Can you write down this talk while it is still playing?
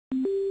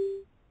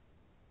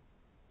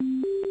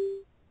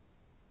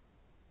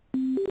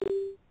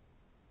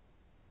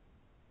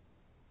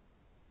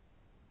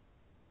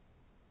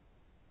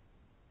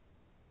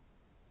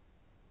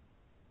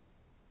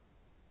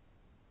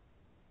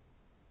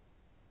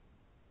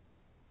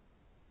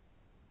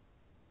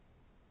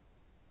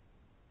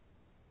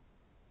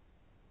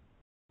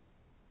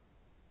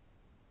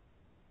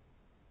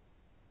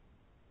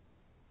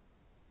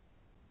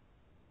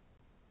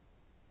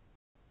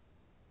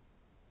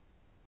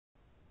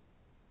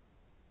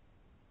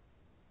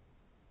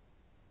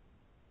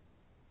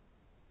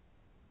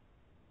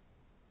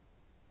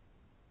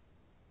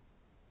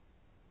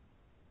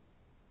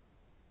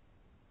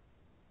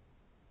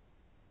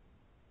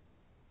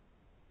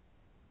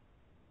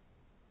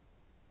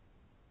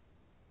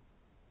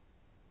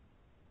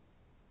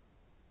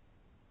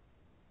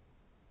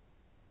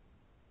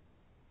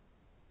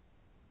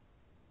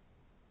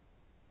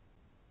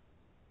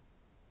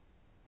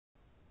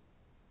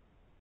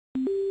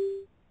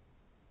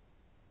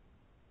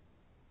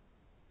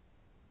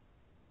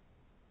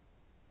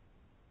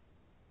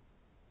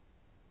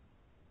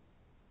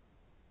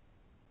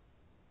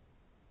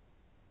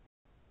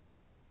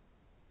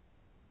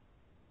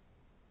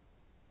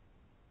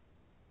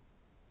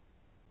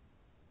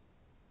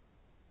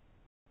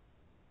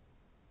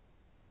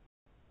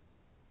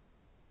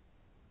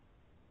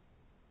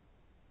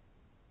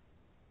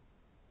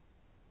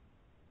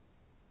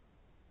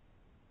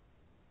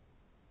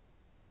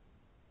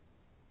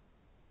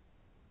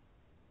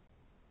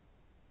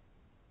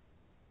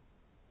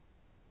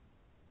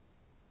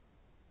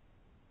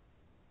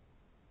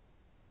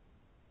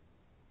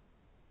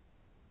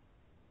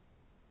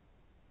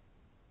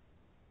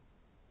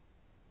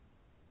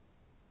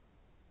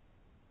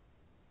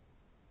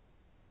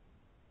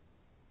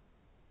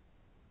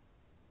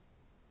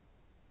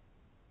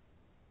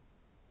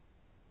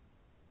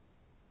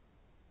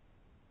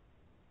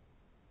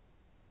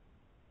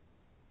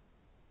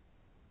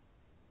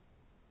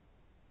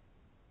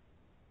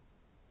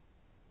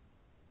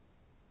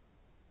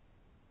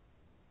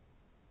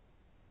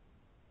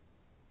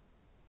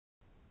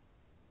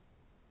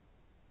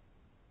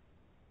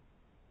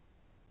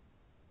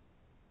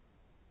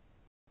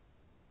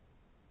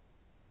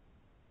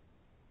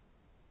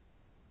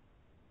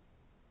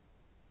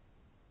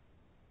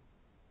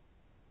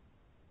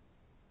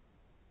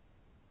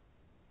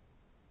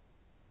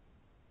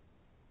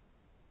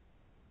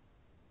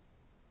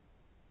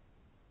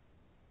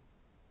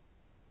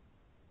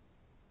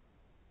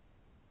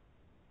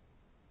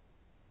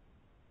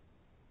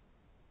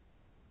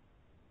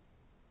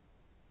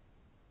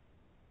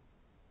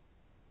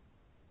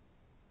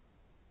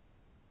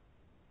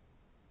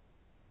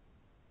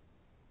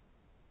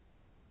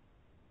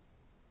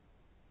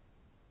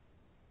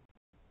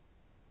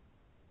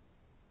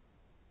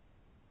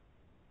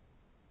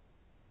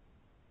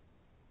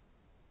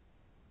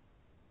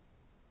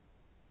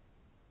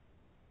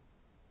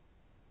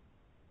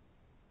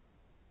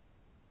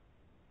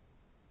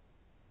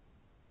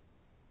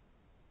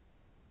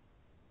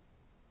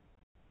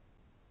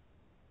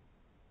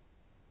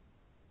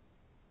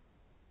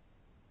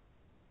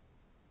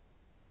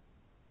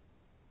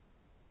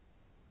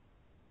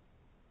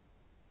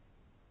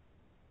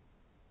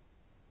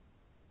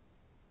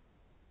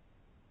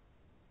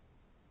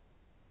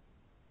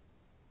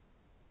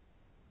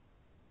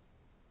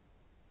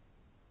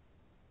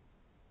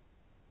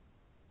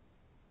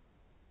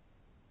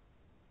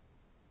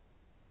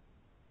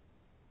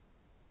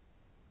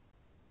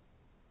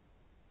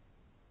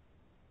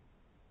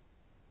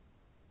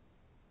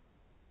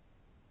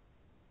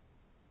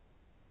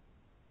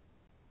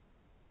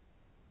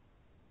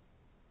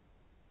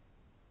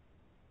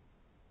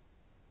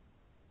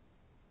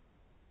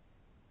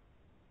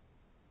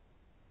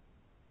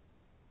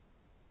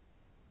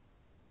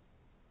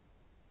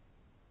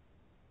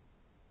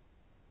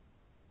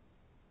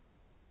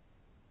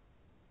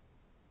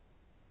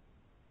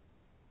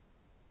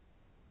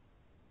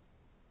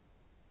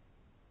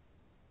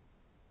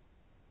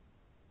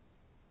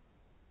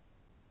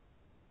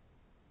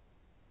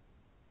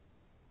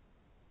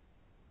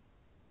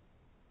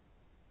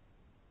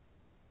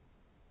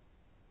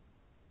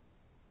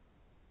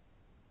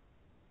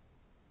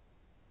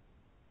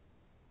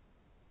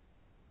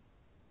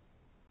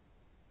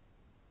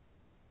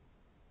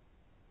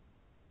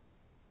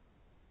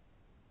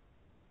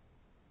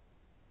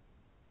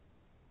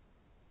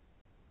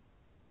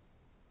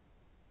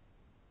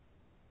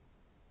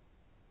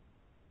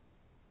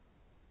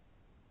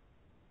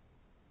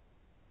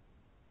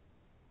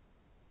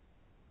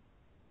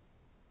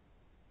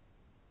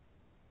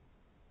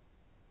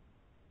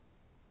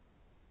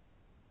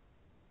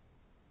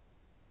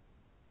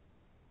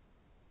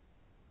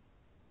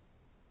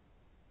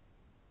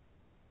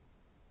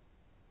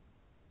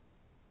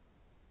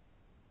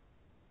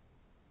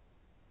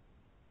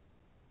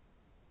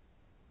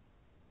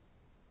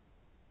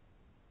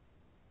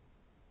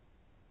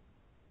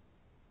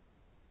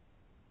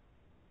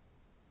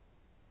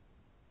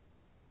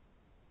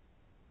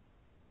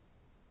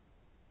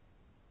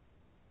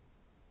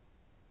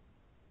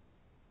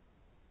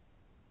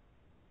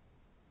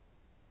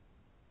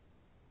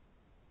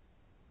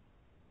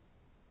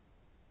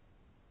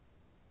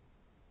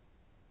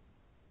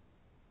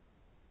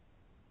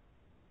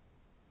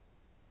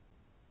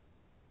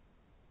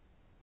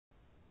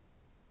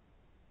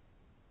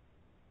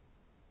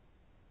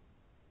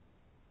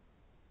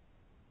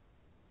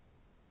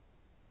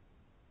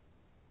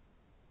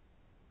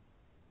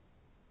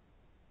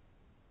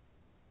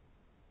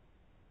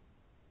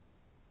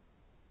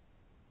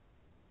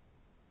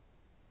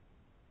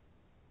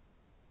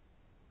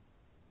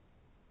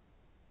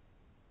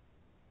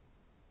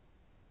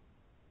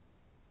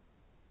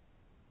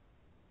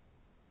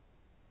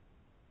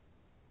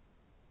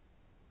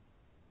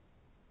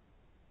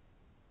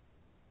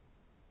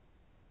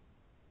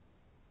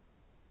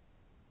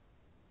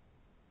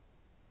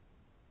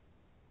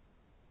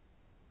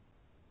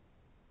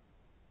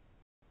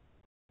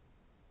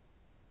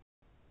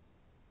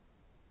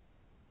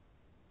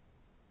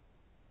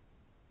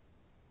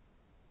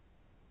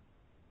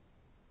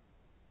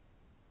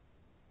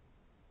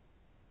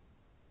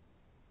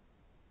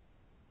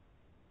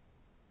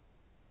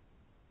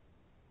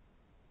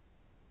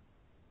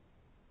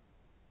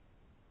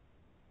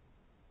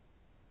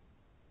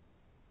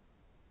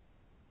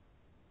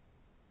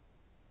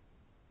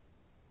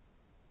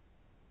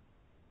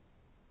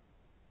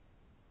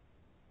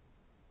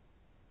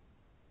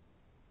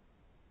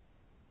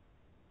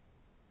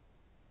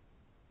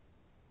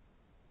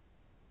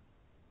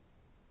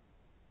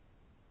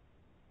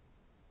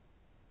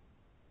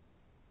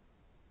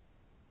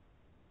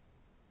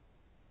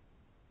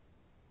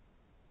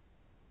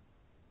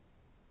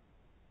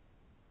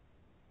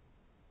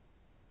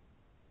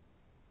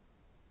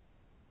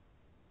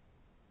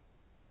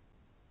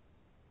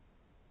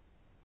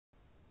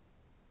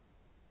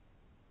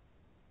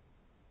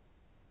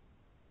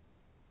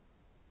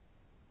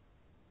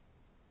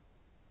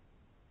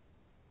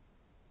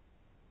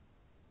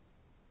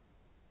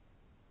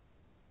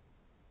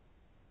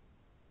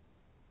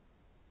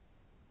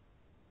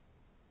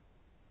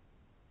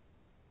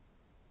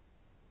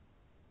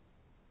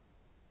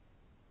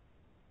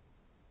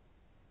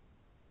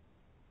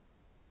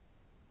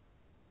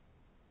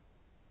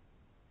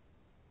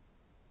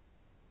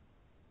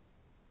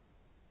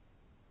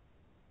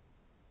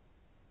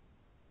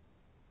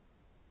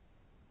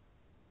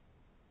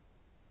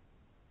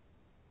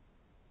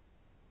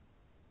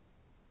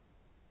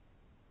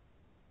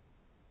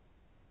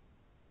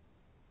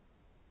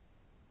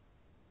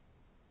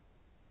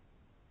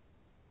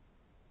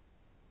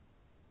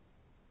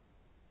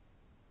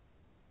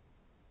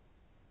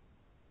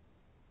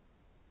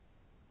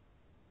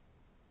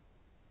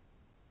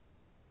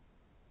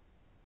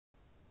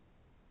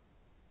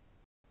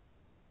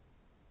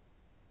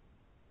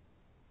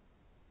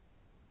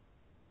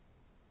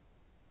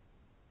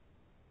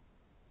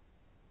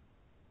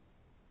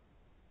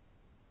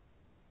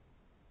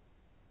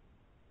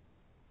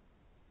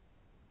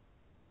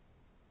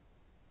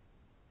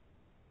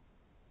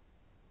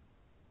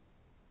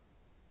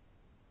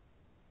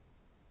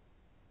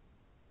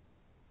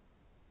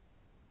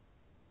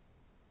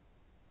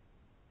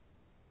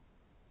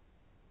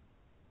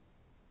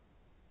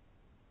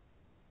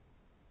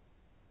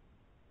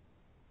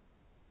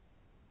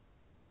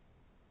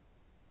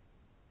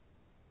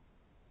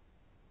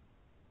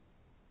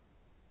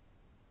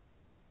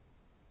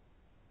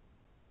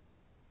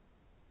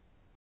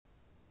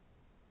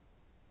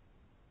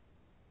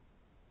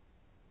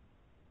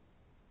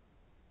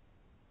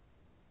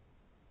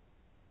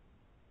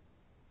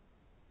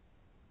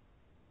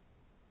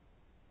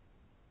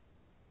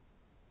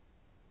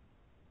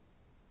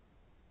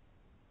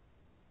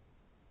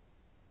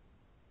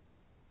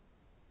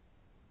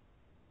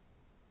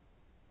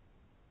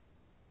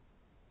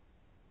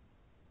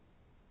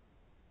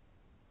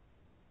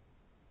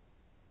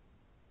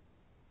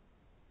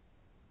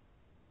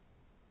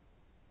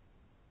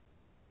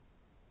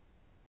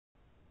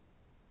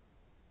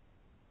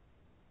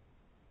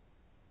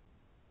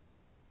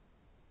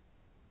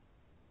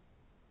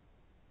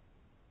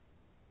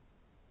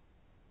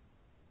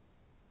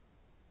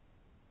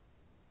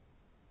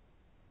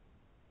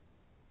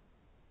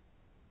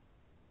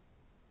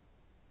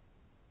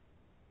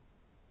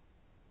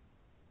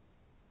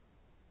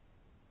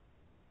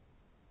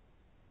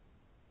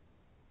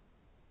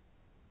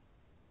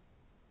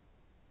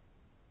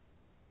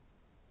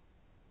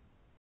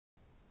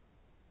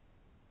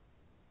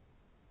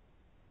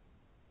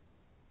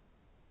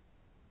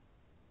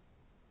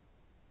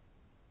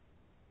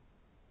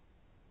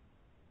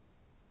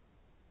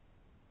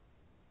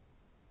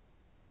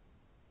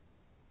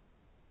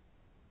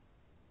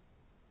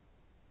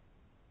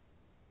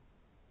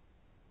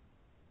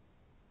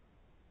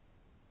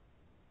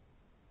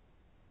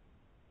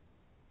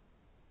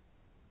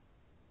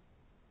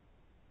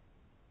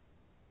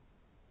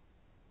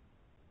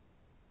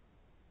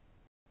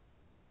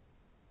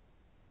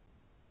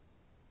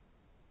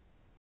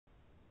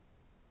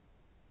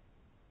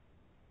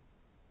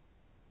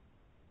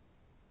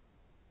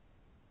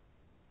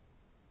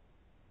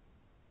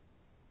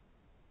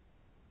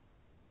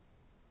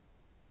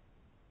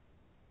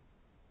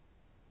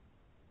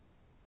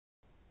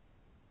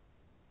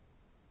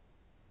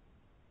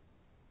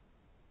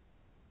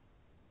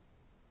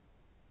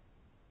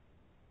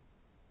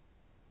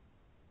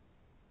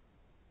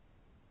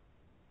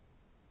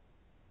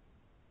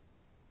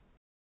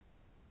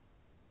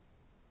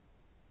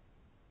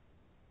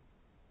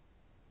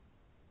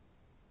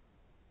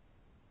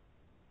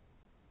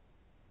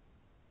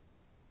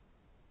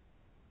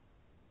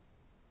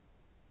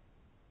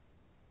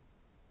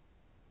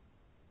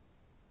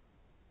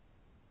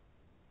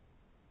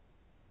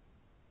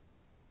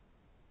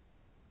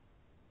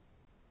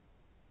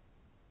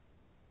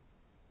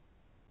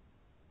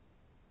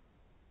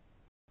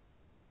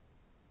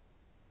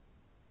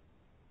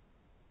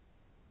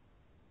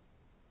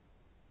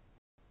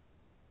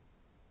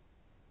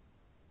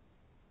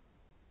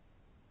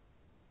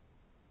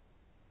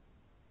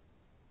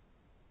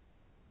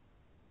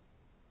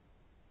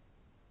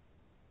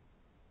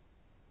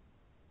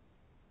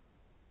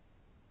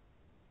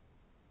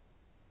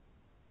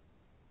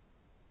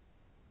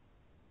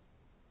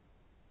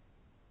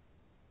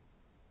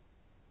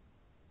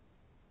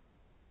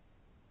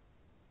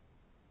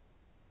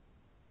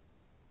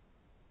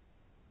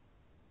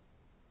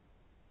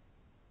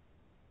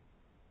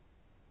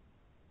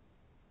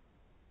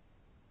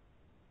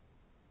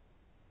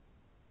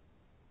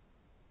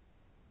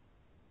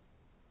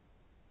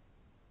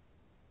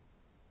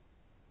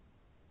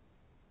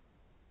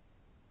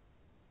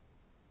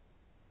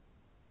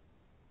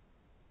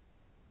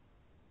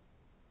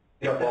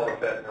Yep, all the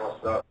fentanyl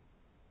stuff.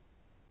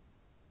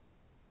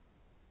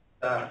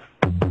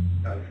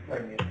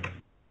 Explain it.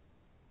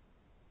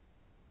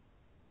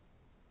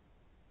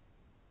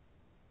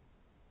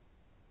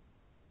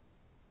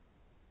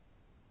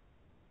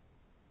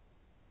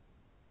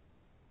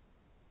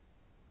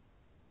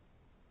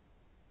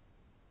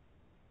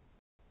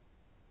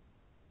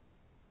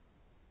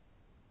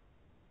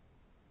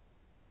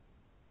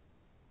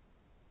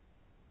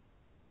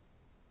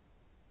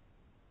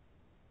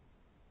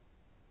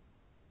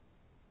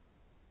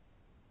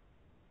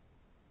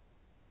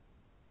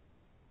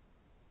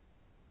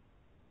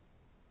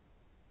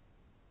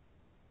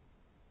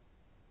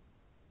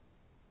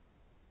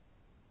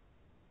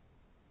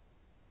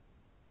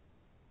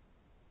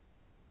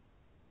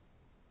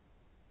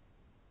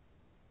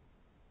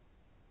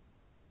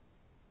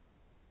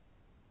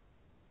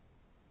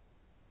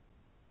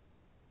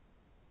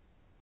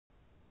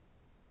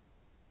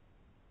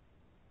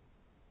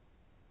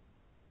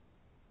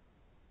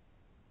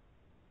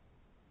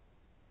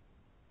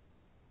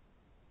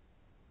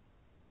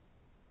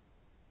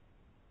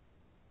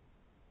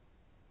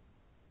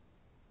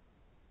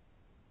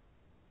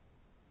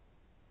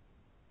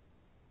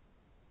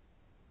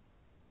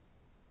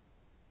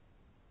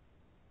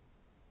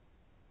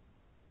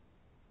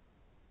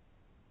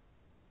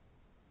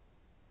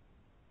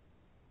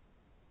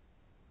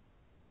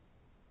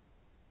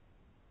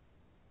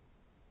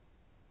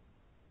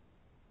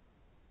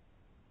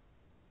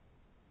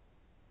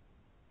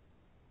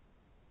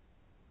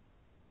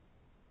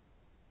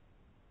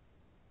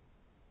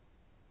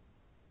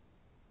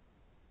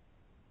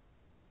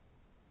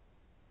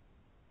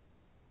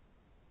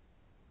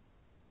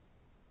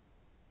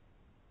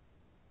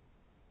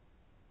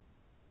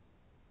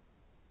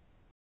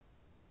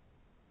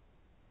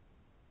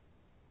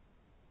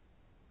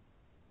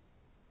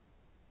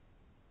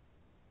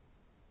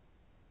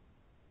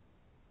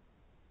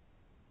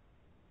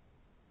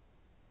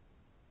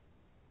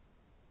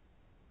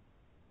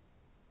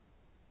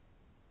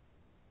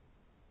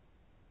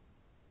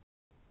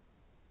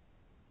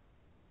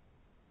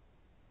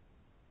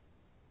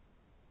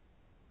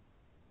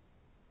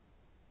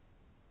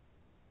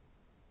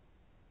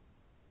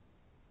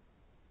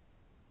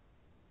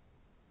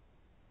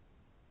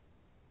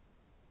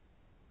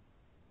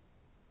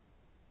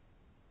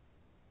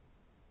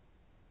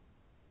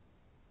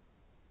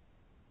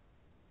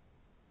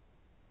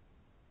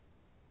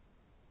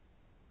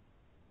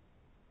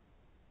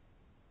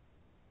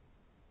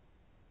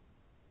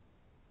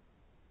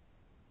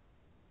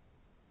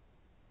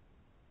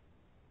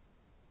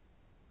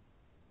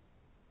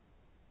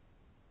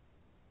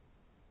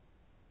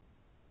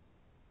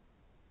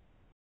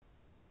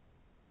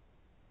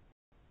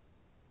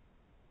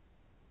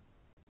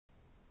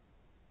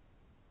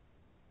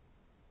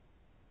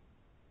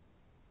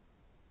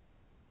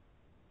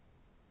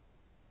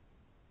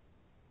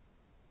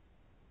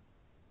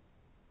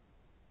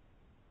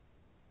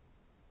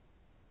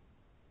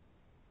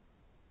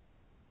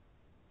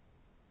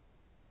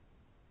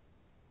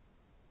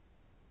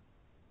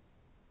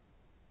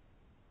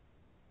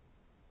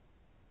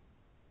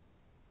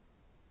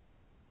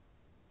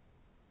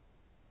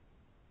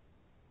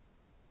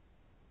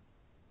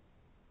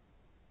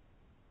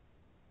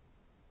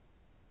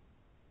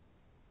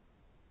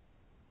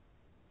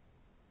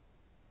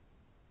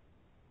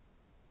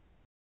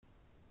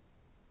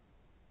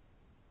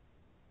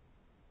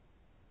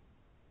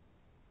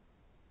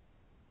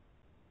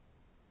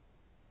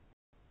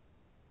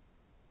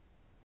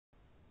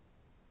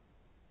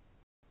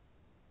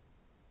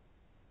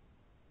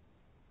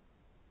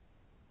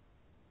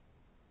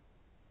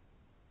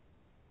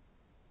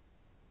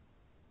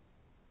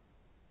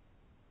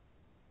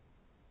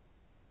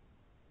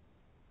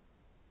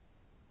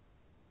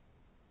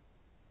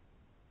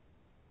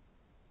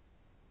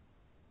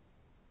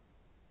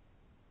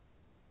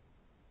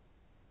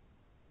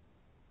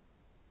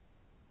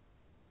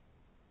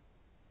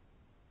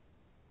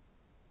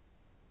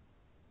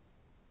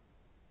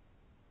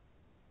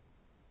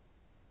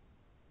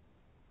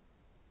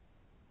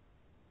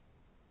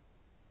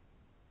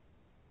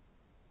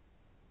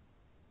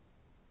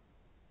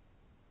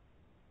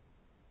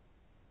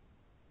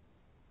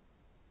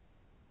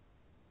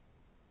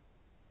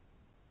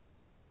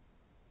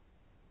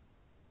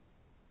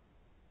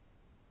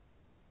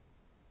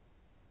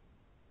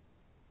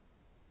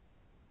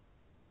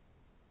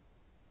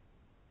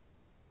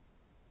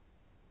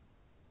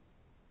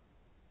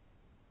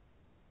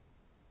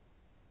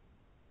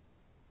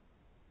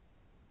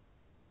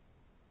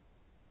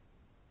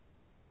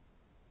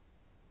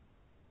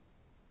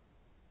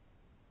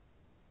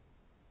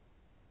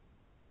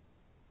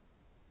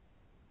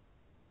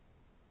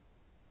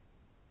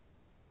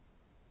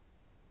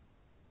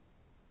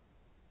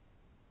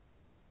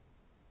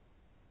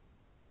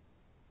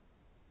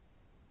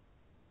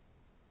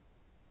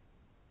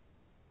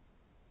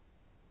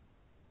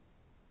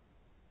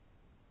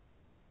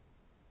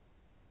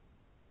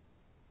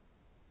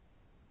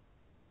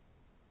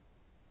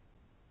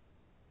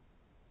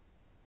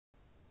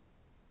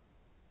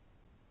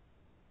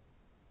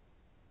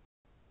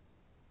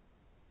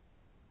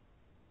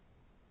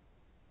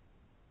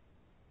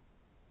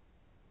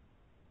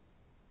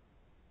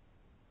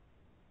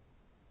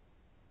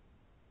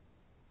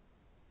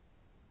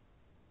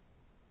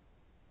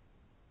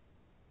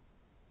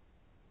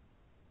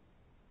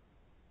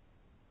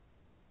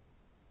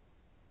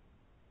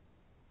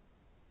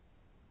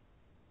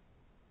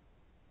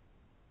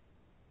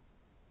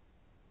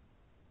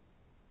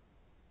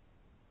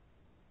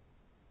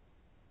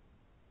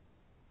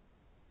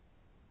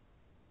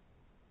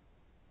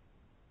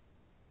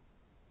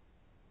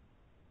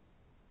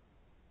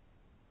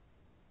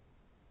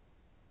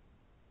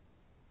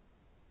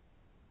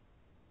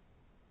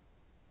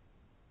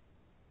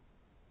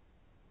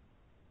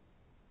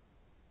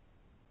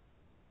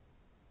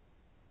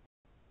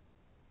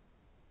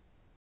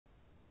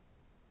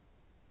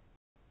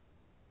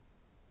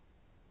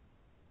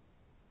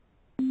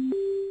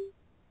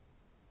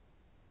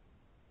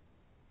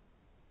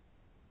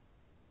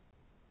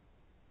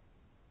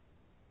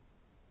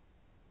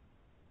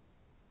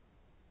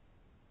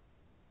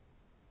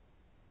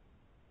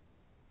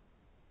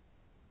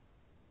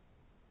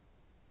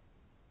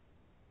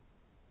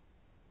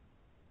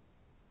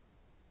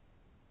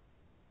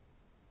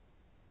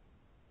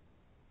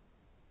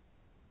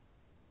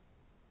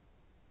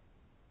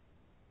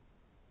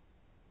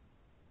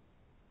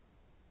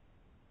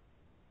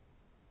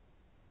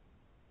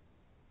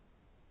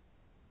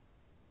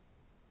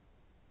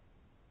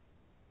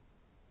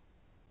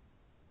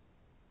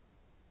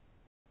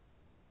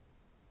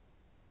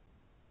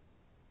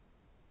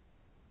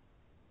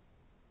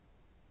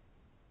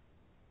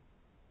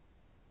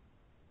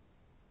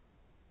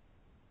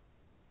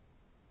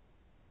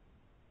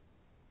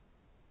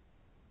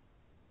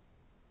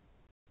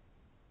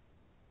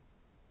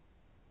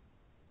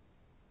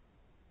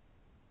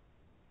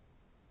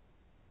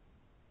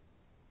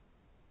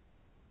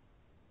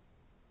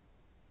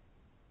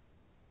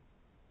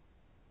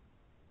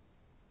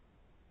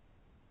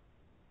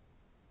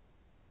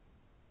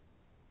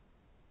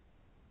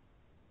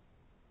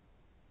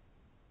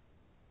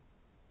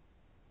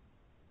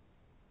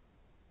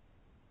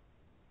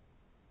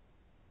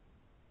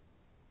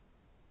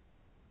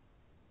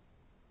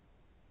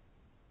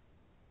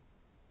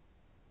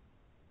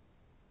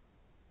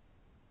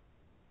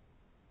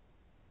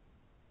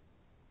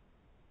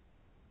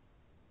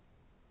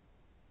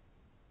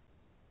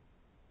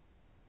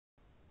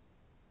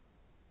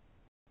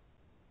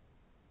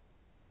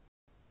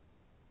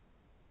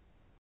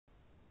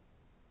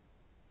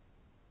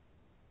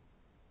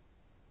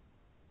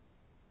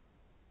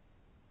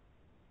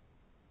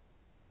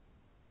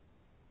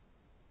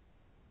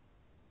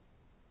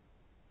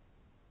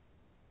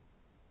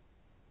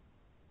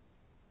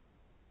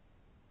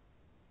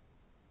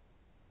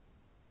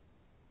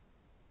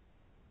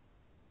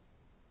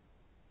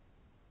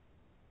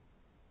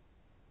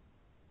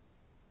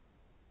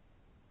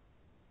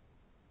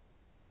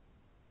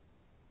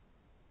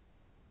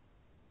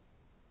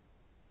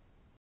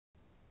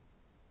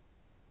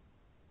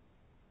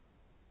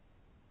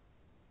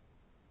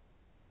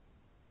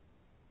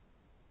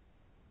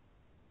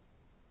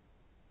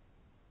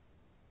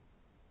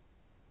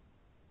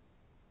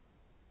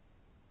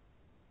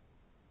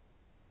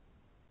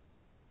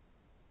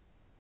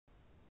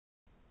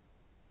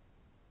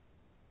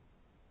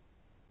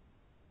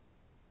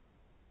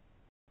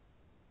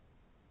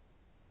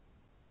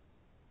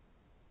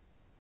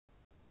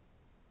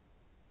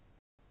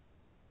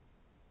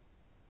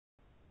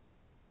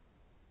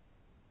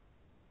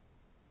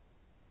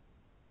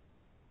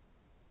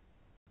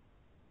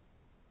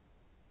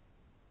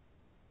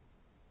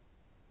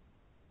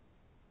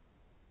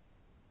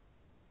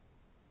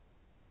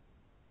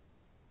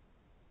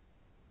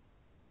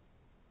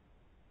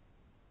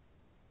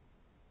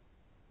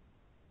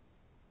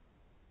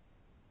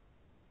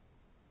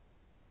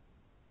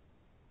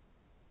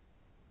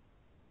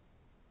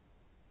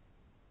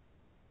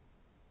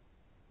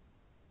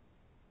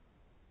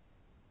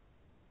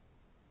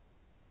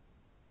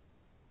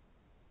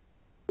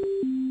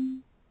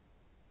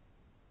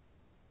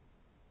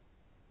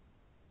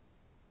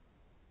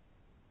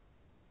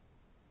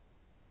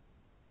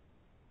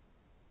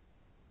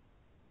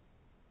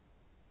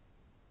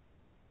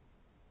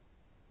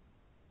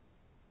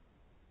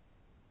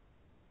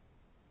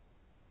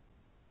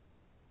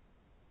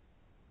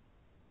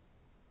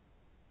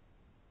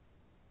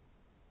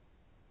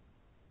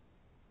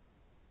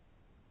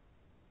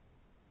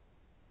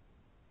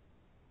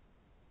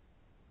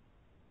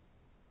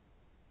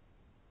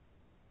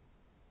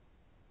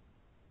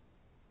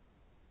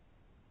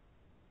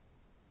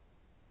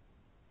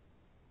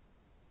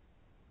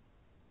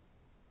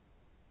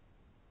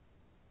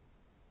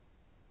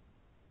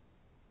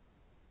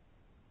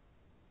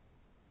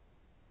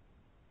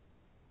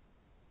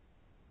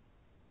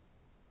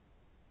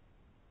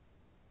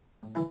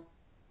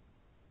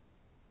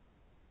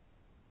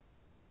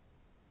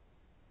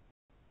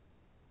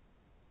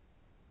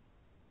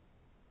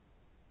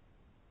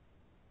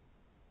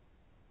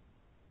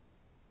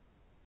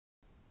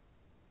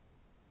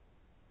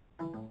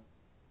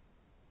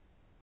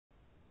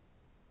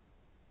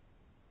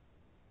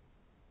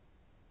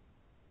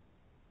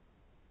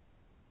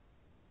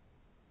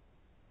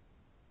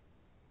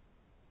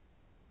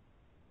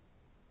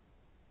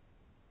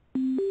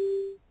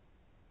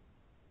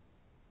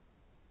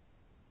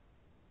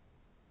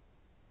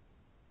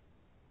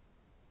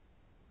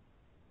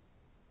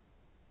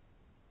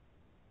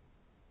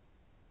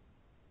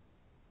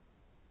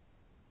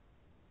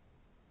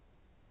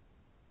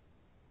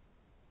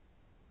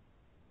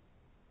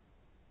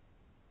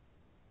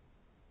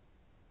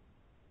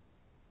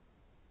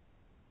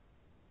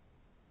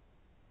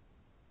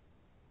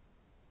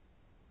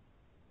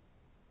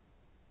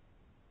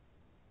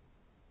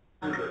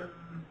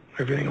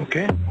 Everything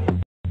okay?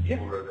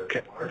 Yeah.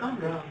 Okay. For some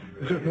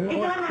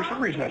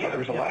reason I thought there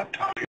was a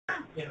laptop here.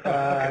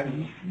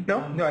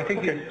 No, I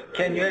think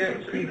Ken, you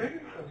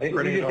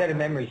just had a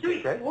memory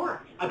stick, right?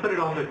 I put it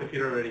on the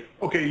computer already.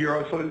 Okay,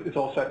 so it's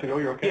all set to go.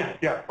 You're okay? Yeah.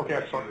 Yeah. Okay.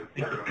 Excellent.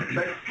 So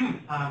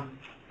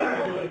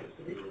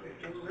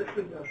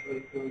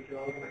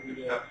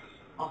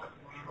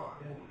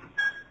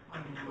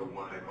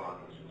one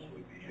hypothesis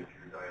would be if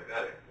you're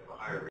diabetic, you have a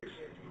higher risk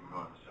of moving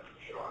on to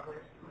septic shock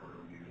or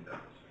immune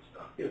deficit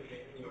stuff. So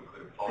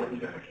clear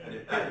polygenic, and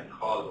if that's a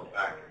causal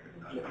factor.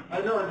 I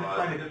know, I'm just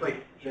trying to just like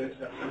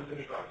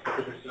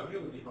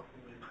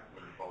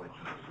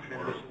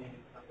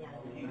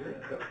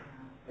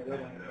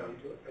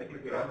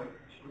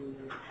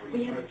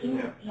we have a team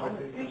of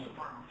illustration.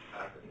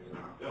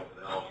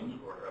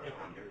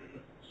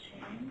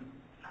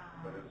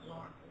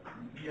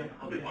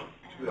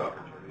 Two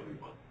opportunities.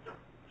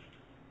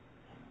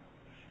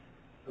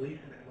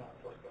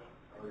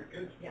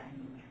 Yeah.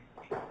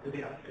 Did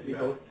you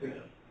both?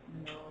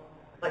 No.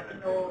 But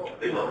no.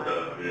 They love the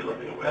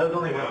That was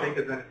only one thing,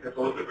 because then they're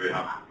both.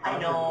 I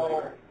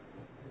know.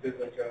 There's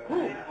like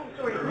Oh,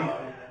 sorry.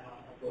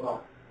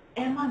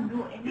 Emma,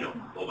 no, Emma's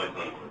not. Well, my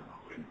son.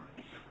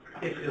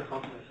 It's just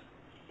functionless.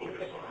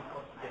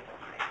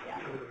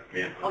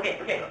 Okay,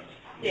 okay.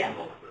 Yeah.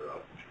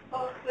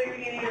 Oh, so you're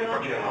getting it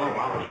all?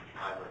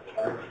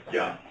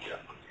 Yeah.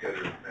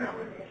 Together now.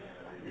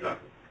 Yeah.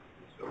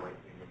 Still like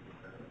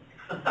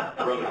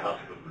brother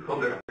hospital.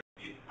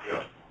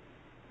 Yeah.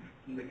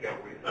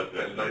 That's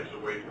nice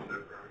away from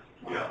their parents.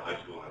 Yeah, high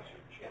school.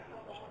 Yeah.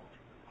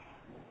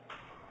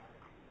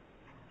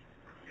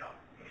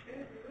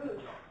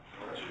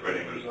 She's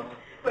writing this.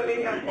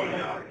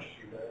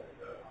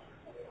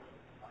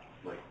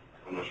 Like,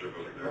 I'm not sure if it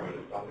was there,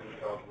 but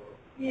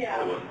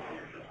Yeah. it wasn't.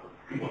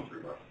 We went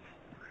through that.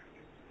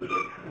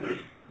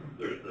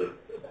 There's the,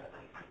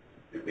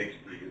 it makes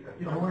the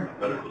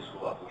medical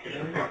school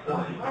application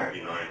process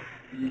 59.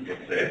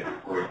 It's safe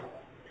for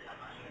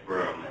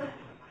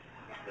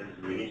in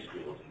community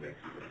schools and things.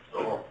 So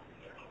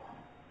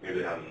maybe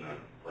they haven't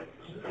like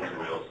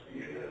somebody else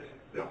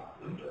that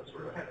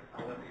sort of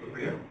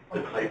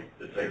the type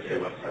A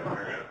website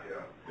parent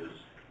is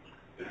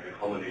a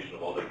culmination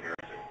of all the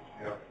parenting,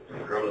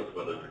 regardless of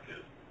whether their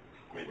kids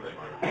made the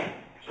smart.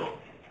 So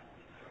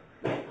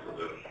the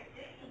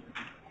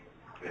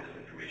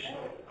information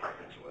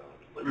preference well.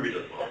 Like maybe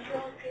just well,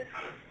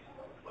 kind of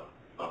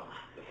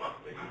not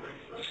making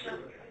things so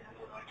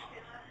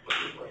but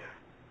there's like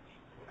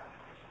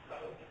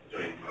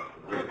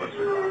there's a bunch of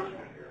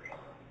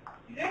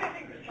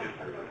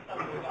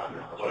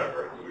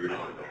whatever. So we were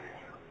just like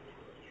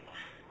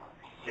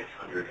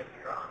 600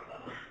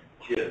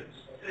 kids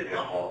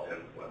all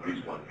and at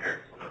least one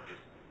parent. So not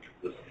just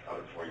this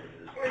auditorium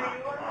is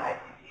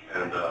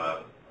and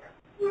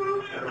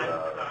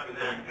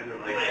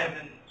like,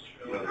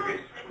 you know, they're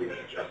basically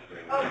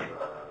suggesting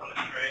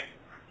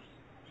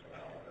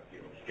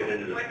get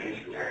into the same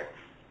school,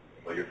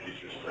 well, your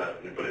future's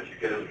set. But if you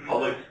get into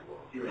public school,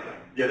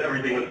 yet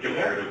everything was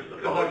compared to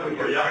the public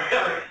school.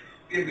 Yeah.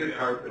 Be a good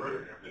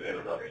carpenter.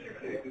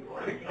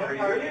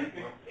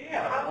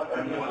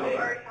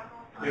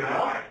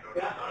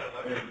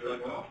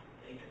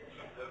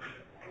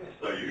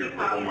 So you're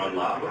home run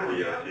lot with the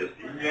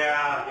CSD?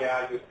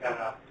 Yeah, I just kind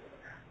of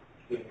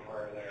didn't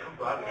worry there.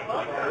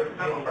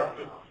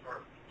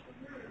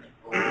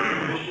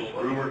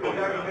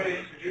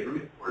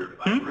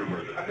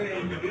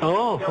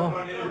 Oh, cool.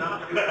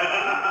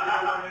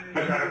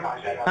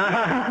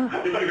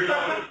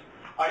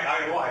 I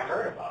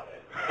heard about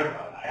it. I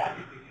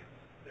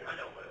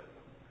know what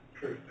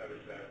truth that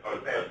is that.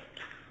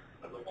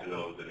 I'd like to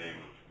know the name.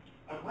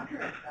 I wonder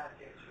if that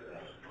gets to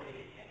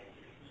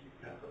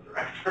the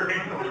director.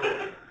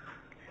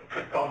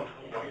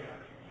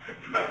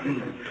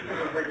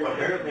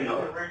 Apparently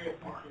not.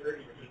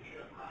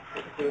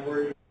 They're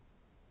worried.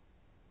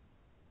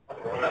 I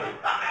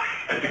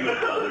think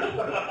it's others.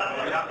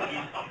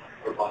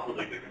 Or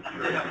possibly the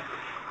computer.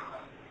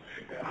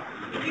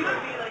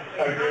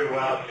 I'm doing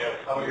well, Jeff.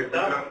 How are you?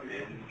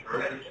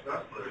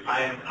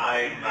 I'm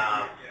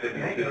the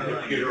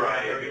computer I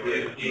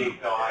PhD,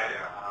 so I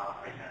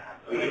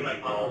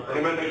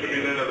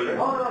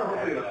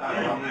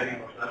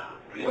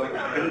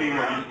couldn't be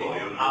more useful.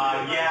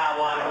 yeah,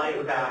 well, I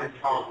like that.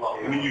 I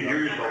mean, you hear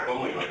yourself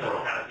only.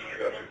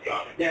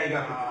 Yeah, you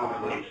got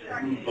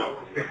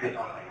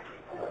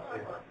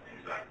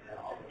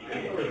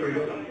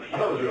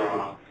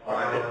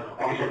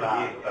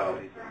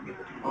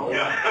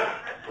Yeah.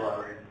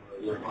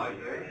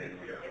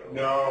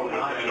 No,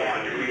 not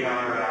yet. We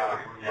are,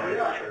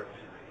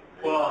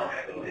 well,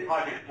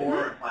 Project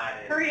 4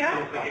 plan is. Hurry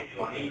up. It's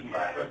all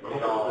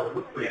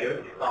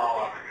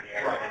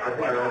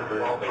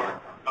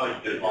Oh, you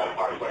did.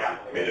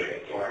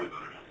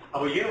 How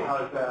about you?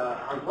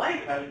 How's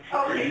life?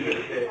 How's you?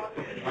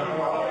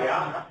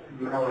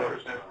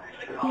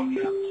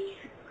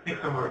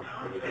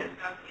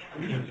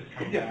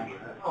 Yeah. Yeah.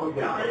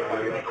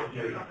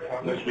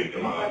 Next week,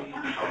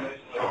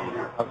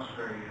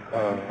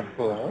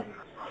 hello?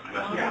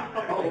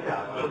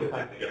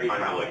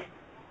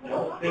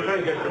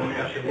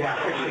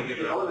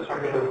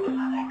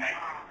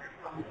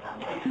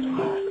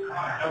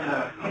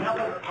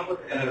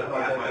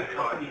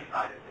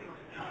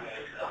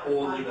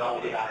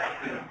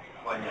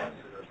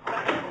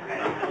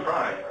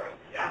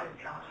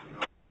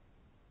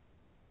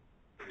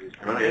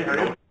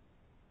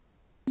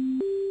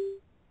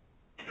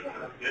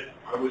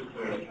 I was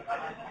doing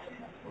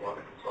a lot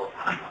of consulting.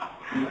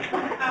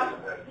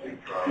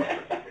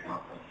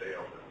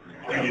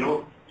 You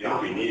know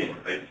what we need?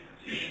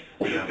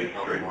 We have to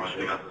straight line.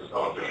 They got the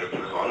stuff.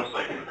 It's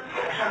honestly.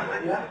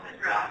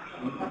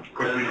 Of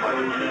course, we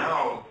like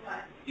now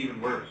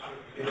even worse.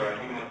 I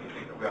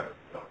think we've got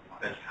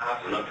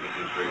fantastic. Not to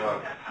straight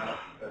up.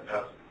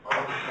 Fantastic.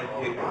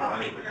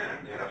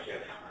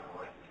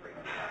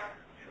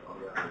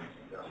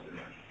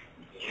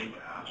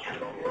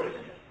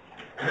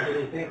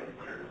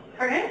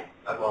 Pardon?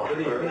 About?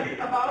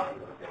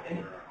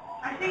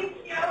 I think,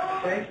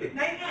 Thank you.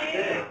 nice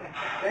day.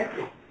 Thank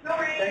you. No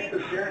worries. Thanks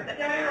for sharing.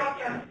 Yeah, you're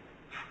welcome.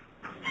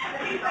 I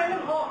think I'm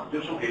home.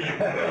 Dislocation.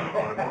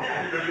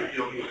 Especially if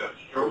you got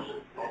strokes.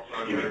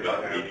 Even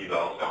got AD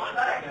valves on.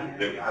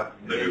 They have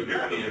the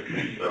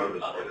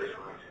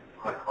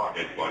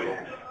it's funny.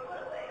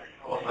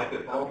 Like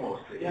it's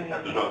almost. There's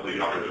not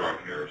the upper drug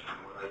here.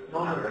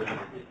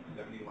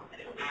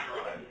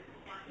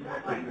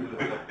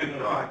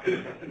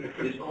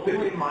 It's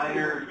only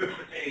minor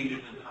changes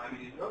in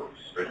timing and dose.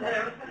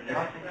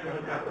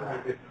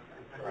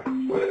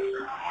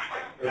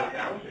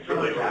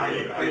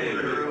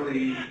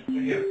 Early.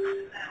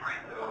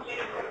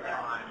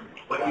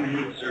 What you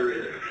need, sir,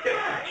 is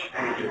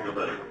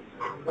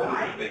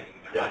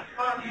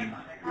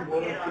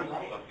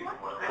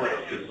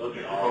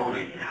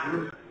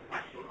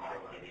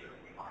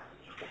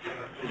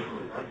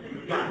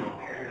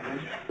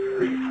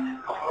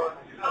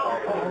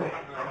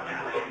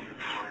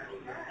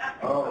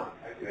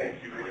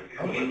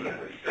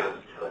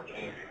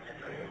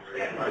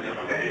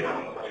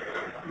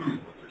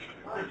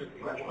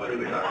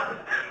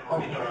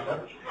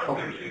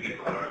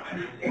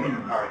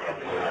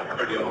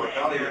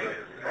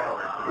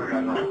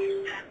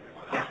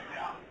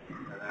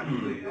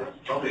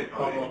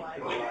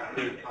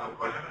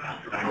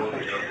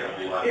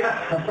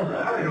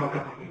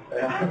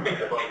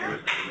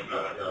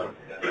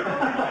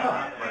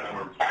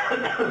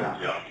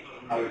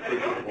I was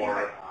thinking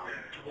more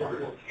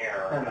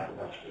care.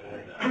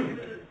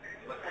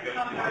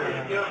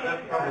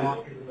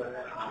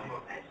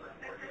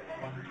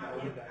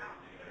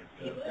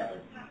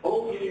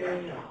 Oh,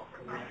 yeah.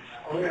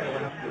 Oh, yeah.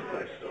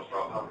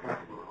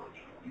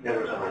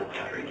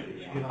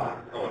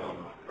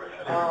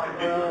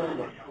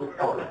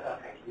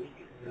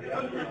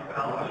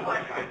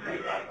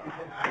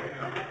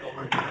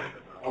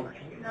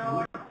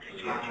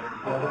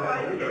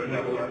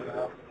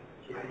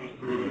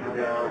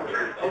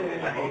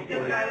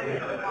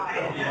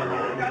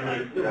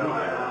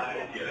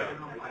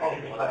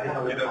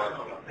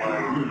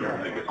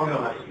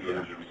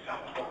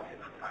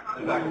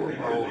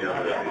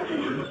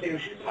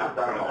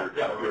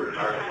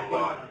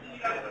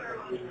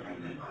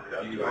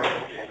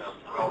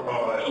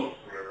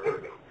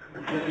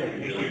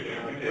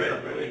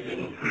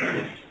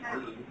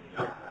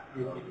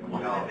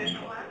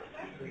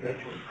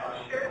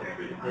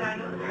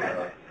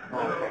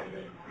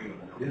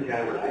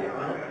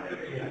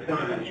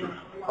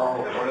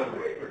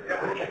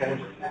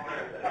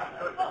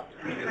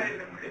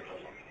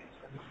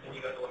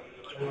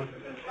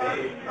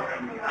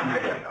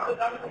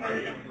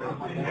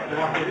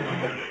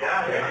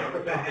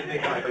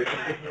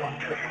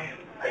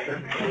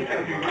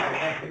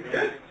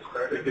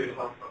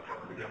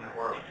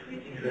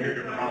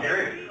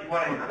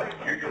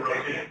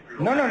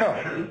 No, no, no.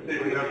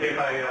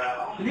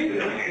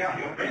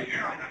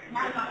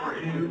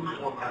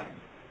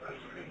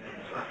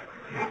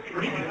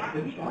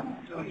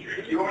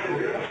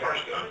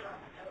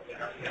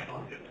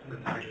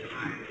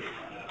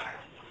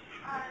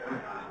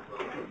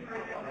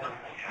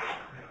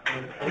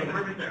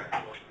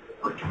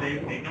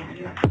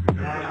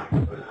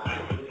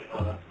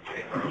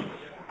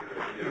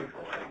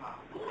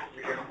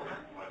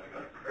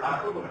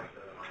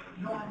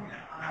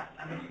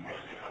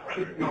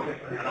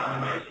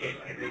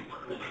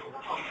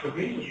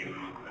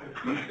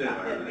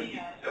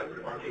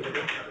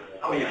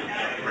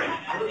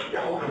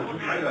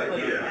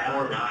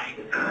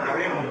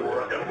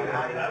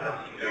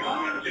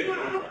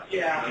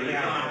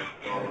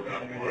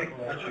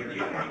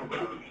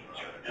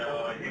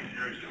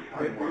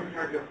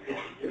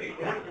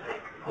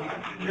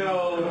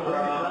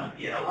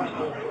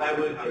 I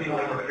was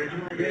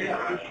originally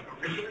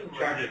in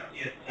charge of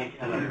CST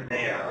kind of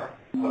there.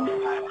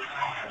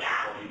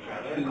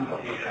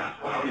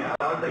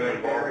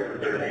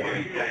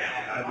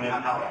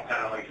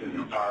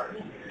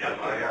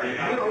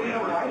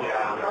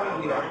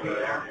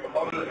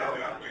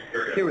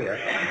 Here we are.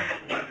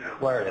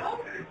 Wireless.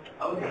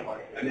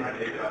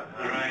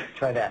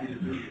 Try that.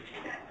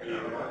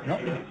 No.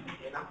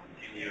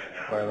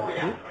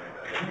 wireless.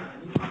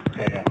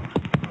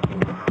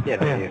 Yeah.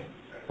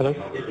 Hello?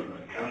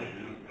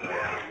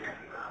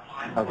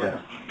 Okay.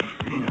 Is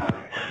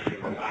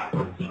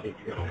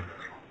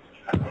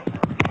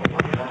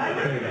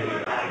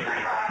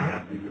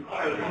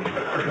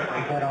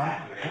that on?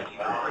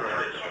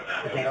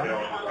 Is that on?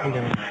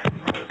 Okay.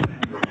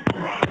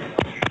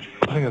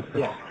 I think that's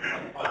good. Yeah.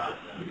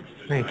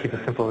 I keep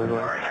it simple.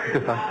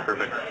 Good stuff.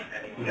 Perfect.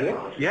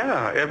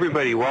 Yeah,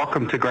 everybody,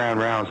 welcome to Grand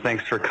Rounds.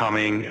 Thanks for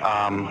coming.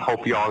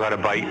 Hope you all got a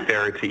bite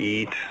there to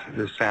eat.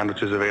 The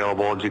sandwich is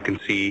available, as you can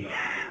see.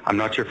 I'm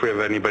not sure if we have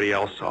anybody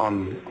else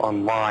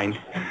online.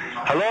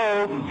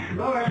 Hello.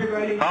 Hello,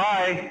 everybody.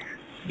 Hi.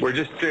 We're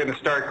just going to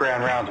start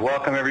Grand Rounds.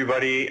 Welcome,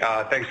 everybody.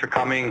 Thanks for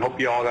coming. Hope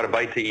you all got a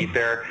bite to eat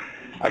there.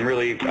 I'm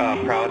really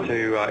proud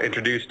to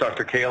introduce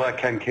Dr. Kaila,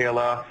 Ken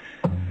Kaila,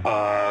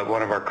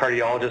 one of our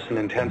cardiologists and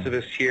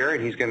intensivists here,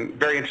 and he's getting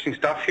very interesting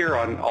stuff here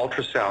on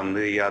ultrasound,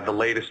 the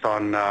latest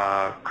on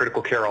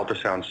critical care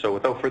ultrasound. So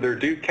without further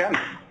ado, Ken.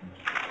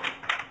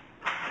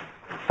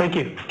 Thank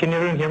you. Can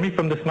everyone hear me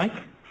from this mic?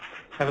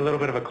 I have a little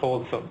bit of a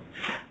cold, so.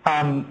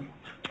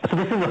 So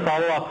this is a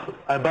follow-up.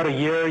 About a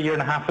year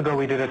and a half ago,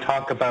 we did a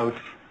talk about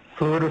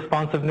fluid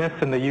responsiveness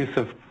and the use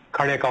of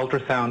cardiac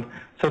ultrasound.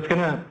 So it's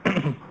going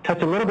to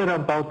touch a little bit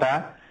about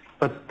that,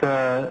 but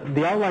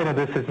the outline of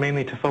this is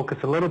mainly to focus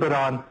a little bit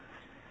on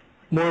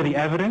more of the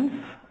evidence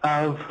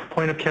of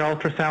point-of-care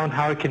ultrasound,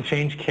 how it can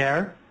change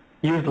care,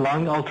 use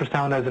lung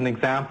ultrasound as an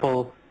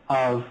example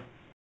of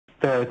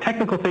the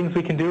technical things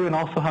we can do and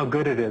also how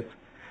good it is.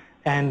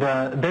 And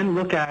then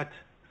look at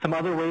some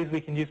other ways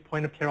we can use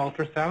point-of-care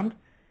ultrasound.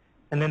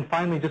 And then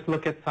finally, just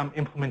look at some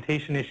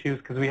implementation issues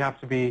because we have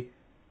to be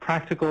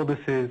practical. This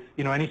is,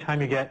 anytime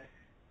you get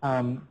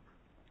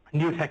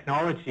new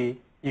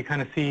technology, you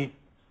kind of see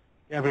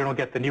everyone will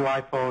get the new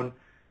iPhone.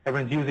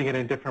 Everyone's using it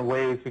in different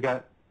ways. We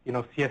got,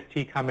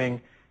 CST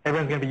coming.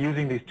 Everyone's going to be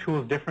using these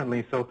tools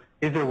differently. So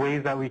is there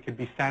ways that we could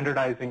be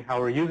standardizing how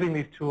we're using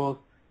these tools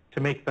to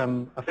make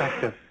them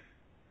effective?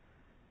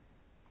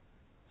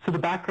 So the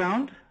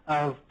background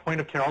of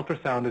point-of-care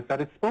ultrasound is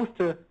that it's supposed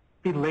to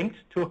be linked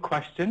to a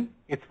question.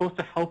 It's supposed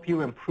to help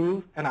you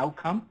improve an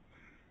outcome.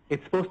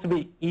 It's supposed to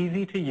be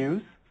easy to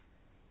use,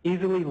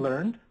 easily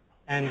learned.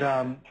 And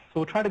so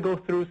we'll try to go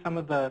through some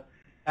of the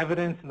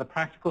evidence and the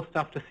practical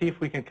stuff to see if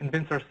we can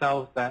convince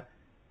ourselves that,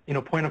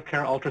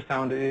 point-of-care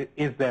ultrasound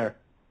is there.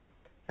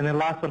 And then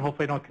last one,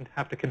 hopefully I don't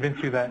have to convince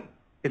you that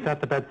it's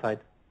at the bedside.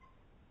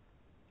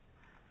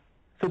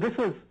 So this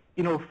was,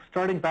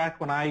 starting back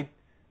when I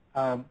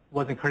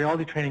was in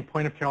cardiology training,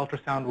 point-of-care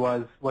ultrasound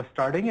was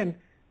starting. And,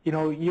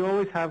 you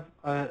always have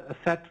a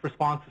set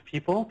response of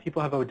people.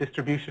 People have a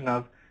distribution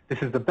of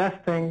this is the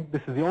best thing,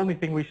 this is the only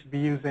thing we should be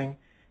using,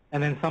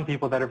 and then some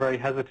people that are very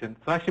hesitant.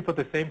 So I actually put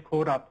the same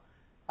quote up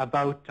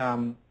about,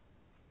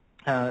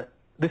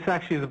 this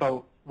actually is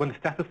about when the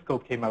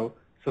stethoscope came out.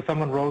 So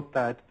someone wrote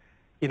that,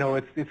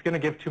 it's going to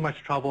give too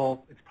much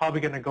trouble, it's probably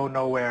going to go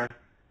nowhere,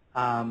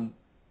 and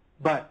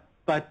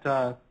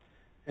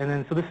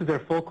then so this is their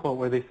full quote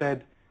where they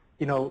said,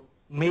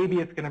 maybe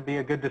it's going to be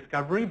a good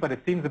discovery, but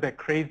it seems a bit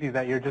crazy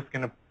that you're just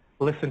going to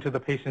listen to the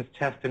patient's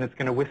chest and it's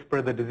going to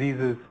whisper the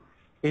diseases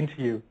into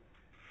you.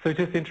 So it's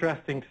just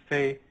interesting to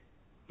say,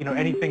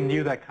 anything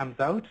new that comes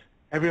out,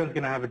 everyone's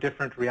going to have a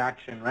different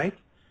reaction, right?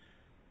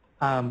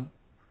 And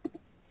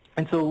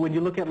so when you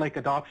look at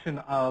adoption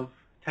of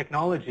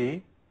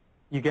technology,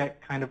 you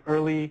get kind of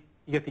you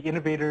get the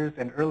innovators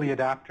and early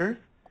adapters.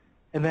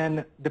 And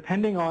then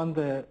depending on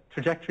the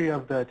trajectory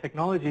of the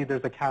technology,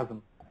 there's a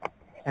chasm.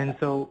 And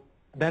so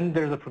then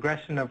there's a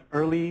progression of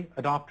early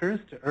adopters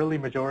to early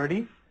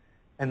majority,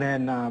 and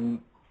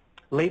then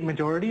late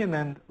majority, and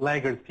then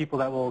laggards, people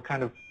that will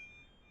kind of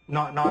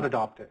not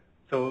adopt it.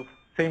 So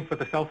same for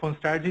the cell phone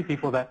strategy,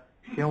 people that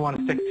don't want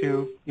to stick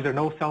to either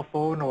no cell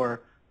phone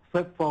or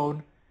flip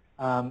phone.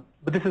 But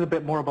this is a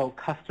bit more about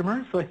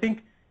customers. So I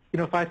think,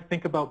 if I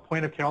think about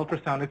point-of-care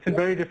ultrasound, it's in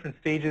very different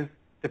stages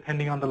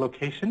depending on the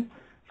location.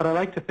 But I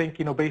like to think,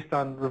 based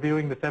on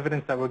reviewing this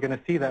evidence that we're going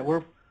to see, that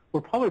we're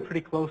probably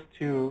pretty close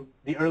to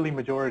the early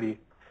majority.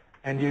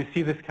 And you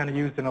see this kind of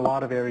used in a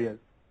lot of areas.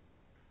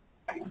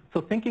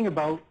 So thinking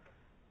about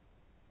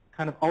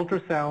kind of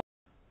ultrasound,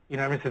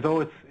 everyone says,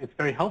 oh, it's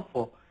very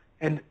helpful.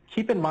 And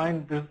keep in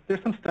mind,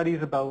 there's some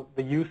studies about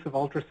the use of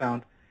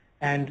ultrasound.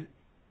 And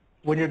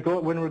when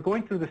we're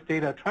going through this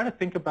data, try to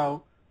think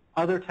about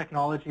other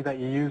technology that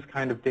you use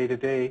kind of day to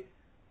day,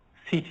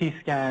 CT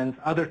scans,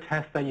 other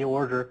tests that you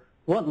order.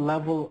 What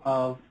level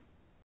of,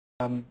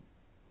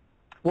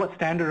 what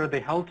standard are they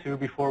held to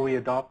before we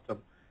adopt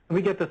them? And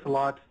we get this a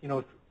lot,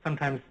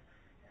 sometimes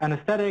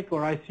anesthetic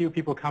or ICU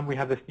people come, we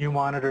have this new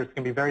monitor, it's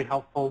going to be very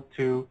helpful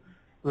to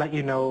let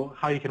you know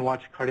how you can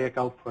watch cardiac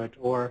output,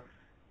 or,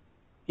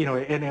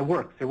 and it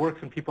works. It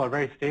works when people are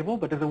very stable,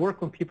 but does it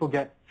work when people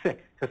get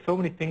sick? Because so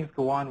many things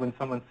go on when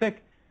someone's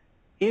sick.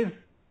 Is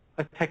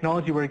a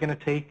technology where you're going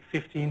to take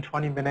 15,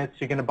 20 minutes,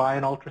 you're going to buy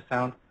an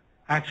ultrasound,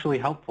 actually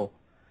helpful?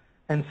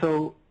 And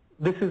so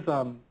this is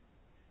a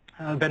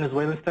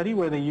Venezuelan study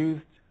where they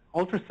used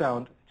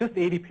ultrasound, just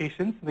 80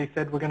 patients. They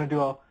said we're going to do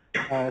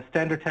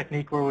standard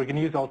technique where we're going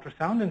to use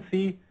ultrasound and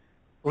see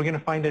we're going to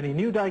find any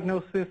new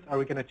diagnosis, are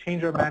we going to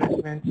change our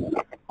management,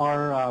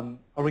 or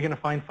are we going to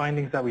find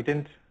findings that we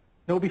didn't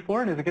know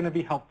before, and is it going to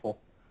be helpful?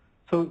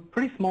 So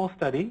pretty small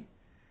study,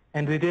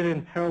 and they did it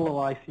in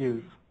parallel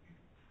ICUs.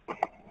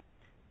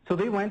 So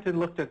they went and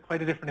looked at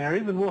quite a different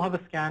areas, and we'll have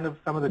a scan of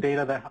some of the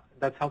data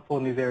that's helpful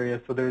in these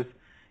areas. So there's,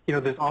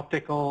 there's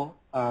optical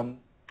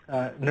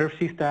nerve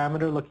sheath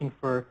diameter, looking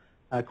for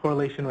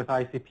correlation with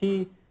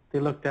ICP. They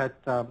looked at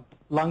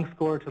lung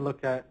score to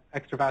look at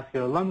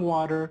extravascular lung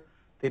water.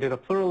 They did a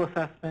pleural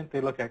assessment.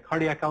 They looked at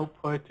cardiac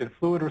output and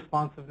fluid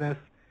responsiveness.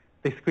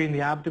 They screened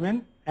the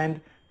abdomen, and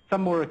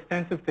some more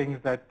extensive things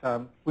that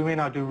we may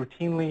not do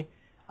routinely,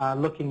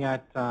 looking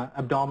at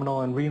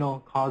abdominal and renal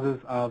causes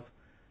of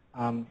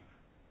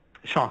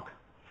shock.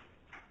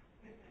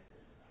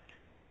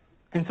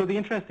 And so the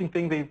interesting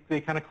thing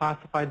they kind of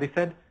classified, they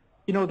said,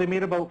 they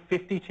made about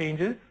 50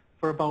 changes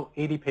for about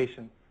 80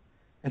 patients.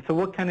 And so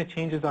what kind of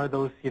changes are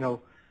those,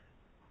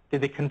 did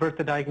they convert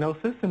the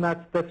diagnosis? And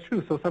that's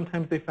true. So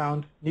sometimes they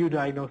found new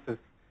diagnosis.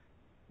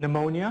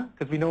 Pneumonia,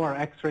 because we know our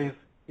x-rays,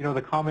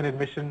 the common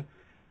admission,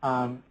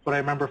 what I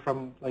remember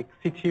from like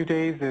CTU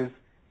days is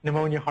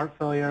pneumonia, heart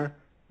failure,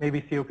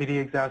 maybe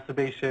COPD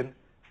exacerbation,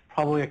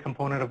 probably a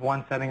component of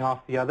one setting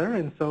off the other.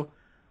 And so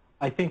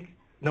I think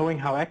knowing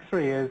how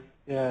x-ray is,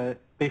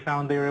 they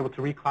found they were able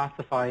to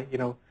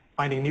reclassify,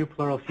 finding new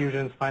pleural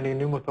fusions, finding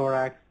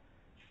pneumothorax,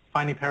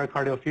 finding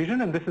pericardial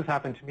fusion, and this has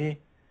happened to me.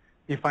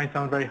 You find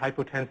someone very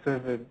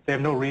hypotensive, and they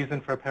have no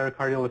reason for a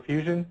pericardial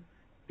effusion.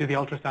 Do the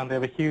ultrasound, they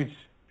have a huge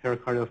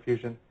pericardial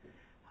effusion.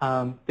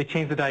 They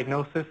changed the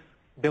diagnosis,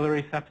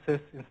 biliary sepsis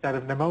instead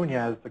of pneumonia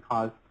as the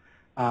cause.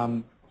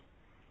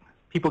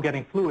 People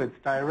getting fluids,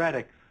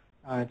 diuretics,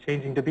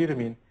 changing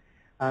dobutamine,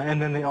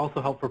 and then they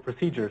also help for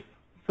procedures.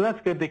 So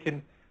that's good. They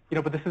can,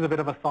 but this is a bit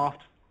of a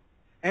soft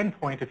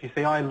endpoint. If you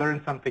say, I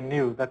learned something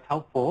new, that's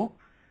helpful,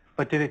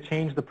 but did it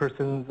change the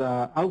person's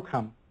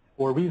outcome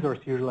or resource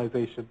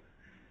utilization?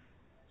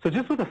 So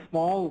just with a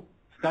small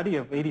study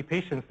of 80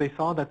 patients, they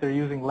saw that they're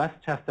using less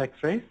chest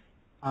x-rays,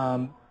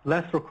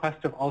 less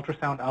request of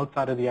ultrasound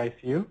outside of the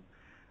ICU,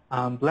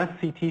 less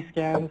CT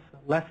scans,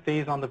 less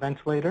stays on the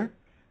ventilator,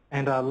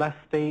 and less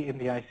stay in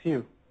the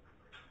ICU.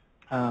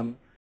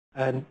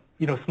 And,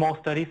 small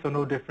study, so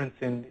no difference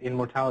in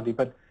mortality.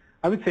 But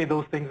I would say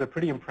those things are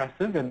pretty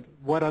impressive. And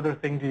what other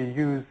things do you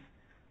use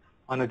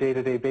on a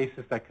day-to-day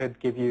basis that could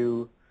give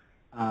you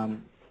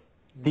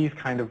these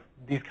kind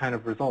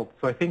of results?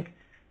 So I think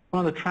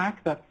on the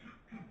track that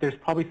there's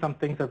probably some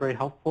things that are very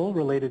helpful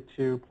related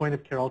to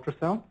point-of-care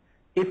ultrasound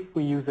if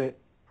we use it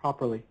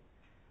properly.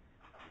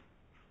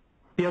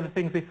 The other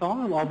things they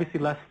saw are obviously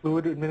less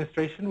fluid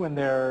administration when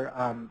they're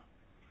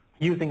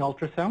using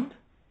ultrasound.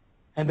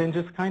 And then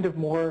just kind of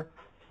more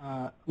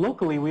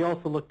locally, we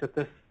also looked at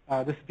this,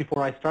 this is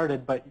before I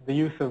started, but the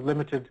use of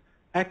limited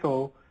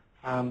echo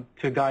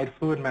to guide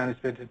fluid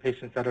management in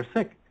patients that are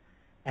sick.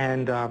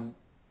 And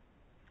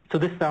so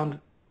this found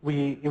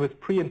it was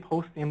pre and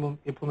post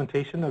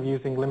implementation of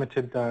using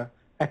limited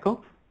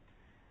echo.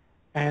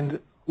 And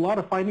a lot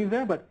of findings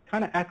there, but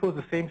kind of echoes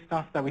the same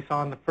stuff that we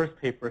saw in the first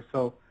paper.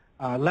 So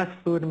less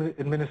fluid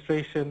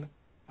administration,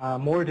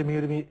 more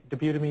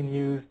dobutamine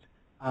used,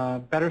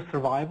 better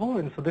survival,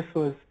 and so this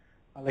was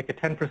like a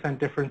 10%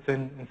 difference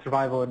in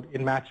survival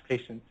in matched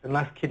patients, and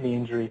less kidney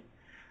injury.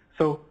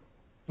 So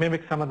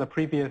mimic some of the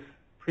previous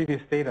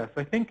data.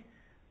 So I think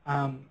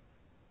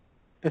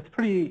it's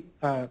pretty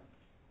to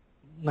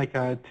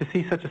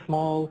see such a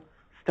small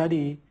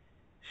study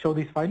show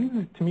these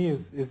findings to me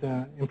is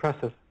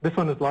impressive. This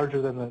one is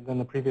larger than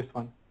the previous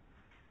one.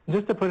 And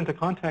just to put into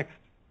context,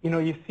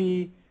 you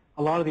see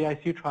a lot of the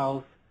ICU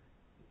trials,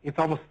 it's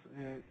almost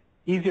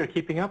easier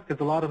keeping up because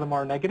a lot of them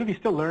are negative. You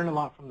still learn a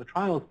lot from the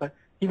trials, but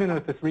even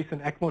with this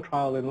recent ECMO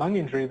trial in lung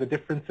injury, the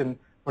difference in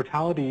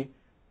mortality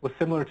was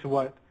similar to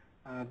what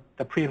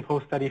the pre and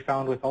post study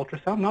found with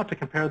ultrasound. Not to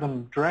compare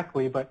them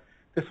directly, but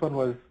this one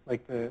was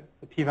like the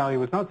p-value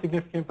was not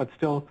significant, but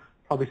still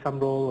probably some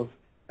role of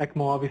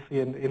ECMO obviously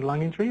in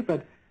lung injury.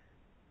 But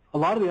a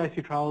lot of the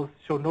ICU trials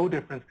show no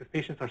difference because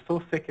patients are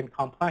so sick and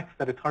complex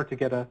that it's hard to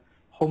get a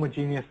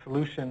homogeneous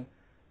solution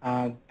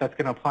that's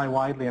going to apply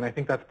widely, and I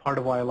think that's part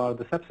of why a lot of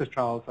the sepsis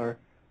trials are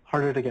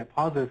harder to get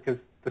positive because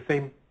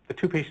the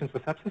two patients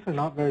with sepsis are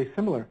not very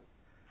similar.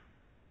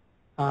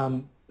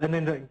 And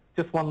then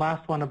just one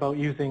last one about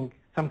using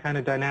some kind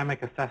of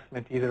dynamic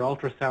assessment, either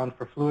ultrasound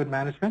for fluid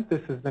management.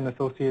 This has been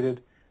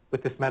associated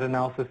with this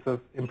meta-analysis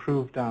of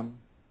improved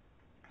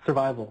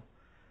survival.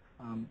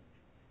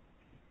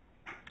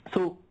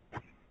 So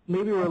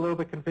maybe we're a little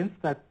bit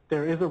convinced that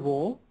there is a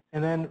role,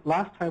 and then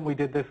last time we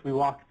did this, we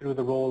walked through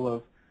the role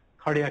of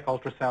cardiac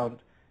ultrasound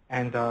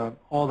and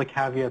all the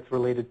caveats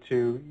related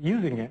to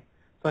using it.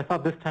 So I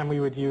thought this time we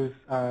would use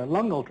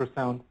lung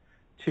ultrasound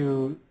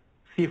to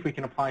see if we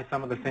can apply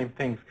some of the same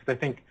things, because I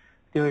think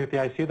dealing with the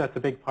ICU, that's a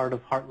big part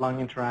of heart-lung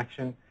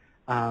interaction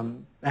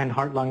and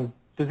heart-lung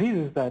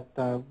diseases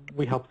that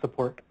we help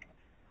support.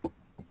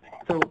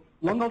 So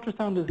lung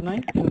ultrasound is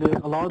nice, and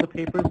a lot of the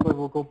papers that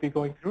we'll be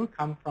going through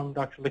come from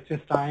Dr.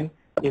 Lichtenstein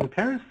in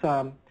Paris,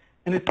 and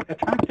it's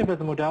attractive as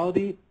a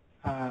modality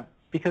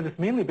because it's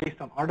mainly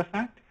based on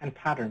artifact and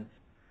patterns.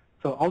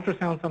 So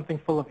ultrasound, something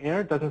full of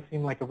air, doesn't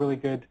seem like a really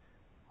good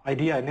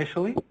idea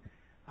initially,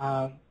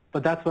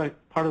 but that's why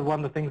part of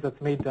one of the things that's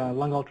made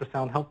lung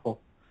ultrasound helpful.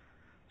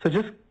 So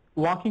just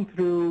walking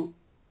through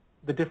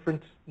the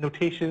different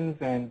notations,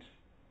 and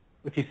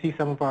if you see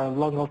some of our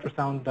lung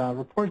ultrasound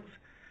reports,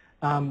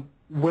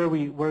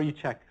 where you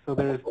check. So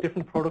there's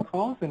different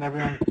protocols, and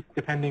everyone's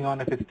depending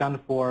on if it's done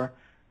for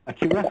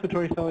acute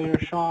respiratory failure,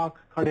 shock,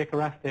 cardiac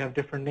arrest. They have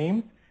different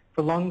names.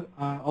 For lung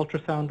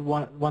ultrasound,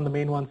 one of the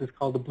main ones is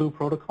called the blue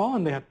protocol,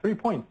 and they have 3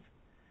 points.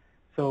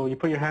 So you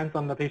put your hands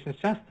on the patient's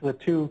chest, the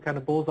 2 kind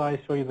of bullseyes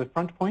show you the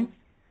front points,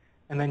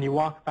 and then you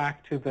walk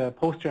back to the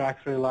posterior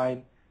X-ray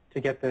line to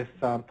get this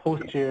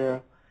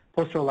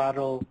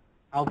posterolateral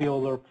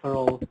alveolar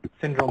pleural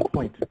syndrome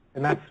point.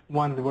 And that's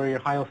one where your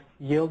highest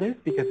yield is,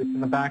 because it's in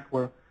the back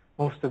where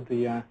most of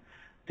the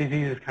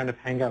diseases kind of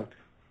hang out.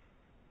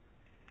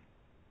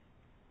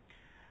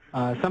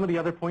 Some of the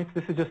other points,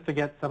 this is just to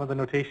get some of the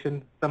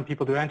notation. Some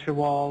people do anterior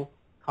wall,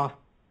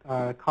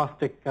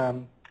 caustic,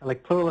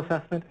 like pleural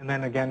assessment, and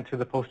then again to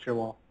the posterior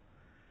wall.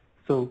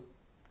 So,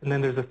 and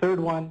then there's a third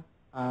one.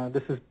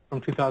 This is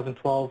from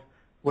 2012,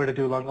 where to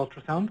do lung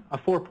ultrasound, a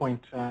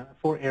 4-point,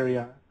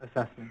 4-area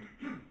assessment.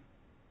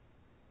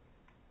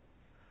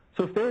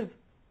 So if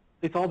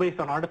it's all based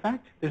on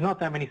artifact, there's not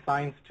that many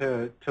signs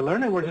to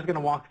learn, and we're just going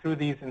to walk through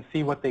these and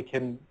see what they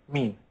can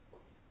mean.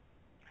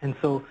 And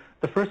so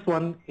the first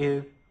one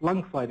is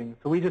lung sliding.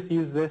 So we just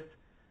use this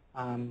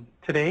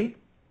today.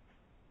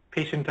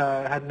 Patient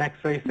had an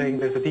X-ray saying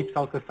there's a deep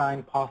sulcus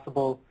sign,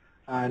 possible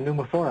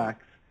pneumothorax.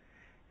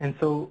 And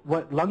so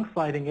what lung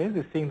sliding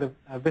is seeing the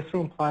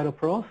visceral and parietal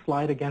pleural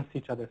slide against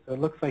each other. So it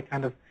looks like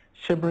kind of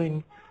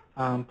shimmering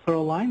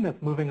pleural line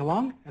that's moving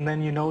along, and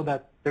then you know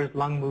that there's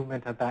lung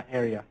movement at that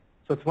area.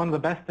 So it's one of the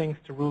best things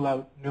to rule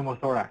out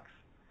pneumothorax.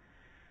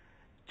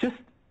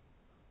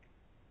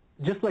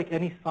 Just like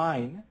any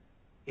sign,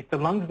 if the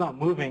lung's not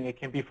moving, it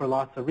can be for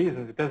lots of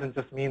reasons. It doesn't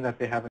just mean that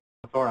they have a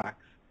pneumothorax.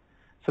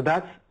 So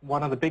that's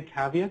one of the big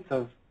caveats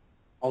of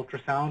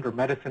ultrasound or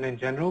medicine in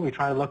general. We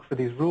try to look for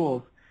these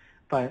rules,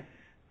 but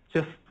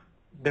just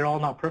they're all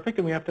not perfect,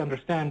 and we have to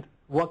understand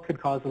what could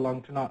cause the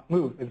lung to not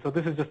move. And so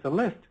this is just a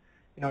list.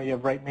 You know, you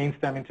have right main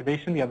stem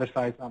intubation, the other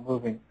side's not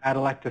moving.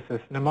 Atelectasis,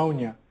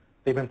 pneumonia,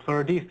 they've been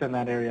pleurodesed in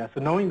that area.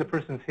 So knowing the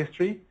person's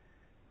history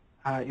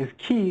is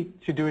key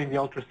to doing the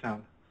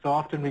ultrasound. So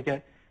often we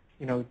get,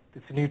 you know,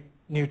 it's a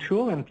new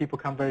tool, and people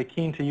come very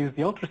keen to use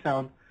the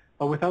ultrasound,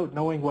 but without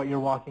knowing what you're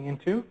walking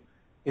into,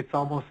 it's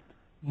almost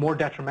more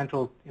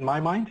detrimental, in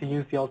my mind, to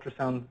use the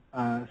ultrasound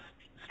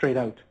straight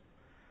out.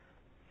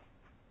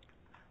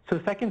 So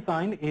the second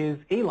sign is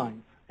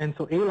A-lines. And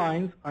so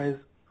A-lines is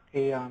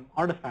a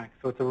artifact.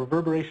 So it's a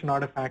reverberation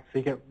artifact, so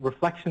you get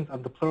reflections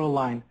of the pleural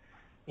line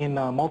in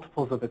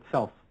multiples of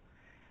itself.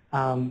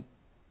 And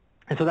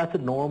so that's a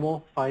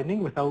normal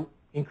finding without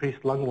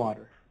increased lung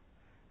water.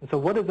 And so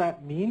what does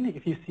that mean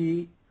if you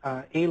see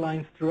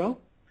A-lines throughout?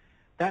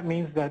 That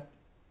means that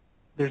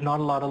there's not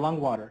a lot of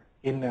lung water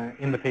in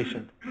the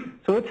patient.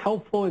 So it's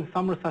helpful in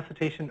some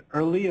resuscitation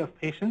early of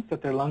patients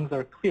that their lungs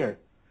are clear.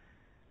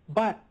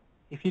 But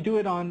if you do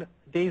it on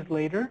days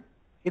later,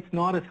 it's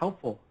not as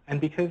helpful.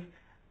 And because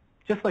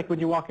just like when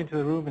you walk into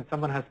the room and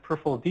someone has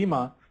peripheral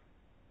edema,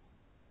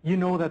 you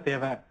know that they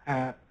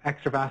have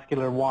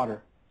extravascular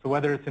water. So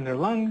whether it's in their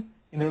lung,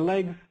 in their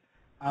legs,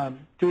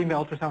 doing the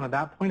ultrasound at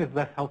that point is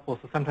less helpful.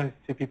 So sometimes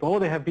you see people, oh,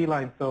 they have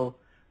B-lines, so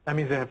that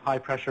means they have high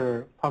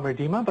pressure pulmonary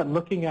edema. But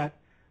looking at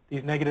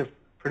these negative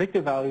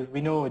predictive values, we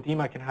know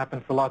edema can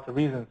happen for lots of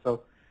reasons.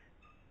 So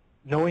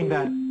knowing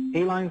that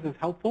A-lines is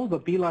helpful,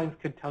 but B-lines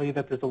could tell you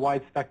that there's a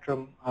wide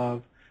spectrum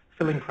of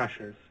filling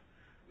pressures.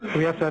 So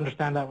we have to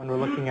understand that when we're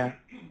looking at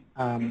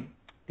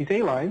these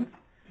A-lines.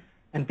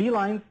 And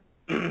B-lines,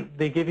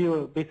 they give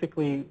you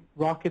basically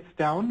rockets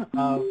down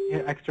of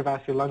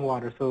extravascular lung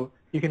water. So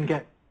you can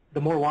get,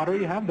 the more water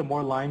you have, the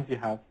more lines you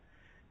have.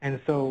 And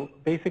so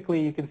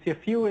basically you can see a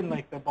few in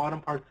like the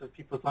bottom parts of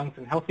people's lungs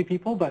in healthy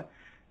people, but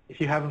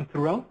if you have them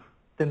throughout,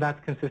 then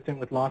that's consistent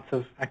with lots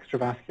of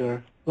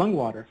extravascular lung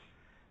water.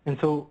 And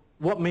so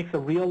what makes a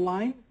real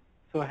line?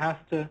 So it has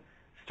to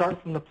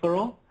start from the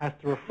pleural, has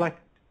to reflect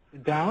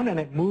down, and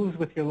it moves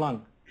with your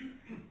lung.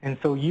 And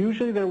so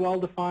usually they're well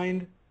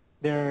defined.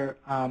 They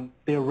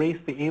erase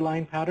the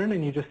A-line pattern,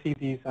 and you just see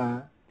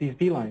these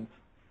B-lines.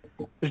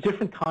 There's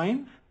different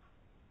kinds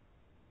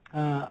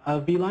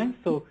of B-lines.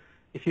 So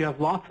if you have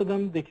lots of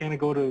them, they kind of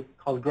go to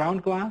called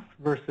ground glass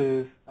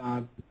versus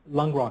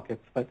lung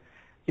rockets. But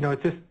you know,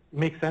 it just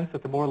makes sense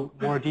that the more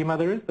edema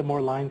there is, the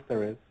more lines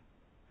there is.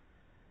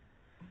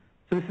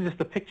 So this is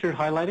just a picture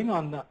highlighting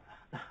on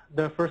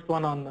the first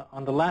one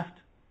on the left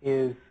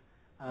is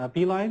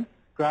B-lines,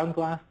 ground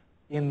glass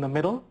in the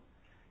middle.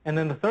 And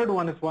then the third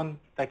one is one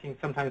that can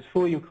sometimes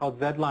fool you called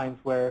Z-lines,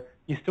 where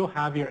you still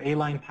have your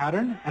A-line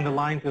pattern and the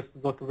lines just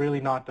look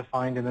really not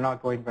defined and they're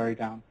not going very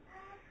down.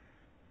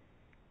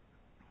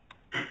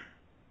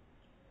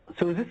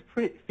 So is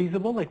this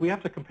feasible? Like, we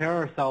have to compare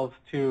ourselves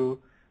to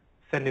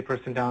send a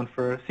person down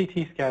for a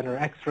CT scan or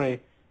X-ray,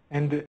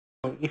 and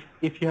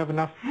if you have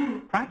enough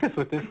practice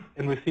with this,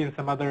 and we've seen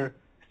some other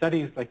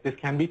studies, like this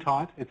can be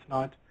taught. It's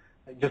not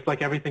just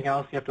like everything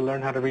else. You have to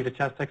learn how to read a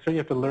chest X-ray. You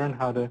have to learn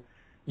how to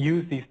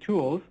use these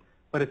tools,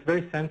 but it's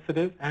very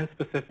sensitive and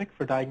specific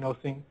for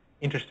diagnosing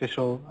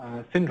interstitial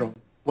syndrome.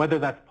 Whether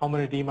that's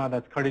pulmonary edema,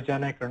 that's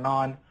cardiogenic or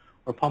non,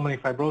 or pulmonary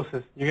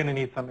fibrosis, you're going to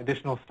need some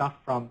additional stuff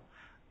from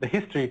the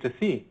history to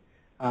see.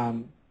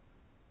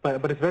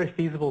 But it's very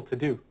feasible to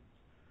do.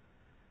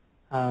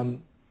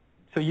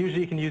 So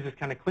usually you can use this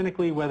kind of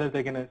clinically, whether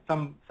they're going to,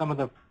 some of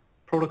the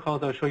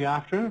protocols I'll show you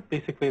after,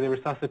 basically they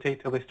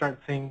resuscitate till they start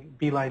seeing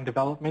B-line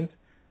development,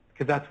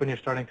 because that's when you're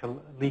starting to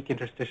leak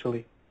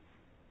interstitially.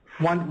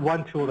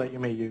 One tool that you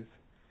may use.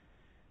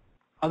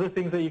 Other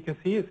things that you can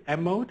see is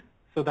M mode.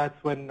 So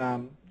that's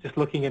when just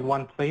looking in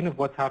one plane of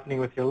what's happening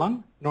with your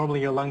lung.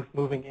 Normally your lung's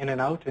moving in and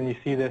out, and you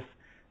see this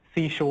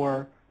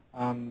seashore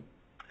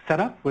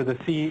setup where the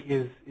C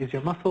is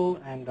your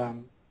muscle,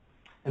 and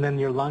then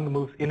your lung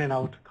moves in and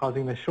out,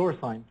 causing the shore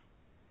sign.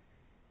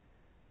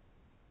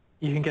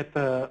 You can get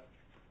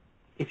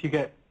if you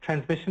get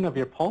transmission of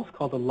your pulse,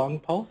 called the lung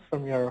pulse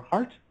from your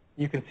heart,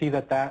 you can see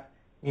that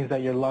means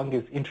that your lung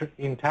is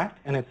intact,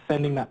 and it's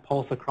sending that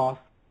pulse across,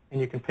 and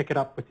you can pick it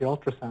up with your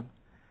ultrasound.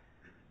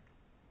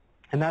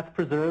 And that's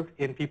preserved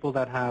in people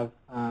that have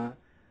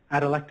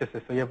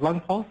atelectasis. So you have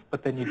lung pulse,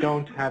 but then you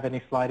don't have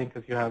any sliding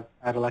because you have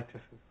atelectasis.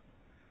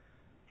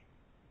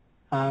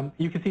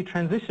 You can see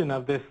transition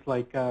of this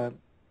like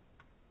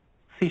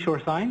seashore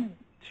sign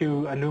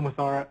to a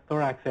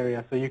pneumothorax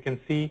area. So you can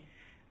see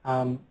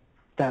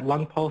that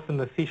lung pulse and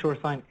the seashore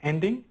sign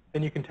ending,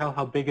 then you can tell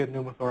how big a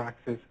pneumothorax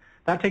is.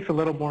 That takes a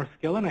little more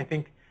skill, and I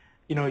think,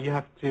 you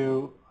have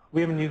to,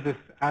 we haven't used this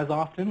as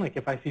often. Like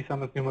if I see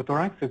someone's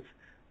pneumothorax, it's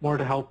more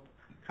to help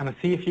kind of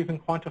see if you can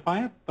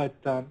quantify it, but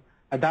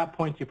at that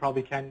point you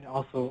probably can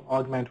also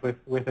augment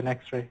with an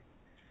X-ray.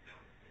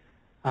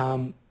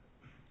 So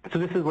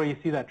this is where you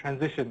see that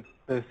transition,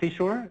 the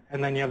seashore,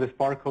 and then you have this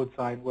barcode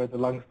sign where the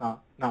lung's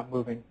not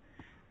moving.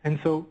 And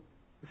so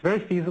it's very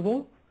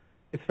feasible,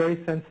 it's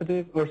very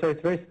sensitive,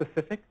 it's very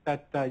specific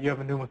that you have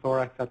a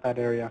pneumothorax at that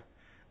area.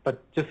 But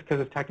just because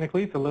of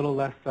technically, it's a little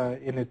less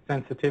in its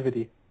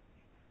sensitivity.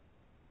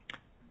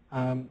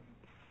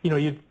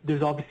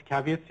 There's obviously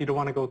caveats. You don't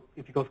want to go,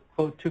 if you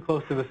go too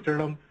close to the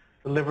sternum,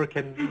 the liver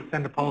can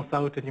send a pulse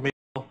out, and you may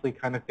falsely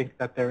kind of think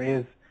that there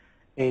is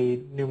a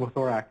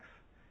pneumothorax.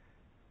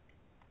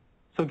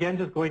 So again,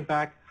 just going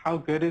back, how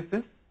good is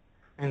this?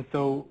 And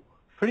so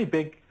pretty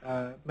big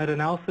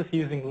meta-analysis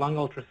using lung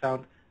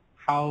ultrasound,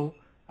 how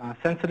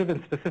sensitive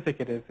and specific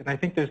it is. And I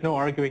think there's no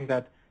arguing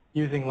that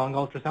using lung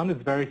ultrasound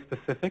is very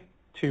specific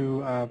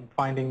to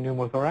finding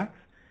pneumothorax.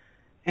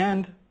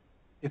 And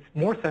it's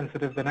more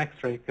sensitive than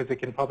X-ray because it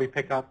can probably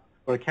pick up,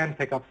 or it can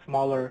pick up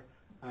smaller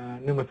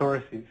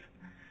pneumothoraces.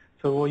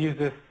 So we'll use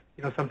this,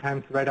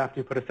 sometimes right after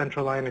you put a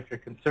central line if you're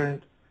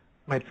concerned.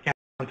 You might scan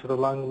onto the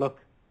lung, look,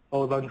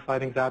 oh, lung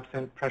sliding's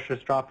absent,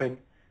 pressure's dropping.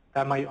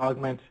 That might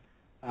augment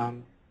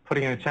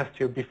putting in a chest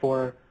tube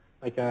before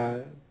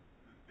an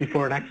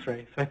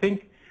X-ray. So I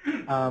think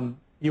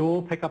you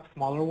will pick up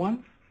smaller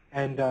ones,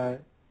 and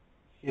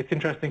it's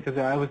interesting because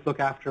I always look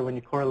after when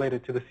you correlate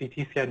it to the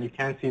CT scan, you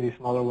can see these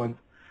smaller ones,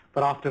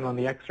 but often on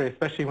the X-ray,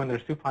 especially when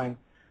they're supine,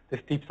 this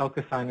deep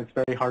sulcus sign is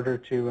very harder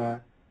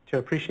to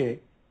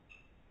appreciate.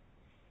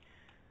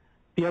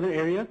 The other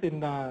areas in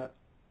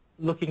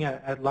looking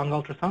at lung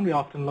ultrasound, we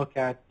often look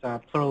at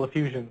pleural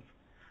effusions.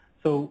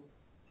 So,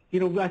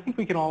 I think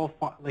we can all,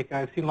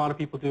 I've seen a lot of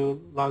people do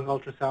lung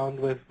ultrasound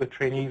with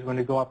trainees when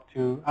they go up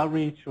to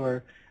outreach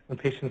or when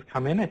patients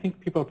come in. I think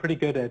people are pretty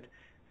good at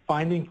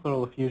finding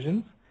pleural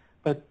effusions,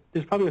 but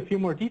there's probably a few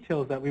more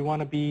details that we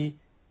want to be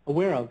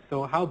aware of.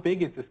 So how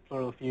big is this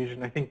pleural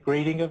effusion? I think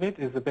grading of it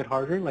is a bit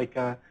harder.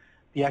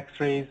 The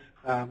X-rays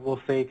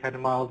will say kind of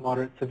mild,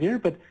 moderate, severe,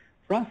 but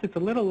for us it's a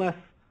little less,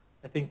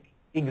 I think,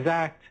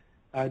 exact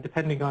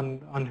depending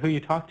on who you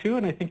talk to.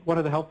 And I think one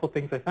of the helpful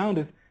things I found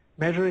is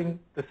measuring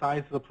the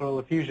size of the pleural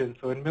effusion.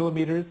 So in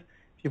millimeters,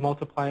 if you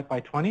multiply it by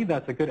 20,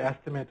 that's a good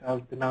estimate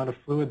of the amount of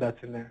fluid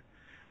that's in there.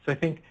 So I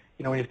think,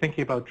 when you're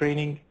thinking about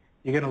draining,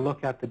 you're going to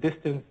look at the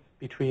distance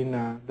between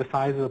the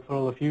size of the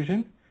pleural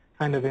effusion,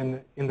 kind of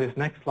in this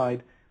next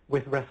slide,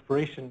 with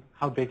respiration.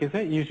 How big is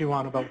it? You usually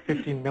want about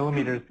 15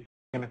 millimeters before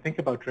you're going to think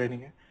about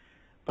draining it.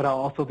 But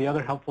also the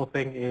other helpful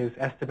thing is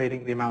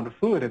estimating the amount of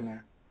fluid in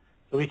there.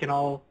 So we can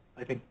all,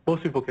 I think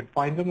most people can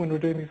find them when we're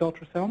doing these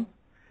ultrasounds.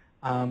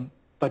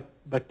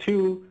 But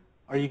two,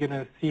 are you going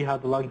to see how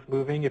the lung's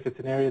moving? If it's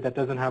an area that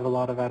doesn't have a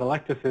lot of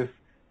atelectasis,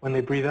 when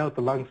they breathe out,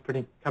 the lung's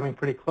coming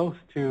pretty close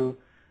to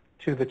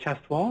the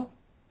chest wall.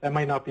 That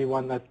might not be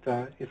one that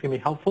is going to be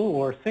helpful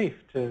or safe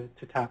to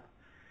tap.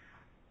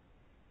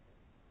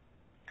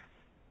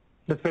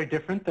 That's very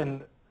different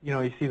than,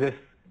 you see this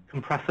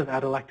compressive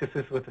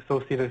atelectasis with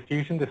associated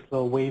effusion, this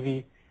little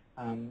wavy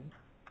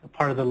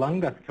part of the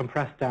lung that's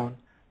compressed down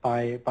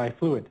by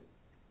fluid.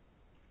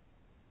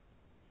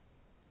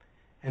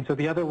 And so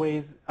the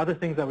other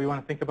things that we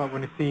want to think about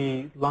when you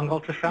see lung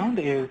ultrasound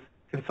is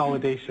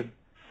consolidation.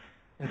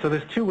 And so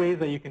there's two ways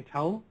that you can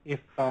tell if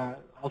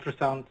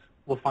ultrasound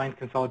will find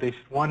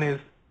consolidation. One is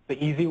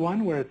the easy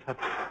one, where it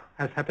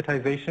has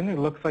hepatization. It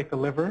looks like the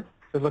liver.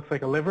 So it looks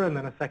like a liver and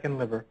then a second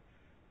liver.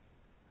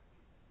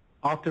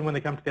 Often when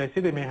they come to the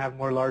ICU, they may have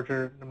more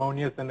larger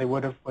pneumonias than they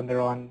would have when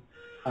they're on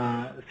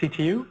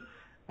CTU.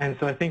 And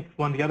so I think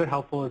one of the other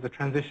helpful is the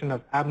transition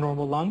of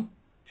abnormal lung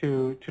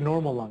to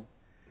normal lung.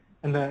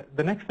 And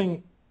the next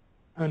thing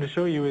I'm going to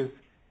show you is,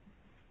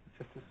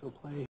 if this will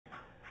play.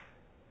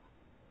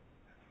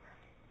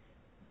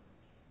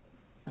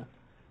 Yeah.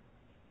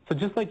 So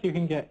just like you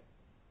can get,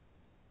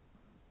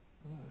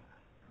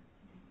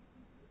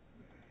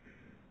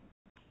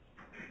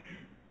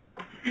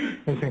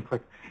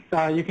 click.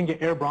 You can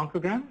get air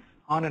bronchograms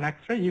on an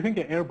X-ray. You can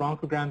get air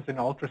bronchograms in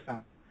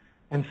ultrasound.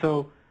 And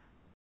so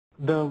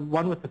the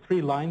one with the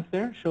 3 lines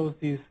there shows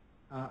these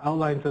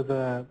outlines of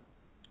the,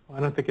 well,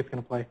 I don't think it's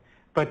going to play,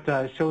 but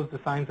shows the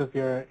signs of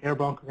your air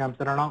bronchograms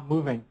that are not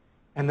moving.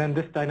 And then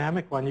this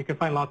dynamic one, you can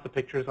find lots of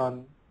pictures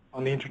on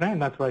the internet,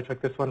 and that's where I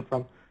took this one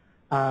from.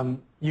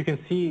 You can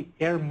see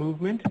air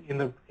movement in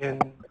the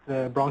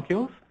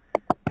bronchioles,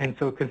 and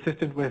so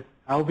consistent with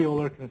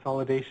alveolar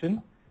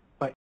consolidation,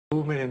 but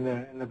movement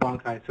in the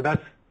bronchi. So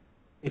that's,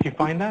 if you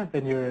find that,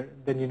 then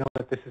you know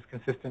that this is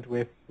consistent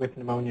with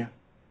pneumonia.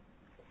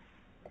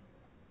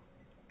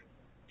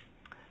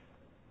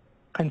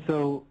 And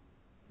so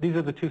these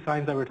are the 2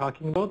 signs that we're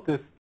talking about. This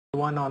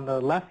one on the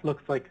left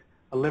looks like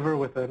a liver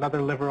with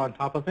another liver on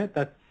top of it.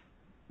 That's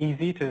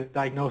easy to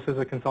diagnose as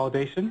a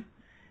consolidation.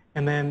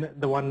 And then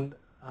the one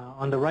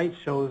on the right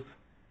shows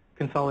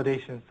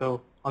consolidation.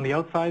 So on the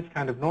outside, it's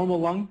kind of normal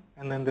lung,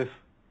 and then this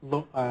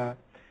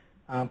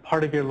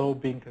part of your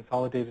lobe being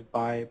consolidated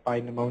by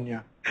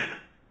pneumonia.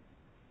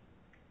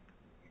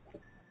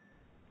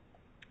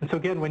 And so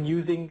again, when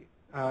using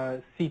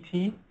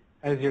CT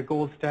as your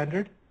gold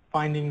standard,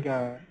 finding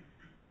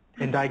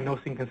and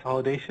diagnosing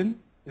consolidation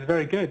is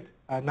very good.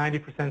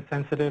 90%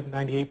 sensitive,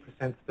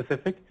 98%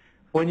 specific,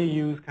 when you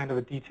use kind of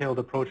a detailed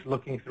approach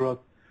looking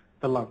throughout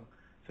the lung.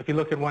 So if you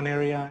look at one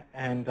area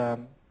and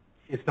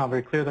it's not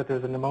very clear that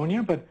there's a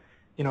pneumonia, but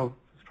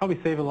it's probably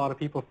save a lot of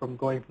people from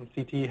going from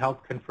CT,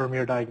 help confirm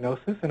your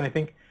diagnosis. And I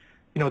think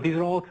these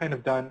are all kind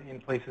of done in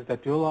places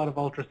that do a lot of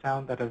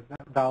ultrasound, that have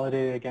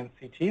validated against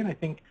CT. And I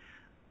think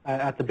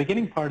at the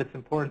beginning part, it's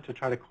important to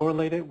try to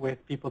correlate it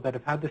with people that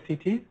have had the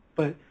CT,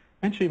 but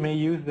eventually you may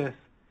use this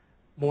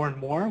more and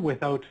more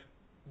without,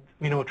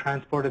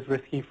 transport is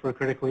risky for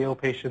critically ill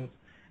patients,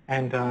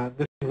 and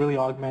this can really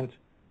augment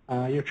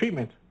your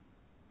treatment.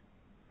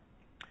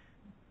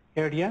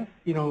 ARDS,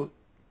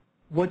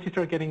 once you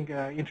start getting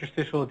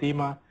interstitial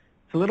edema,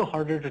 it's a little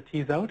harder to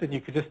tease out, and you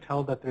could just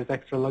tell that there's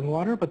extra lung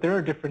water, but there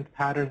are different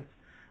patterns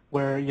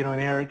where, in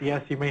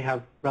ARDS, you may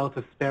have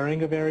relative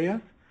sparing of areas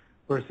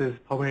versus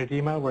pulmonary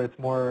edema, where it's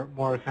more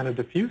kind of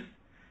diffuse.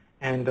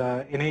 And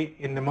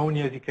in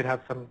pneumonias, you could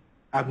have some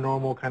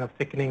abnormal kind of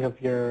thickening of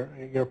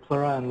your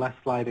pleura and less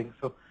sliding.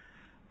 So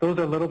those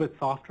are a little bit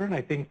softer, and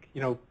I think,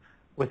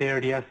 with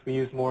ARDS, we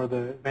use more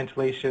the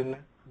ventilation,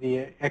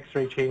 the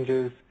X-ray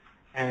changes,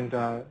 and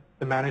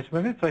the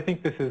management of it. So I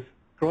think this is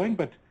growing,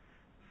 but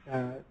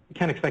you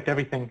can't expect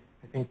everything.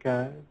 I think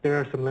there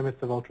are some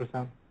limits of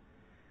ultrasound.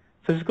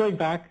 So just going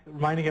back,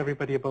 reminding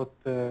everybody about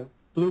the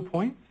blue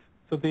points.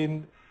 So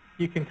then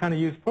you can kind of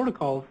use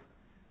protocols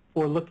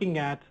for looking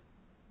at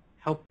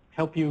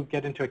help you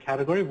get into a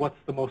category of what's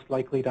the most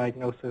likely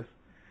diagnosis.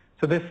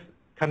 So this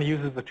kind of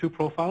uses the 2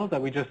 profiles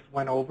that we just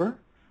went over,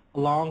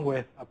 along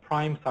with a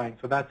prime sign.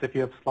 So that's if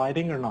you have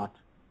sliding or not.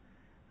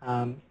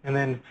 And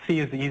then C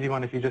is the easy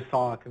one if you just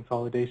saw a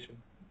consolidation.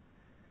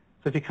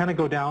 So if you kind of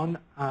go down,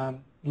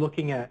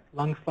 looking at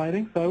lung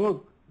sliding, so I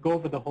won't go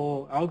over the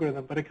whole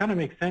algorithm, but it kind of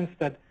makes sense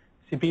that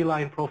see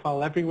B-line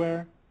profile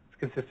everywhere. It's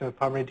consistent with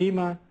pulmonary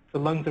edema. The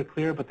lungs are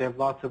clear, but they have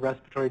lots of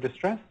respiratory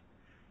distress,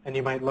 and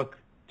you might look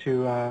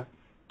to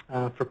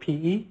for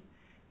PE.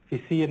 If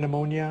you see a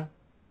pneumonia,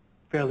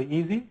 fairly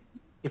easy.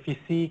 If you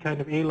see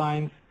kind of A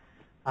lines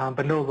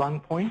but no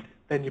lung point,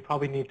 then you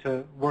probably need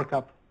to work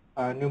up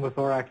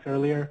pneumothorax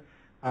earlier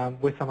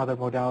with some other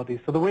modalities.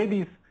 So the way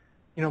these,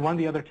 one of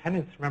the other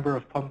tenets, remember,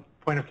 of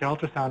point-of-care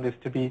ultrasound is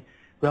to be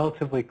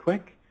relatively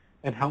quick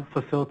and help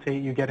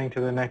facilitate you getting to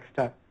the next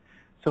step.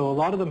 So a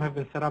lot of them have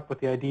been set up with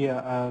the idea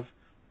of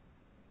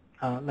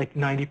like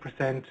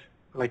 90%,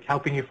 like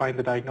helping you find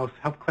the diagnosis,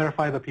 help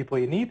clarify the people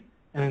you need,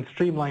 and then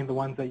streamline the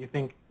ones that you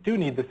think do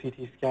need the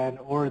CT scan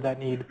or that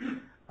need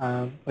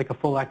like a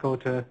full echo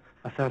to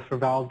assess for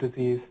valve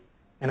disease.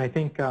 And I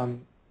think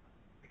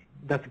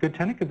that's a good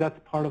tenet because that's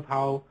part of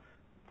how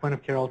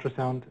point-of-care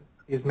ultrasound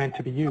is meant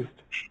to be used.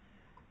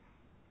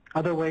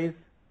 Other ways,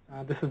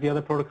 this is the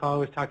other protocol I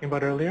was talking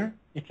about earlier.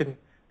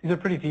 These are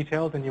pretty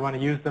detailed, and you want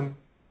to use them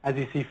as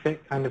you see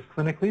fit, kind of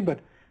clinically. But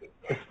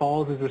this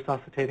falls is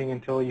resuscitating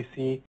until you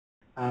see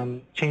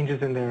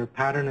changes in their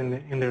pattern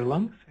in their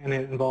lungs, and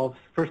it involves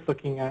first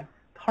looking at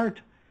the heart,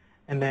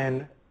 and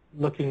then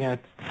looking at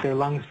their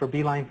lungs for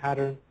B-line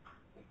pattern,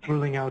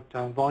 ruling out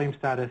volume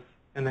status,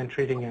 and then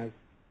treating as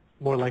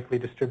more likely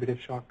distributive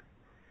shock.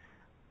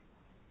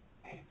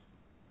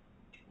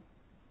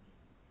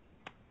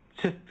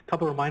 Just a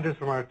couple of reminders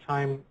from our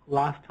time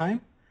last time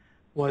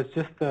was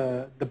just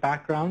the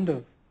background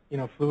of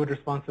fluid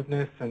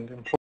responsiveness and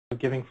importance of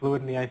giving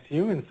fluid in the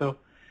ICU. And so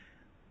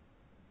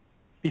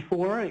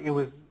before it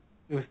was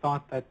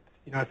thought that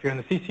if you're in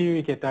the CCU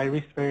you get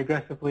diuresed very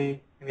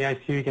aggressively, in the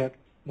ICU you get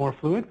more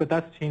fluid, but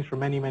that's changed for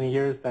many, many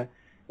years, that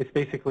it's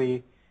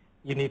basically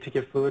you need to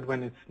give fluid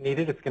when it's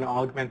needed. It's going to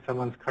augment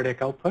someone's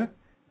cardiac output,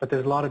 but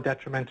there's a lot of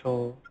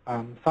detrimental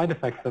side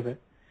effects of it.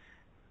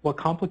 What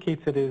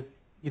complicates it is,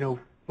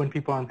 when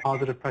people are on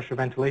positive pressure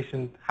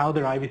ventilation, how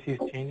their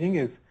IVC is changing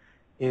is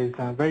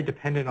very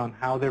dependent on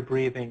how they're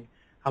breathing,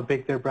 how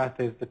big their breath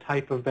is, the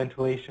type of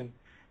ventilation.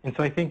 And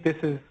so I think this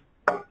is,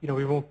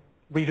 we won't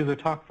redo the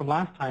talk from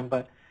last time,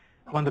 but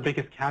one of the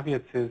biggest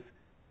caveats is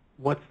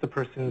what's the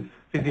person's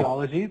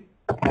physiology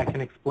that can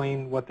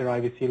explain what their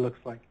IVC looks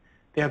like.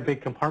 They have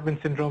big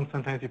compartment syndrome.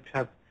 Sometimes you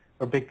have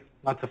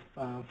lots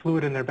of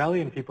fluid in their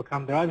belly, and people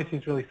come, their IVC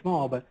is really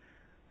small, but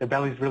their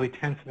belly is really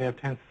tense and they have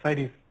tense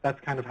ascites. That's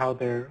kind of how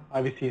their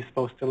IVC is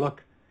supposed to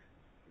look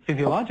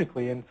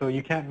physiologically, and so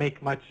you can't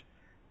make much,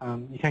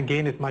 you can't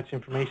gain as much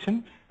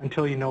information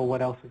until you know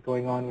what else is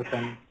going on with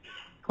them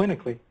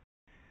clinically.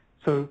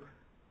 So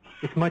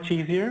it's much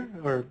easier,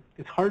 or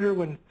it's harder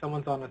when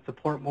someone's on a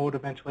support mode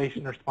of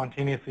ventilation or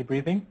spontaneously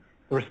breathing.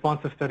 The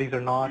responsive studies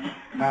are not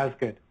as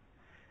good.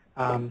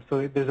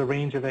 So there's a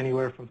range of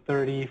anywhere from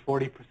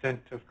 30–40%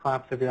 of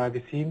claps of your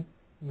IVC,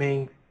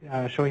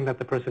 showing that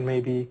the person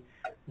may be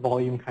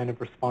volume kind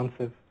of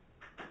responsive.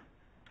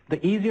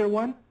 The easier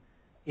one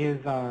is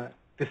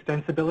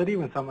distensibility.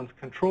 When someone's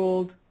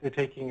controlled, they're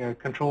taking a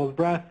controlled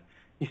breath,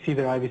 you see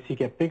their IVC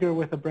get bigger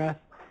with a breath,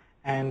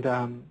 and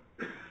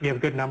you have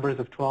good numbers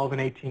of 12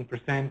 and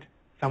 18%,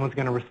 someone's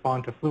going to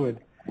respond to fluid.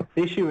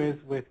 The issue is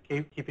with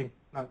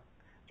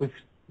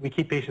we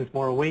keep patients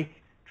more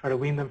awake, try to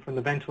wean them from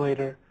the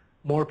ventilator.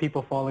 More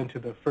people fall into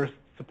the first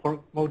support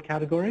mode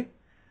category,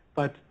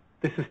 but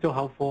this is still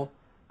helpful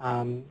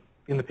in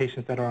the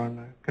patients that are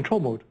on control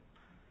mode.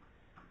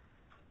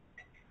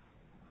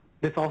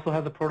 This also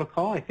has a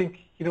protocol. I think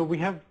we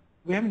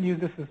haven't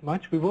used this as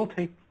much. We will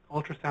take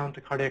ultrasound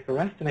to cardiac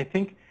arrest, and I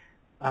think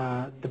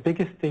the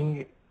biggest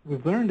thing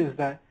we've learned is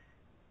that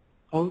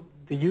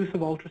the use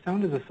of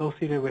ultrasound is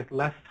associated with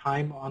less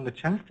time on the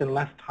chest and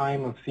less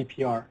time of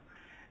CPR.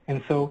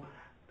 And so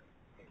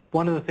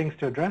one of the things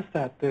to address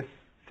that, this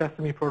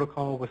Sesame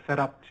protocol was set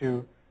up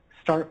to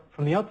start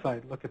from the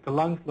outside, look at the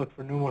lungs, look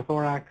for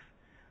pneumothorax,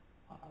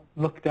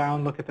 look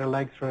down, look at their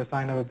legs for a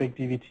sign of a big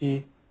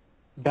DVT,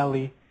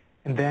 belly,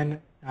 and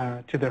then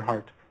to their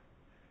heart.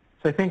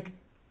 So I think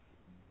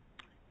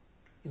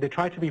they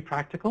try to be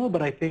practical,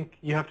 but I think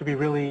you have to be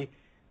really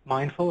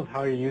mindful of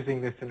how you're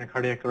using this in a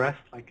cardiac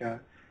arrest. Like a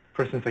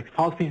person's like,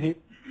 pause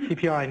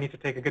CPR, I need to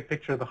take a good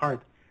picture of the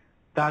heart.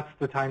 That's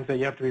the times that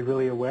you have to be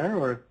really aware.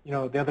 Or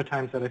the other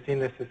times that I've seen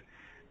this is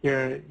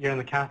you're in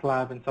the cath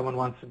lab and someone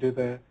wants to do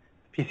the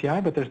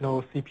PCI, but there's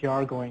no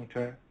CPR going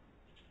to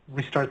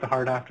restart the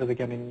heart after they're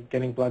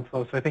getting blood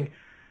flow. So I think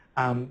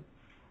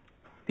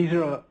these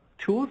are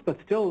tools, but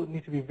still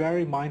need to be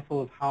very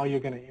mindful of how you're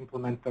going to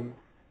implement them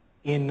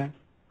in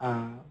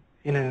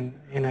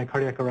a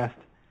cardiac arrest.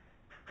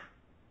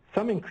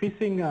 Some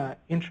increasing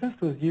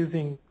interest was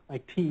using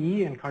like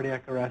TE in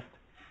cardiac arrest,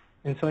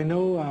 and so I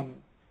know,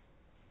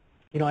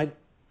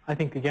 I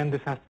think again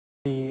this has to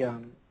be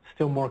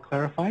still more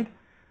clarified.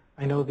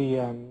 I know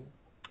the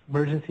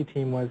emergency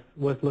team was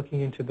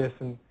looking into this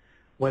and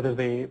whether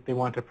they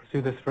want to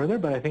pursue this further,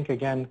 but I think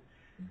again,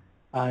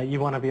 you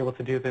want to be able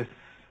to do this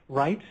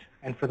right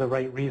and for the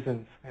right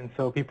reasons. And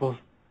so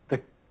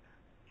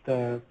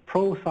the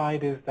pro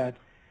side is that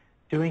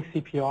doing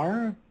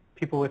CPR,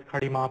 people with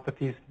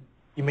cardiomyopathies,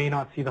 you may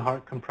not see the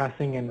heart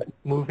compressing, and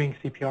moving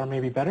CPR may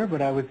be better,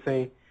 but I would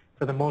say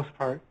for the most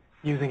part,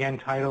 using end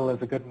tidal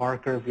as a good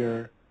marker of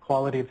your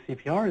quality of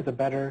CPR is a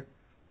better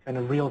kind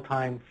of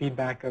real-time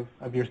feedback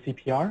of your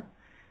CPR.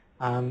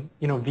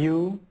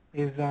 View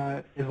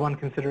is one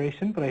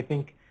consideration, but I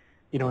think,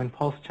 in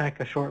pulse check,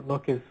 a short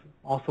look is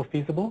also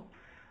feasible.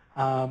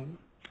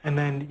 And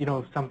then,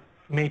 some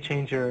may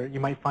change you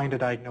might find a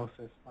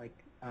diagnosis like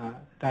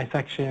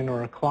dissection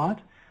or a clot.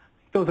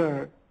 Those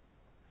are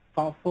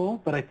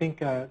thoughtful, but I think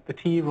the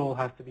TE role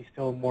has to be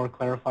still more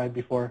clarified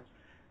before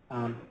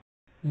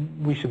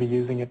we should be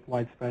using it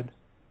widespread,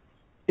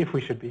 if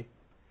we should be.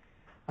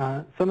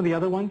 Some of the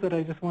other ones that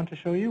I just want to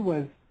show you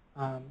was,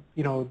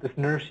 this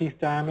nerve sheath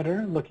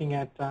diameter, looking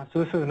at,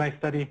 so this is a nice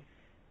study.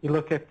 You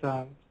look at,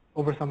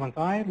 over someone's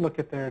eye, look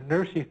at their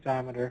nerve sheath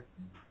diameter,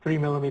 3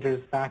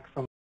 millimeters back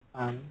from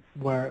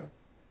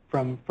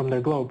from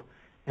their globe.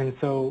 And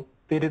so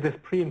they did this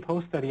pre and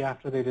post study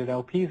after they did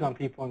LPs on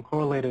people and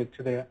correlated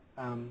to their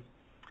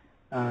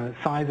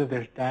size of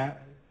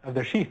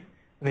their sheath.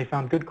 And they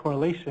found good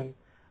correlation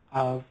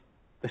of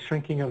the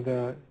shrinking of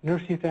the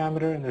nerve sheath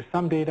diameter, and there's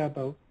some data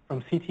about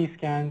from CT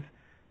scans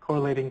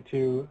correlating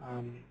to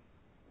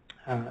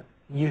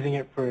using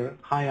it for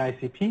high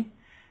ICP.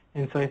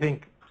 And so I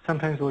think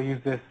sometimes we'll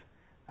use this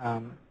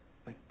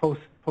like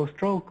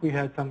post-stroke. We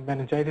had some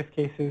meningitis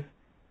cases,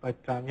 but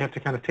you have to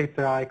kind of tape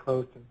their eye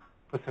closed and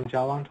put some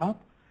gel on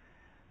top.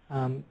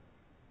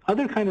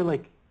 Other kind of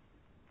like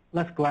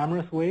less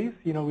glamorous ways,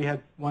 we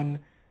had one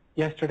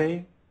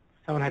yesterday.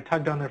 Someone had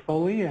tugged on their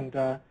Foley, and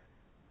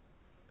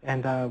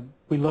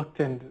we looked,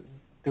 and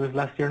there was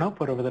less urine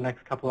output over the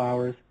next couple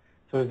hours.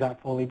 So is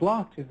that Foley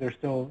blocked? Is there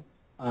still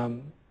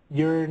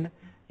urine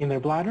in their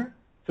bladder?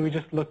 So we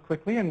just looked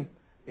quickly, and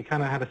it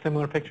kind of had a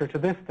similar picture to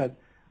this, that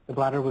the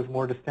bladder was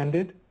more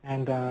distended,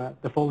 and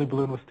the Foley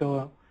balloon was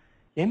still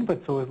in,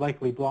 but so it was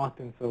likely blocked,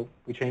 and so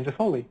we changed the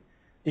Foley.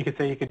 You could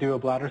say you could do a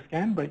bladder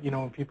scan, but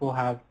when people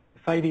have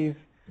ascites,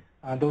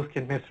 those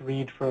can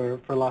misread for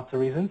lots of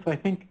reasons. So I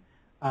think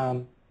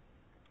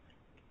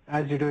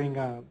as you're doing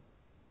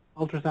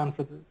ultrasound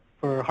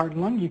for heart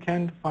and lung, you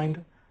can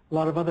find a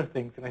lot of other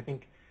things, and I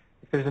think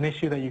if there's an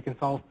issue that you can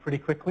solve pretty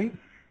quickly,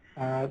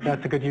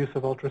 that's a good use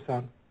of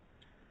ultrasound.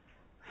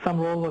 Some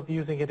role of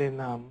using it in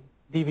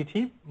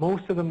DVT,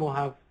 most of them will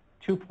have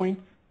 2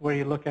 points where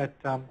you look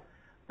at the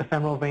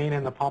femoral vein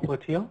and the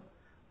popliteal.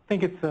 I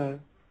think it's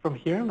from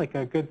here like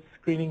a good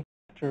screening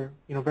test,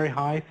 or very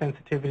high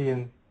sensitivity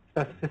and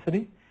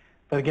specificity.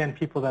 But again,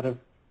 people that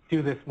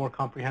do this more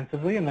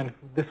comprehensively, and then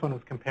this one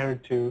was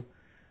compared to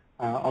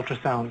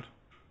ultrasound,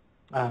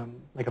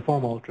 like a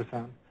formal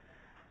ultrasound.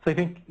 So I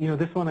think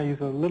this one I use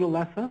a little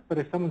less of, but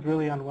if someone's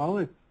really unwell,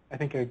 it's I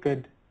think a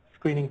good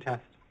screening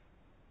test.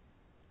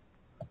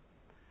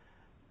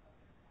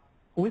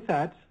 With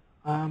that,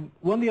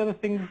 one of the other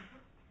things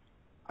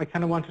I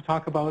kind of want to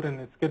talk about, and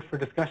it's good for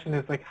discussion,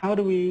 is like how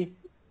do we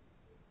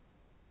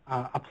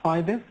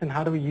apply this, and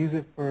how do we use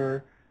it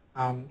for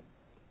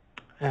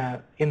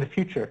in the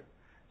future?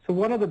 So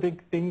one of the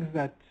big things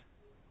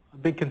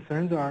big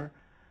concerns are,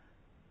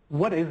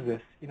 what is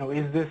this?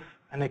 Is this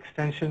an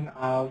extension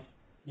of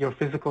your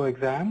physical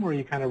exam where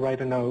you kind of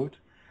write a note?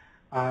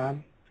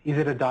 Is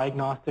it a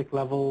diagnostic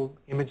level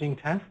imaging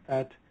test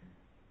that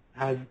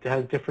has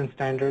different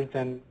standards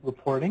and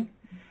reporting?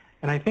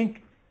 And I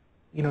think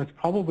it's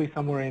probably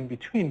somewhere in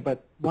between,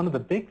 but one of the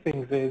big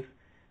things is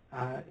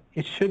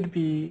it should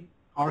be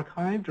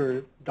archived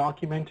or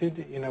documented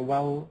in a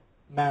well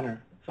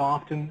manner. So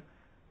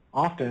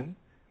often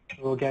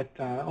we'll get,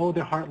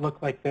 their heart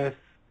looked like this,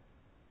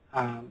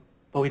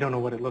 but we don't know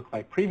what it looked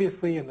like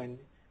previously, and then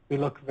we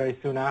look very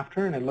soon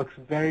after, and it looks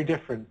very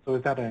different. So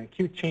is that an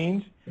acute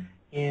change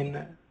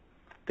in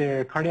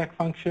their cardiac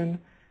function?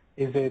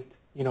 Is it,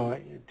 a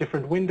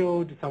different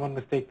window? Did someone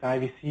mistake the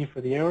IVC for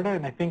the aorta?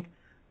 And I think,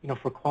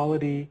 for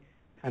quality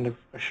kind of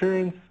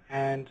assurance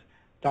and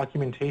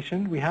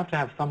documentation, we have to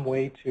have some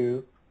way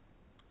to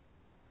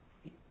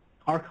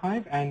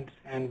archive and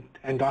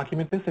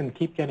document this and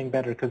keep getting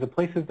better, because the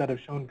places that have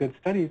shown good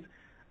studies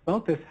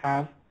about this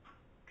have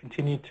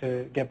continued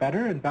to get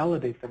better and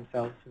validate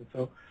themselves. And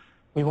so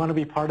we want to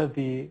be part of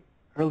the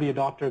early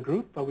adopter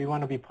group, but we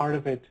want to be part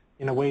of it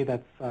in a way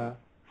that's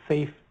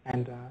safe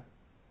and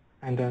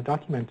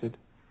documented.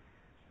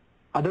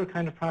 Other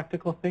kind of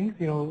practical things,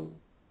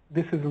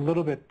 this is a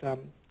little bit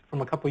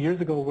from a couple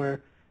years ago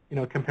where,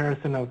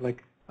 comparison of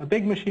like a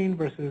big machine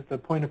versus the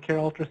point of care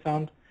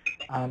ultrasound,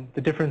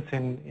 the difference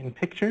in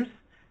pictures.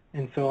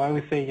 And so I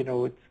would say,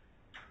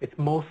 it's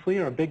mostly,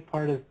 or a big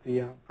part is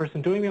the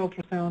person doing the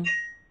ultrasound.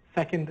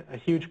 Second, a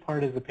huge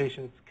part is the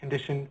patient's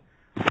condition.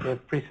 They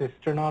have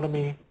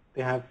pre-sternotomy,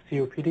 they have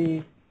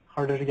COPD,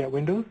 harder to get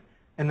windows.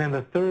 And then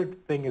the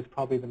third thing is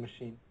probably the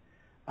machine.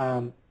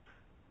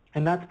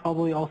 And that's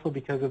probably also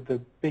because of the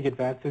big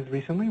advances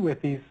recently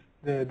with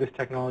this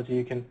technology.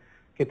 You can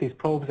get these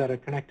probes that are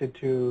connected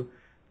to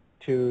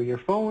your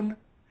phone.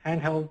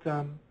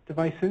 Handheld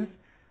devices,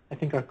 I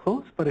think, are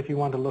close, but if you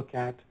want to look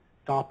at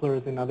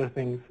Dopplers and other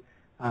things,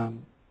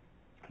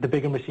 the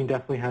bigger machine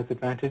definitely has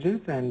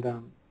advantages and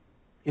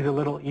is a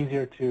little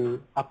easier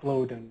to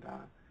upload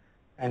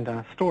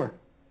and store.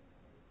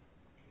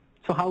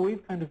 So how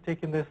we've kind of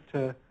taken this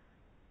to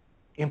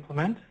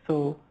implement,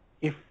 so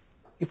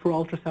if we're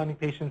ultrasounding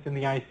patients in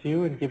the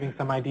ICU and giving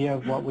some idea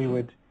of what we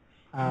would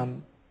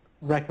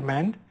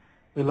recommend,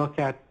 we look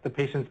at the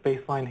patient's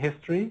baseline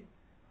history,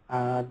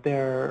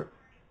 their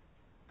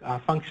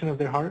function of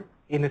their heart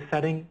in a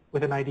setting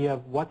with an idea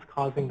of what's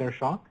causing their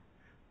shock,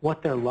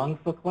 what their lungs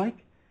look like,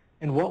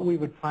 and what we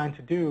would plan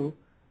to do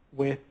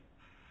with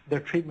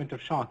their treatment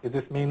of shock. Is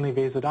this mainly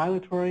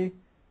vasodilatory?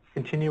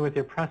 Continue with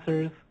your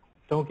pressors.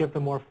 Don't give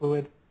them more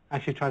fluid.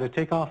 Actually try to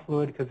take off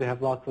fluid because they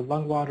have lots of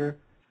lung water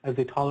as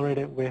they tolerate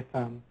it with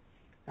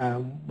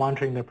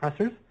monitoring their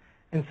pressors.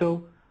 And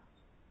so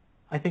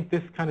I think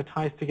this kind of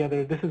ties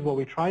together. This is what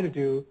we try to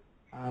do.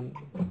 I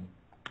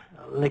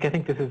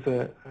think this is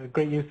a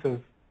great use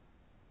of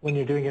when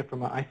you're doing it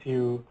from an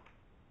ICU.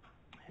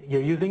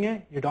 You're using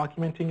it, you're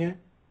documenting it,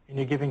 and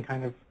you're giving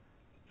kind of,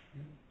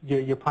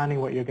 you're planning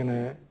how you're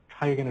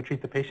going to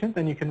treat the patient,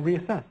 and you can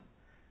reassess.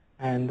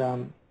 And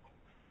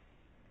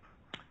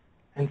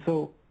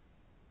so,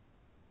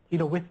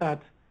 with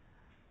that,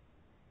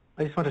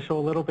 I just want to show a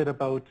little bit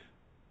about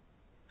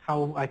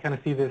how I kind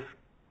of see this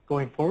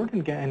going forward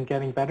and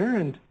getting better.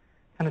 And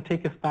kind of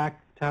take us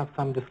back to have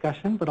some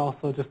discussion, but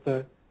also just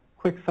a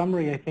quick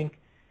summary. I think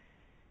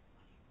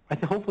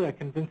hopefully I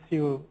convinced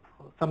you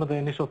some of the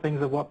initial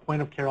things of what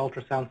point-of-care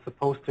ultrasound is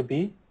supposed to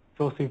be. It's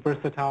supposed to be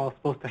versatile, it's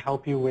supposed to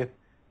help you with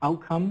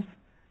outcomes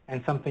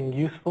and something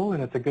useful,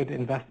 and it's a good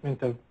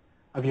investment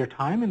of your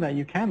time, and that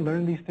you can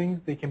learn these things,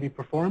 they can be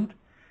performed,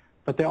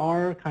 but there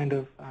are kind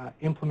of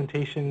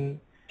implementation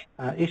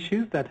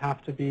issues that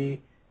have to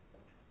be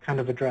kind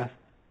of addressed.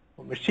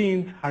 What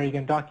machines, how are you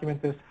going to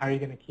document this, how are you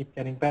going to keep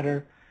getting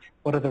better,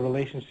 what are the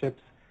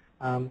relationships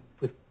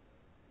with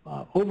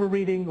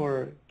overreading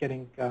or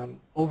getting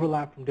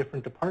overlap from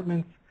different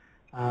departments.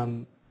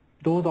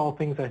 Those are all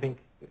things I think,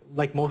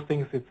 like most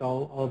things, it's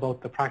all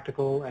about the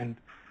practical and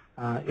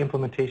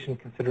implementation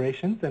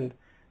considerations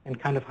and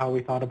kind of how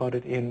we thought about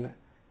it in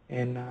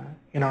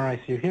our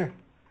ICU here.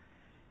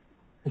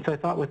 And so I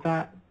thought with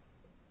that,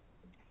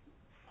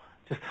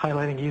 just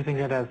highlighting using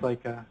it as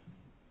like a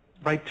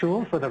right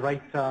tool for the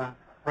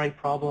right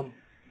problem.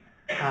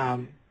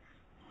 So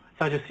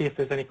I'll just see if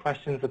there's any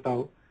questions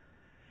about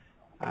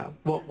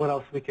what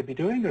else we could be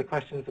doing, or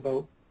questions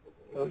about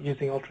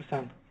using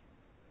ultrasound.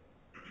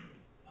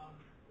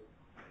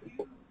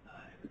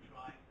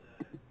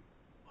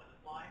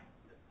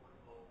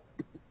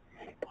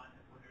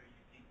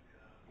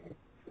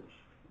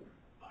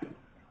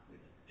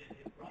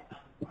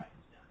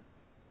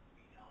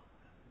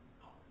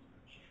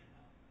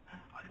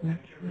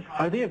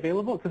 Are they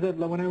available? Because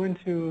when I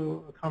went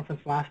to a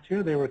conference last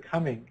year, they were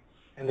coming,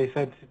 and they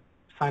said to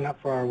sign up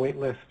for our wait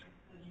list.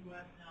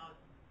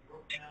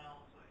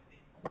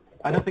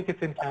 I don't think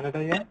it's in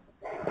Canada yet.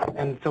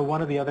 And so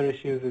one of the other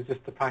issues is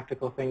just the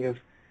practical thing of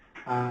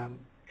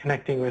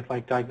connecting with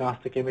like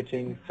diagnostic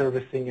imaging,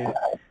 servicing it,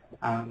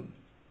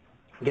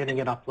 getting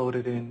it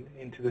uploaded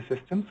into the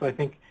system. So I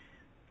think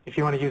if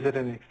you want to use it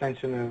in an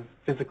extension of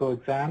physical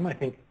exam, I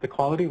think the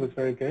quality was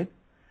very good.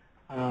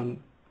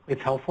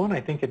 It's helpful, and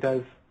I think it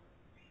does,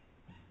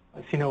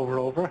 I've seen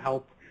over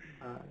help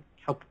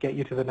get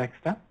you to the next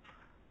step.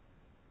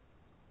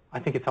 I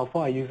think it's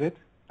helpful. I use it.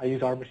 I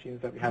use our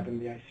machines that we have in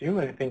the ICU,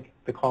 and I think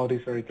the quality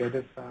is very good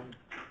of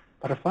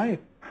Butterfly.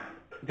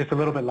 Just a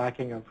little bit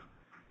lacking of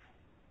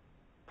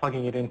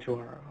plugging it into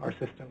our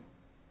system.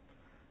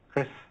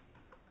 Chris?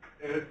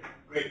 It was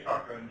a great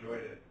talk. I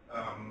enjoyed it.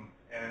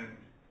 And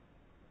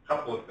a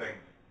couple of things.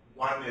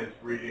 One is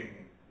reading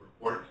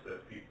reports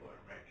that people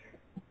are making.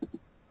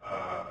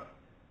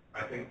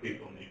 I think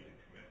people need to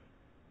commit.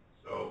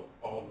 So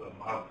all the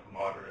mild to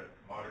moderate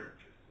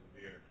to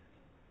severe,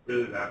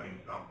 really that means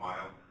not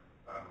mild.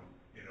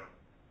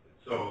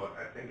 So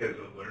I think as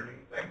a learning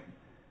thing,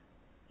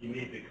 you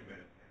need to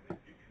commit. And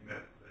if you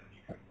commit, then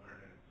you can learn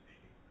and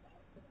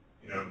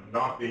see.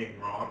 Not being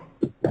wrong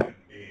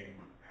and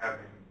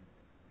having,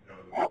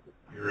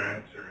 your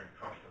answer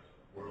encompass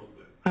the world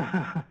is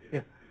not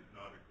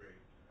a great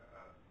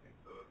thing.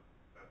 So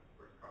that's the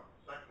first comment.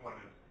 The second one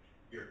is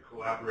you're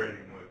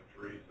collaborating with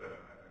Teresa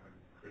and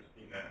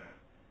Christina and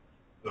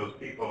those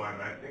people,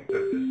 and I think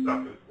that this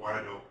stuff is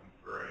wide open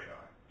for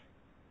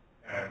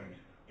AI. And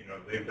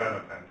they've done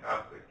a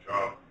fantastic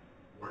job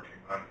working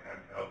on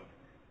handheld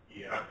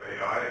EF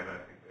AI, and I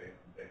think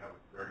they have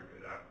a very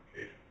good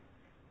application.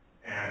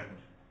 And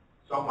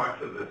so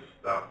much of this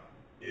stuff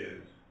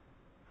is,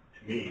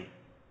 to me,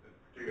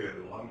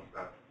 particularly the lung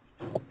stuff,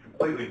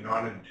 completely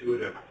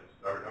non-intuitive to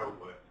start out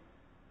with,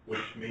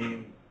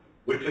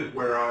 which is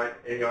where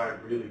AI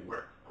really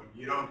works. When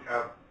you don't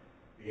have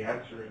the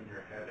answer in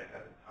your head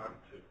ahead of time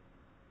to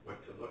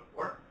what to look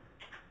for,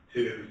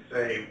 to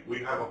say, we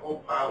have a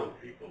whole pile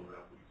of people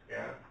that we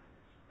scan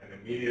and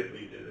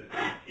immediately did a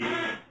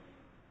CT,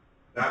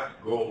 that's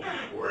gold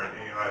for an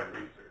AI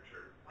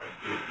researcher.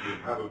 Right? You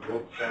have a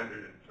gold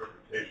standard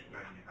interpretation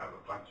and you have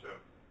a bunch of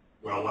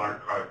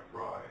well-archived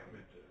raw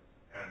images.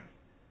 And,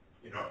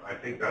 I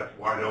think that's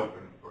wide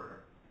open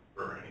for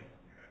anything.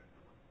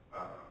 I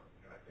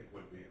think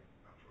would be a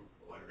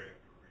fruitful area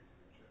for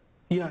research.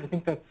 Yeah, I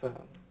think that's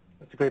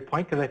a great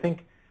point, because I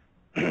think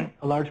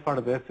a large part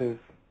of this is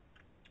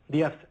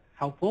DF's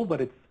helpful,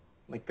 but it's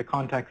like the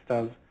context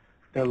of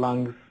their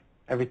lungs,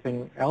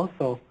 everything else.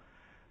 So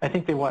I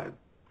think Teresa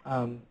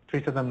and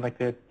them, like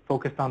they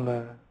focused on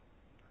the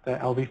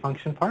LV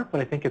function part,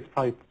 but I think it's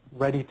probably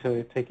ready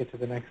to take it to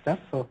the next step.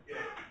 So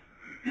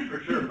yeah,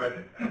 for sure, but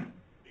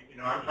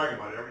I'm talking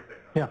about everything.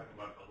 I'm talking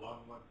about the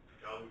lung ones,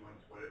 the belly ones,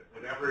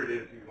 whatever it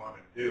is you want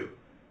to do.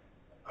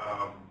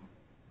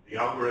 The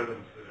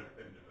algorithms that have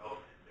been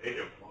developed to date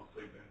have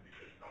mostly been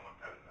because someone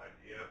had an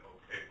idea.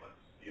 Okay, let's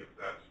see if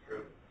that's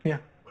true. Yeah.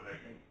 But I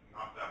think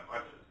not that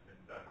much has been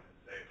done to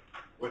say,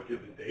 what do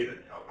the data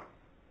tell us?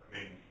 I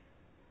mean,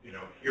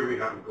 here we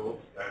have a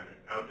gold standard.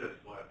 Now just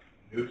let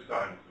new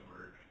science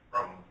emerge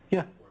from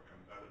what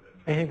comes out of this.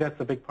 I think that's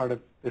a big part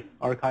of this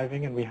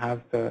archiving, and we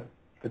have the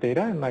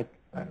data, and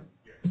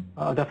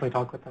I'll definitely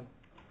talk with them.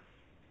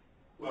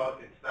 Well,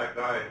 it's that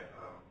guy,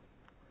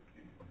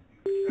 he's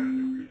kind of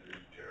the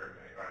research chair of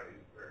AI.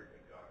 He's a very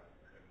good guy.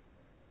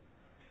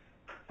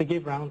 They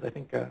gave rounds, I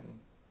think,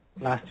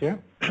 last year.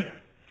 Yeah. He's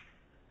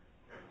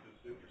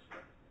a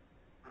superstar.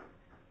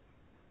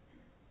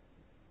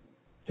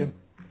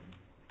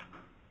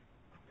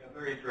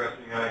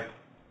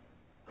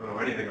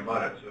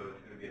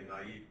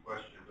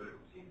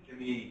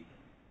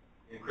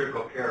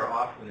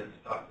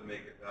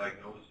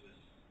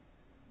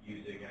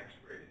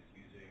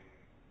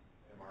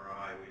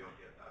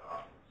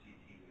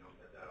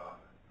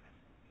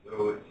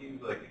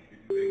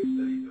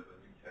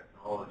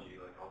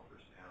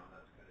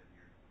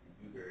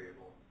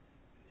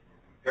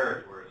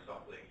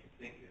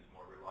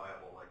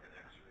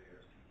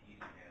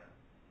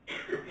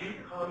 Can you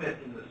comment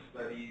in the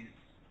studies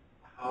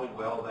how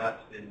well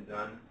that's been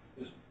done?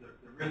 Because the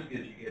risk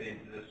is you get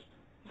into this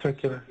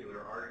circular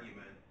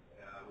argument,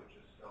 which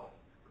is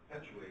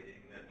self-perpetuating,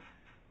 that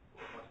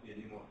well, it must be a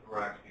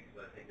pneumothorax because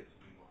I think it's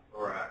a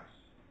pneumothorax,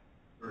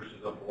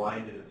 versus a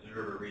blinded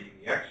observer reading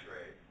the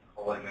X-ray,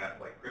 calling that,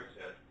 like Chris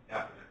said,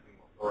 definite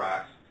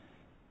pneumothorax, and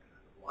then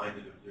the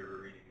blinded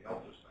observer reading the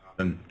ultrasound.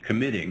 And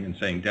committing and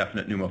saying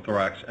definite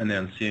pneumothorax, and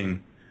then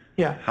seeing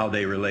how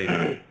they relate.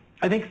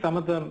 I think some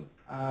of them,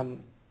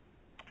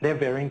 they have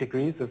varying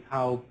degrees of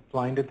how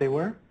blinded they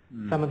were.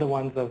 Some of the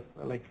ones of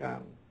like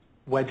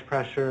wedge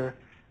pressure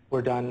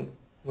were done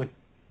with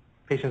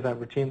patients that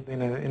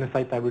in a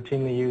site that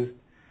routinely used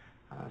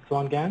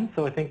Swan GAN.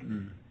 So I think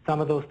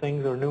some of those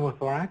things are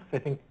pneumothorax. I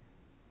think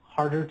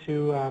harder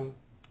to,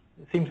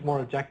 it seems more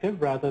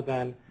objective rather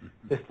than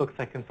this looks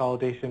like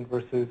consolidation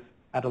versus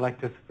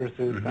atelectus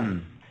versus,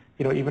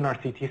 you know, even our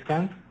CT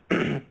scans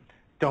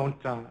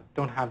don't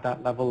have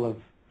that level of,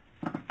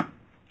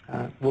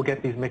 we'll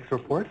get these mixed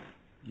reports.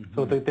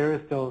 So there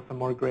is still some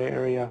more gray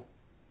area,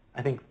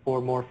 I think,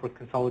 for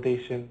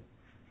consolidation.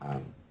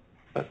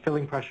 But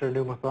filling pressure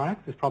pneumothorax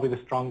is probably the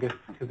strongest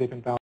because they've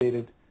been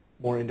validated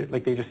more into,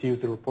 like they just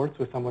used the reports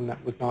with someone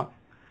that was not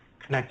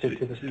connected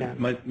to the scan.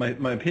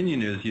 My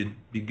opinion is you'd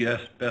be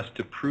best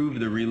to prove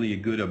the really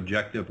good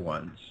objective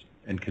ones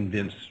and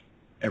convince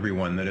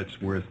everyone that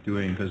it's worth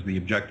doing because the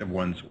objective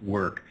ones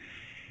work.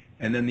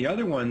 And then the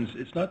other ones,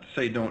 it's not to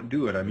say don't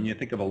do it. I mean, you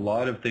think of a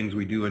lot of things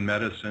we do in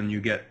medicine, you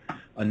get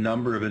a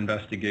number of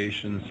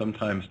investigations,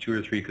 sometimes 2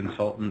 or 3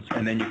 consultants,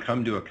 and then you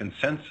come to a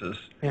consensus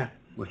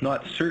with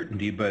not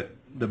certainty, but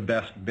the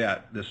best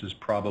bet, this is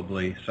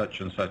probably such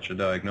and such a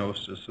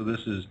diagnosis. So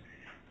this is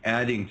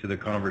adding to the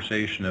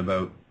conversation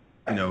about,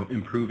 you know,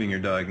 improving your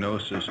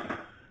diagnosis.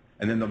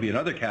 And then there'll be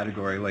another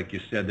category, like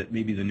you said, that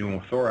maybe the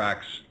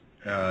pneumothorax,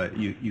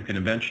 you can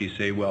eventually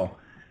say, well,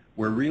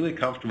 we're really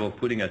comfortable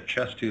putting a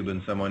chest tube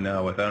in someone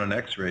now without an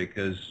X-ray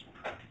because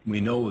we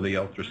know the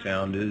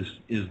ultrasound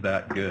is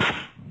that good.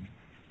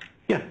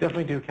 Yes,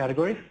 definitely do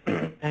categories.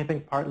 And I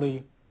think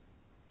partly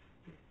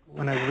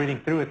when I was reading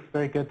through it, it's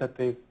very good that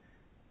they've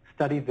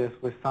studied this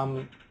with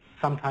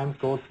sometimes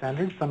gold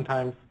standards,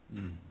 sometimes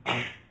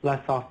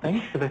less soft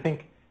things, because I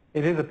think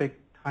it is a big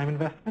time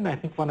investment. I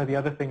think one of the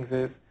other things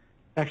is it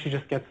actually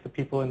just gets the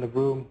people in the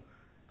room,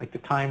 like the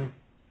time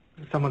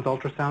someone's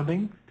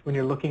ultrasounding, when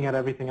you're looking at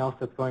everything else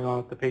that's going on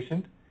with the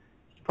patient,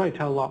 you can probably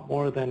tell a lot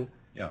more than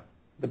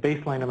the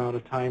baseline amount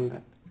of time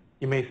that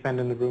you may spend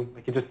in the room.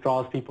 Like it just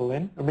draws people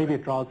in, or maybe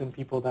it draws in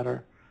people that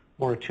are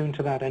more attuned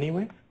to that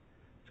anyways.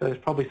 So there's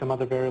probably some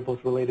other variables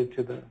related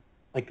to the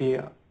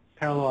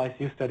parallel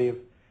ICU study of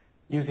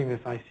using this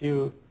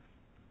ICU.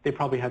 They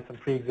probably had some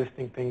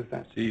pre-existing things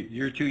that... See,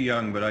 you're too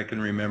young, but I can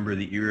remember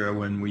the era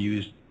when we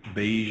used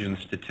Bayesian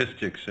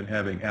statistics and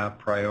having a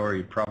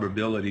priori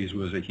probabilities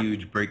was a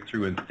huge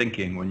breakthrough in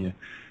thinking when you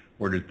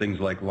ordered things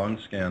like lung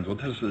scans. Well,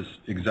 this is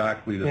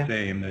exactly the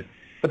same.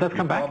 But that's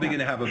you're probably going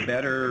to have a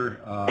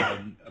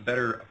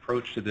better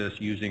approach to this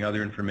using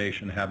other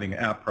information, having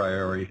a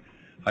priori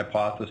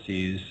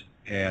hypotheses,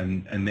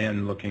 and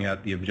then looking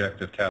at the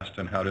objective test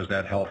and how does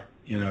that help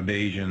in a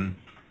Bayesian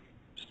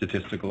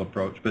statistical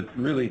approach. But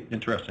really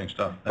interesting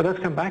stuff. But let's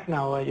come back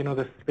now. You know,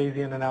 this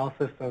Bayesian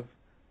analysis of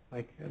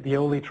like the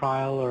OLI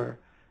trial, or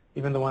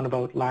even the one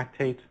about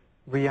lactate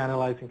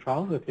reanalyzing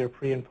trials with your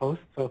pre and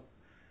post. So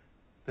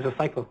there's a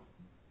cycle.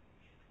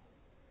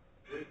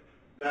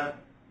 That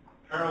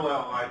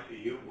parallel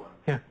ICU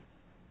one.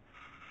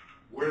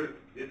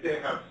 Did they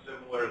have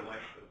similar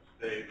length of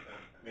stays?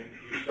 I mean,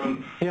 you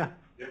showed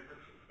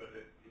differences, but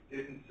it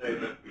didn't say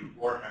that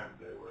beforehand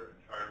they were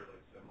entirely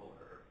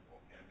similar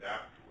and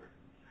afterward.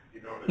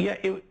 You know what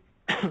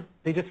I mean?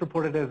 They just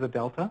reported it as a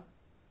delta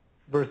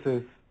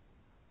versus,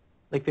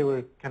 like they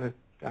were kind of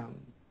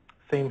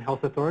same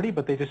health authority,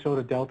 but they just showed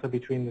a delta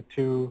between the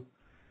two.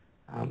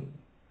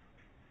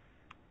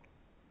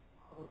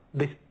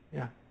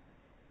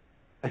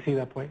 I see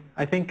that point.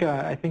 I think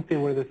they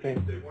were the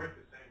same. They weren't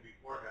the same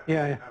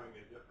beforehand. Having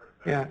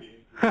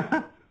a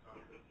different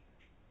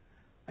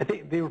I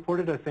think they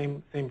reported a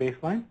same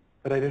baseline,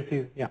 but I didn't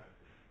see. Yeah.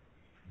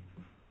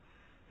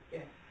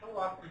 How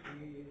often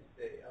do you use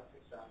the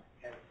ultrasound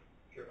as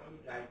your own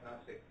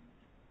diagnostic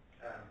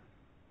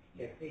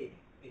technique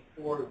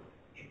before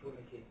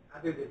implementing,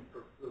 other than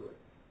for fluid,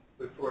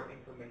 before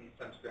implementing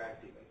some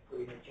strategy, like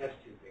putting a chest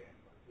tube in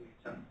or doing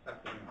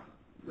something else,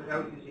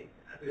 without using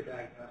other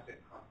diagnostic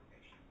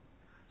confirmation?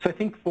 So I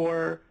think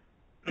for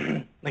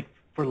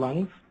for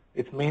lungs,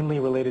 it's mainly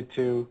related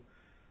to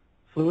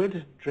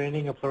fluid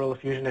draining a pleural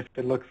effusion if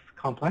it looks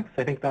complex.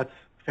 I think that's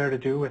fair to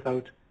do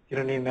without, you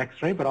don't need an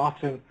X-ray, but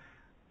often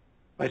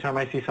by the time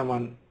I see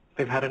someone,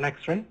 they've had an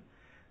X-ray.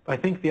 But I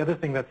think the other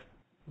thing that's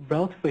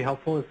relatively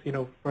helpful is, you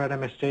know, for at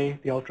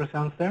MSJ, the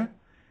ultrasound's there.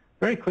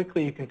 Very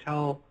quickly you can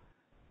tell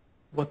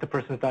what the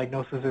person's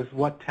diagnosis is,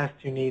 what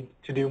tests you need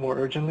to do more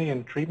urgently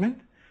in treatment.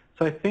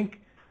 So I think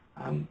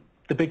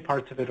the big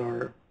parts of it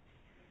are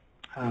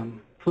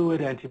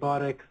fluid,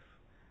 antibiotics,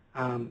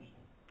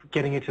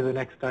 getting it to the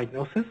next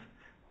diagnosis.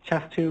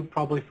 chest tube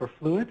probably for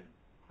fluid.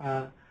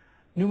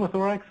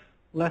 Pneumothorax,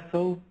 less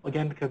so,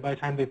 again, because by the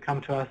time they've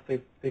come to us,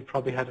 they've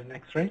probably had an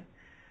X-ray.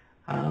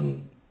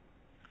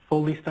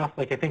 Foley stuff,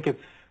 like I think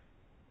it's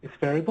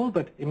variable,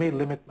 but it may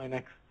limit my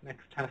next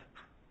test,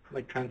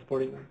 like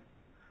transporting them.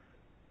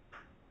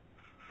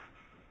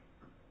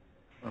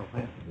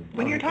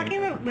 When you're talking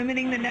about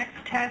limiting the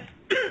next test,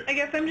 I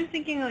guess I'm just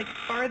thinking like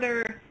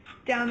farther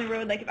down the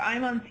road, like if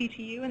I'm on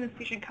CTU and this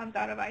patient comes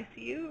out of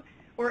ICU,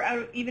 or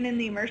out, even in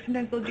the emerge,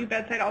 sometimes they'll do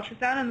bedside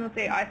ultrasound and they'll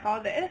say, I saw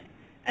this,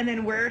 and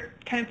then we're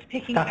kind of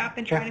picking it up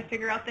and trying to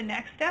figure out the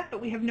next step,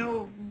 but we have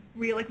no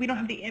real, like we don't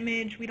have the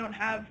image, we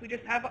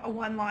just have a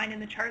one line in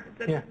the chart that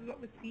says this is what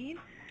was seen.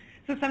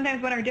 So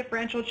sometimes when our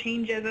differential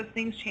changes, as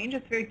things change,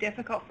 it's very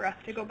difficult for us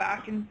to go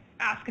back and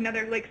ask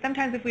another, like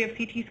sometimes if we have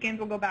CT scans,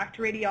 we'll go back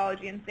to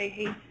radiology and say,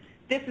 hey,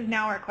 this is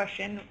now our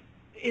question,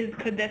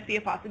 could this be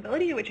a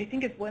possibility, which I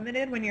think is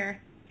limited when you're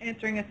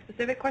answering a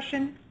specific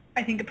question,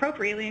 I think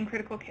appropriately in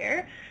critical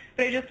care.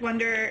 But I just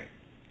wonder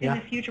in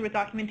the future with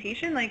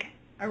documentation, like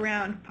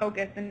around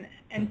POCUS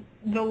and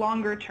the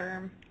longer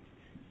term,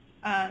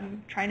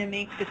 trying to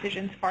make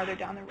decisions farther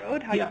down the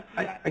road, how do you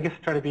see that? I guess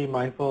try to be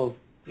mindful of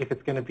if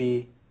it's going to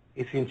be,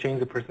 if you can change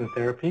the person's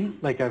therapy.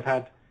 Like I've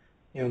had,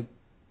 to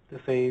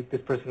say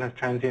this person has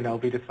transient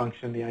LV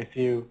dysfunction in the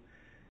ICU,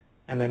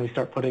 and then we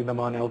start putting them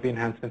on LV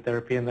enhancement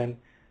therapy, and then,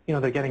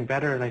 they're getting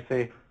better, and I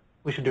say,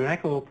 we should do an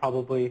echo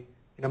probably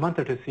in a month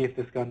or two to see if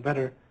this has gone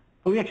better.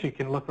 But we actually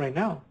can look right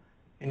now,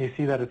 and you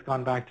see that it's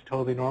gone back to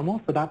totally normal.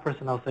 For that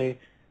person, I'll say,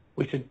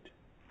 we should,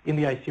 in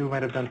the ICU, we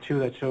might have done 2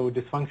 that show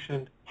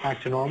dysfunction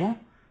back to normal.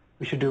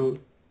 We should do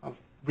a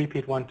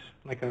repeat one,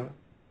 like a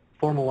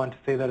formal one to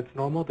say that it's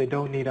normal. They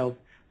don't need LV.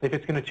 If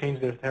it's going to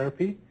change their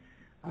therapy,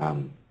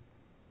 then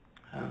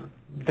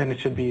it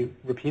should be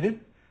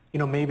repeated.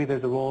 Maybe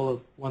there's a role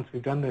of, once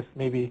we've done this,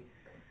 maybe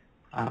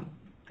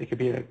there could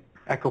be an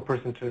echo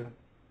person to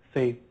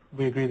say,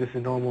 we agree this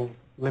is normal,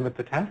 limit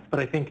the test. But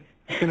I think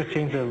if it's going to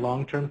change their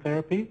long-term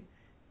therapy,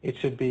 it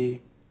should be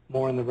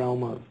more in the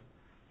realm of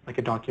like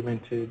a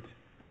documented,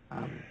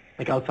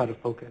 like outside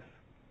of POCUS.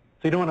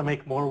 So you don't want to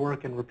make more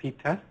work and repeat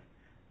tests.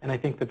 And I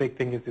think the big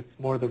thing is it's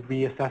more the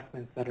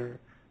reassessments that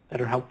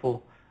are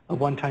helpful. A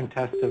one-time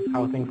test of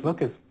how things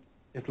look is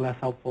less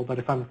helpful. But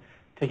if I'm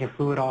taking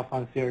fluid off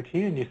on CRT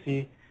and you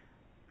see,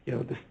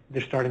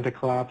 they're starting to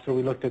collapse, or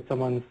we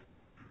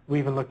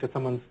even looked at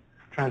someone's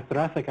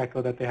transthoracic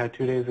echo that they had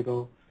 2 days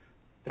ago,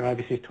 their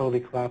IVC is totally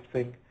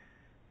collapsing,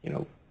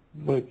 and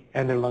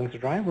their lungs are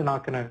dry, we're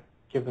not going to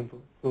give them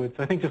fluid.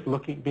 So I think just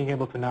being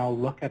able to now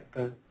look at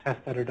the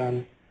tests that are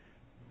done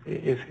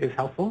is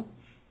helpful.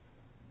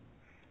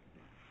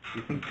 Do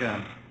you think,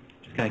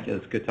 just kind of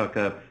it's good talk,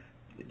 do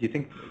you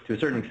think, to a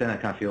certain extent, I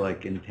kind of feel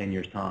like in 10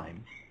 years'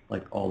 time,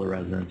 like all the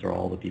residents or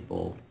all the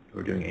people who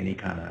are doing any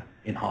kind of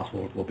in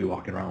hospitals will be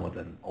walking around with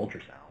an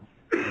ultrasound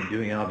and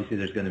doing it? Obviously,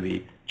 there's going to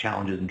be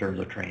challenges in terms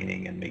of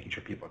training and making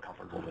sure people are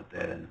comfortable with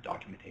it and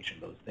documentation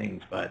of those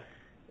things. But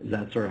is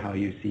that sort of how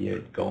you see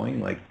it going?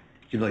 Like,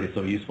 it seems like it's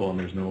so useful and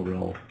there's no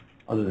real,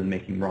 other than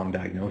making wrong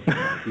diagnoses,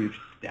 a huge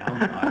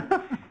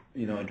downside,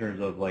 in terms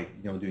of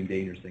like, doing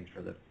dangerous things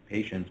for the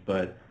patients.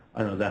 But I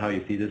don't know, is that how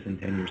you see this in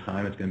 10 years'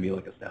 time? It's going to be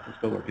like a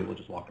stethoscope where people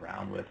just walk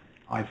around with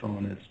iPhone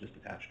and it's just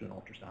attached to an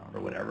ultrasound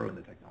or whatever when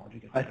the technology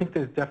gets better. I think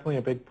there's definitely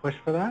a big push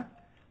for that.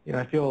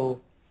 I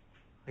feel,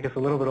 I guess, a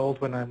little bit old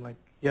when I'm like,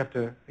 you have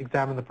to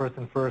examine the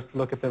person first,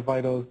 look at their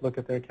vitals, look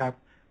at their cap,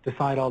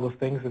 decide all those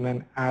things, and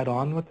then add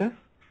on with this.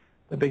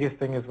 The biggest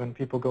thing is when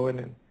people go in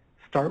and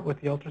start with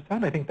the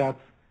ultrasound. I think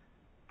that's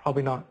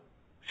probably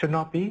should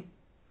not be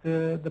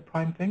the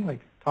prime thing,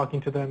 like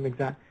talking to them,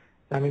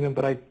 examining them.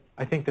 But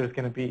I think there's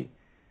going to be,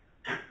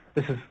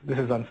 this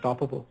is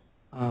unstoppable.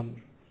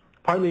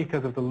 Partly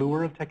because of the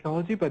lure of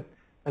technology, but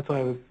that's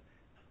why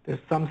there's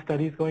some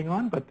studies going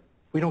on, but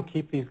we don't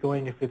keep these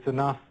going if it's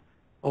enough.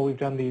 Oh, we've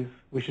done these,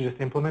 we should just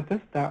implement this.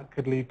 That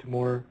could lead to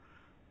more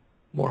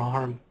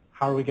harm.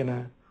 How are we going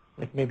to,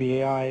 like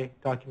maybe AI,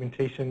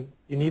 documentation,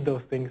 you need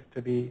those things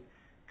to be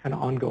kind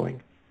of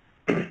ongoing.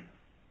 But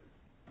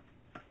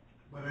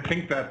I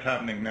think that's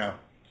happening now.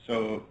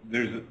 So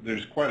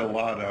there's quite a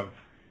lot of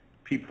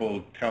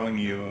people telling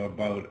you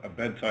about a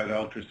bedside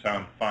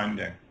ultrasound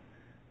finding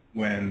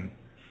when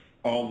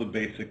all the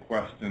basic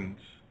questions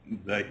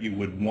that you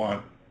would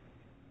want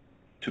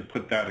to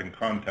put that in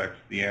context,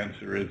 the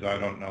answer is, I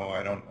don't know,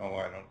 I don't know,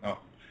 I don't know,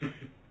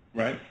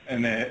 right?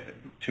 And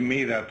to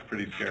me, that's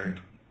pretty scary.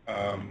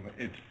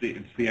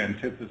 It's the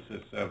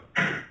antithesis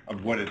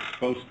of what it's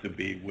supposed to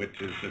be, which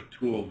is a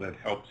tool that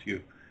helps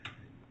you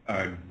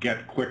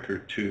get quicker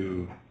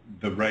to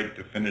the right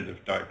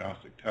definitive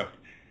diagnostic test.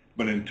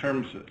 But in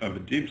terms of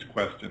Adib's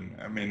question,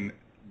 I mean,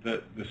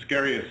 the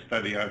scariest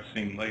study I've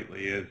seen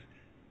lately is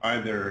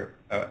either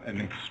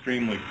an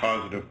extremely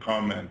positive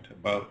comment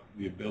about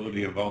the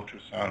ability of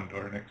ultrasound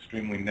or an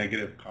extremely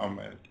negative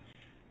comment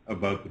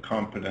about the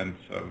competence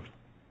of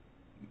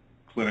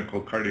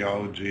clinical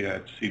cardiology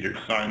at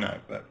Cedars-Sinai.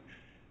 But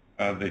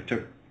they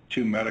took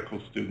 2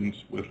 medical students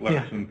with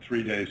less than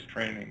 3 days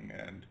training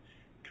and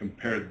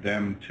compared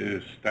them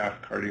to staff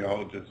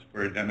cardiologists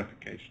for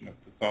identification of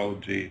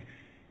pathology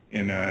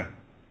in a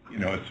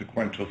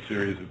sequential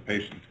series of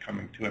patients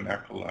coming to an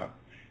echo lab,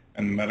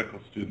 and the medical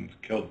students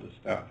killed the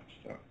staff.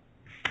 So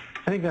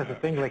I think that's the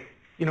thing. Like,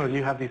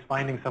 you have these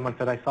findings. Someone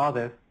said, "I saw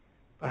this,"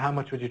 but how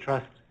much would you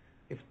trust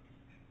if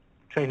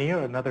trainee or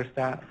another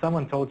staff?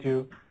 Someone told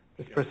you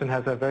this person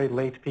has a very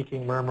late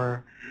peaking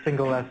murmur,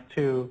 single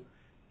S2.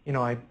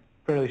 I'm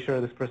fairly sure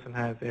this person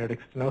has aortic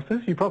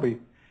stenosis.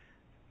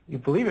 You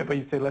believe it, but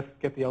you say, let's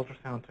get the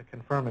ultrasound to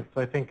confirm it.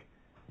 So I think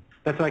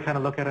that's why I kind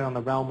of look at it on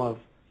the realm of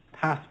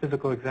past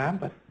physical exam,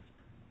 but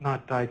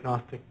not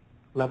diagnostic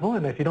level.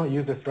 And if you don't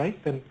use this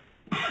right, then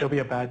there'll be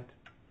a bad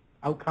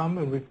outcome,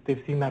 and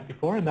they've seen that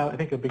before. And I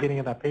think at the beginning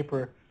of that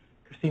paper,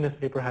 Christina's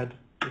paper had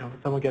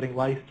someone getting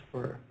licensed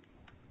for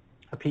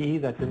a PE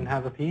that didn't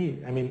have a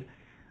PE. I mean,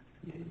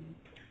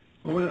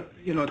 well,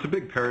 it's a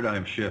big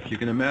paradigm shift. You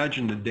can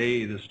imagine the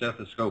day the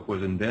stethoscope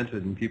was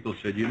invented and people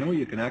said,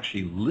 you can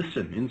actually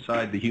listen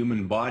inside the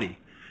human body.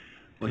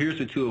 Well, here's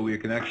a tool where you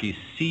can actually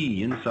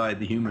see inside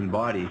the human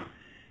body.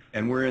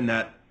 And we're in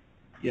that,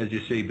 as you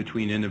say,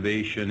 between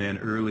innovation and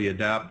early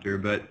adapter.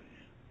 But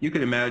you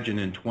can imagine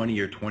in 20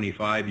 or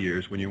 25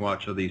 years when you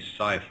watch all these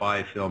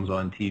sci-fi films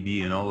on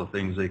TV and all the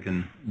things they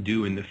can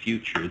do in the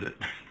future that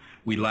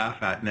we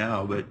laugh at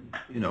now, but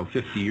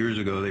 50 years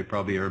ago they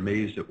probably are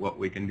amazed at what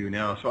we can do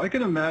now. So I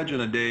can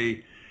imagine a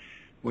day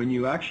when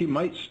you actually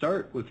might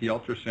start with the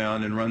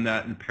ultrasound and run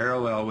that in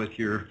parallel with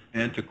your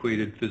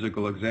antiquated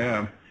physical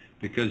exam,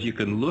 because you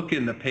can look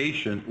in the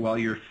patient while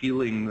you're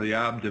feeling the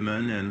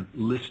abdomen and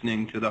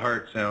listening to the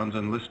heart sounds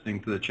and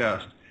listening to the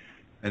chest,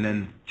 and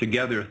then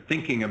together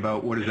thinking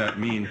about what does that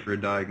mean for a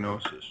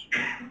diagnosis.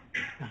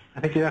 I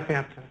think you definitely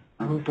have to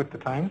move with the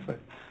times, but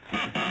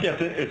yeah,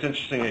 it's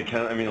interesting.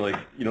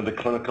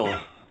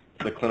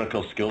 The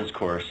clinical skills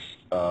course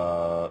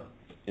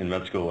in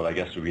med school, I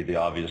guess, would be the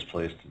obvious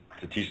place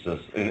to teach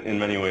this. In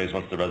many ways,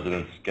 once the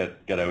residents get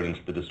out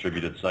into the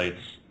distributed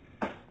sites,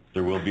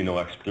 there will be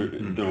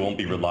there won't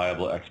be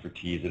reliable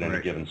expertise at any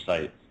given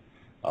site.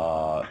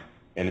 And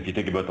if you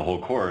think about the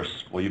whole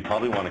course, well, you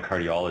probably want a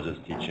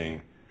cardiologist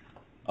teaching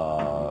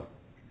how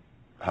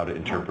to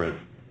interpret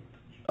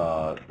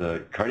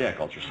the cardiac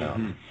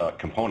ultrasound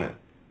component.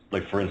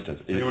 Like, for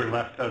instance, they were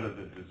left out of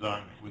the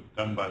design. It was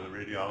done by the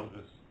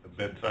radiologist, the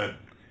bedside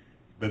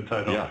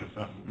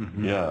ultrasound.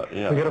 Mm-hmm.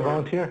 Yeah. We got a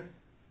volunteer.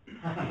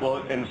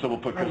 Well, and so we'll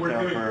put Chris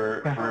down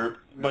for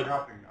but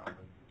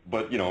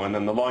and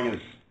then the long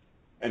is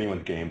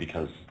anyone's game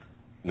because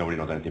nobody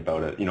knows anything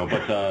about it,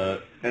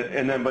 But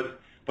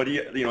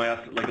I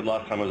asked, like, the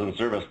last time I was in the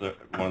service,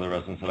 one of the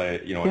residents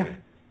that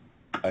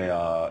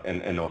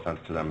and no offense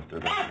to them if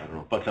they're there, I don't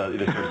know, but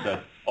they sort of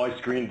said, I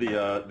screened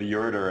the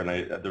ureter and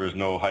there was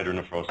no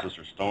hydronephrosis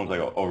or stones. I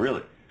go, oh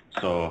really?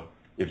 So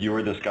if you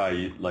were this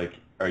guy, like,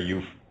 are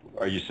you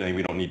saying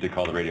we don't need to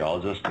call the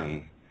radiologist?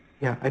 And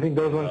yeah, I think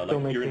those ones still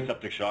make you're in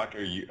septic shock.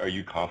 Are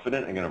you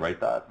confident I'm going to write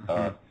that?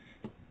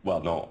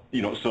 Well, no,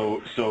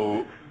 so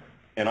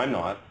and I'm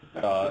not.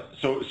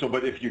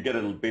 But if you get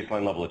a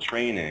baseline level of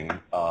training,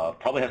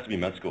 probably has to be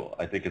med school.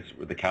 I think it's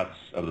the cat's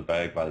out of the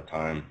bag by the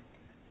time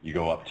you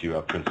go up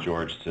to Prince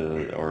George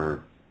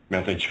or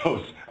Anthony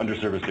Joe's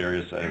underserviced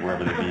areas,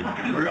 wherever they be.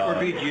 Or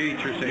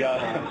BGH or St.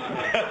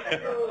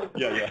 Paul's.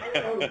 Yeah. I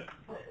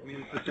mean,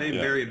 it's the same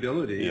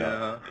variability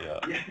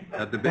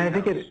at the big I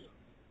think house.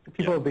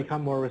 People have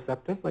become more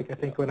receptive. Like, I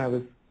think when I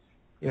was,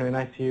 in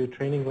ICU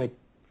training, like,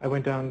 I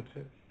went down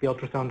to the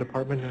ultrasound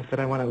department and I said,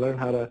 I want to learn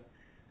how to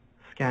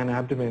scan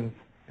abdomens.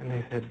 And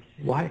they said,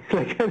 why?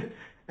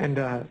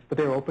 But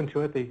they were open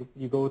to it.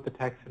 You go with the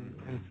text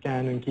and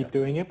scan and keep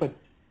doing it. But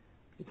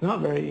it's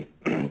not very,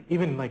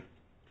 even like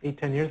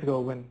 8-10 years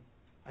ago when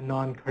a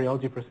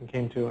non-cardiology person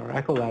came to our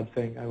echo lab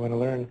saying, I want to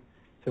learn, I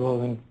said, well,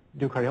 then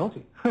do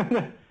cardiology.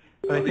 But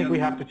I think we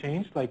have to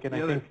change.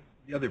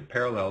 The other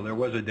parallel, there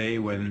was a day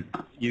when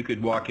you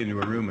could walk into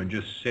a room and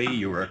just say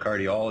you were a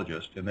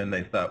cardiologist, and then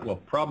they thought, well,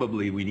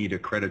 probably we need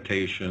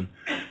accreditation,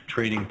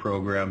 training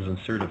programs, and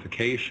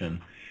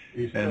certification.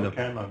 You still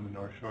can on the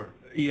North Shore.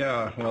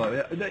 Yeah, well,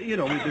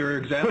 there are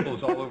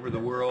examples all over the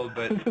world,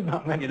 but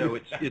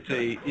it's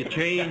a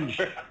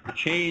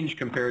change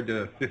compared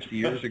to 50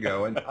 years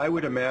ago. And I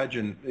would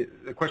imagine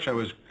the question I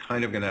was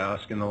kind of going to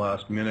ask in the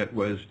last minute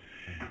was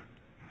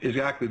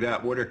exactly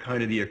that. What are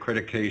kind of the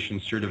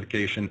accreditation,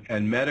 certification,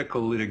 and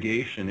medical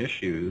litigation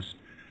issues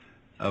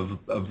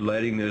of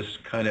letting this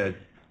kind of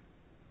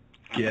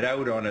get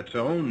out on its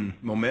own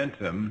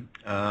momentum,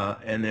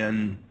 and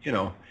then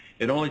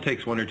it only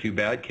takes one or two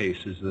bad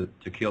cases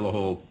to kill a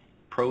whole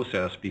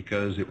process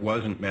because it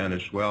wasn't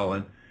managed well.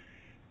 And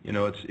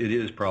it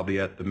is probably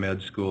at the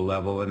med school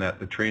level and at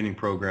the training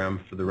program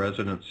for the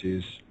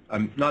residencies.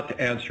 Not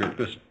to answer it,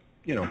 just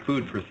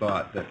food for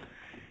thought that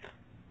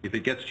if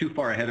it gets too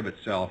far ahead of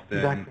itself,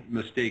 then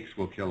mistakes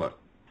will kill it.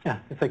 Yeah,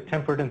 it's like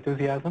tempered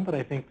enthusiasm, but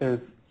I think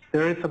there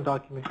is some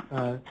document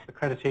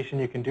accreditation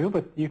you can do,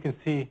 but you can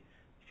see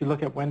if you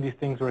look at when these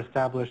things were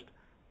established,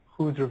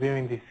 who's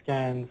reviewing these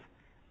scans.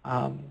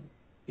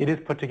 It is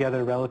put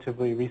together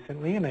relatively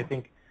recently, and I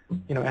think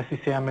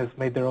SCCM has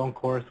made their own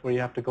course where you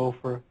have to go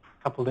for a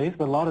couple of days,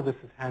 but a lot of this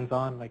is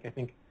hands-on. Like I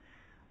think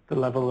the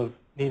level of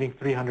needing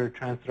 300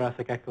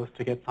 transthoracic echoes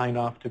to get signed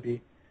off to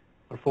be,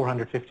 or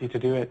 450 to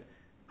do it,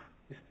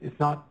 it's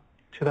not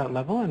to that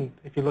level. And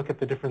if you look at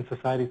the different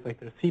societies, like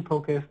there's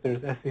CPOCUS, there's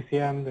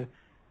SCCM,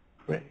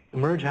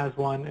 Emerge has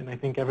one, and I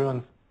think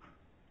everyone's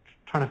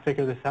trying to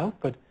figure this out,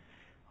 but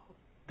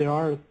there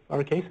are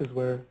cases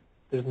where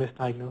there's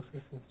misdiagnosis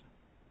and stuff.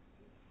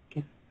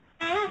 Keith?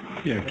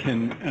 Yeah,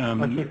 Ken,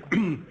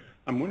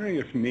 I'm wondering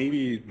if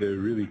maybe the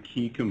really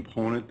key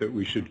component that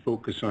we should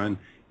focus on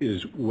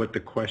is what the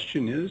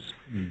question is.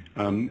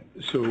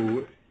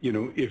 So,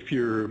 if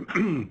you're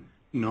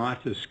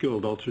not a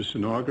skilled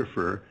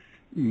ultrasonographer,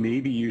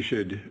 maybe you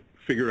should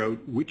figure out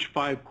which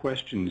 5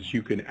 questions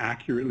you can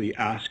accurately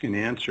ask and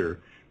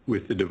answer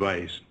with the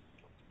device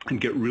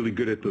and get really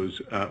good at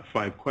those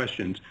 5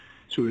 questions.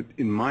 So it,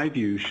 in my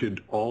view,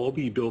 should all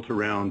be built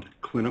around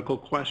clinical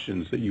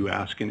questions that you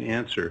ask and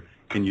answer,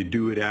 and you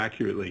do it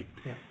accurately.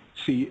 Yeah.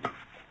 See,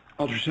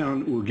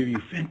 ultrasound will give you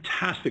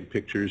fantastic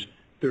pictures.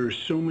 There are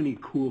so many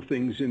cool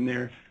things in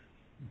there,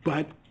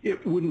 but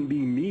it wouldn't be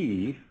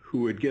me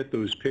who would get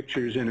those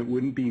pictures, and it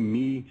wouldn't be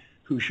me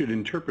who should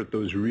interpret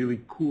those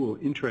really cool,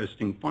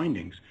 interesting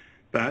findings.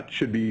 That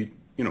should be,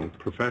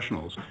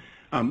 professionals.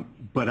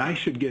 But I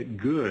should get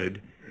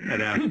good at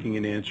asking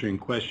and answering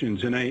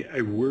questions, and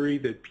I worry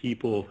that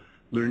people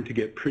learn to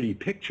get pretty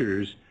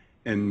pictures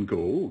and go,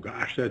 oh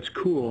gosh, that's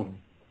cool,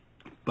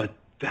 but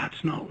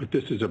that's not what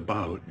this is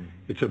about.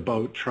 It's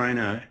about trying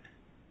to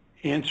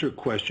answer a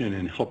question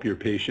and help your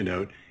patient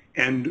out.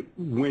 And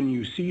when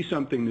you see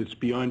something that's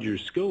beyond your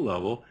skill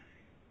level,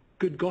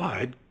 good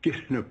God, get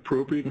an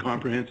appropriate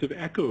comprehensive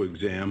echo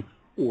exam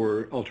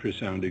or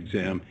ultrasound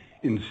exam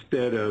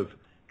instead of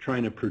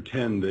trying to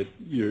pretend that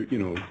you're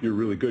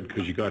really good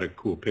because you got a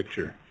cool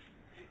picture.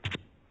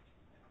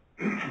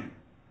 I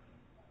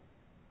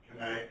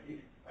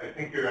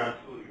think you're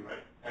absolutely right.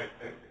 I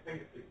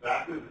think it's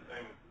exactly the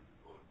same as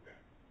physical exam.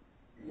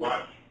 You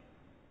watch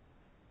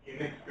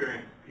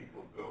inexperienced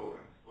people go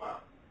and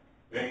slap,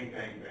 bang,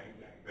 bang, bang,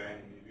 bang, bang,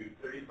 and you do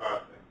 35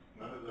 things,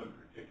 none of them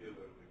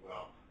particularly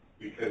well,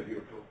 because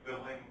you're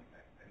fulfilling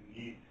a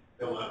need to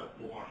fill out a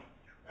form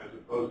as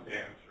opposed to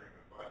answering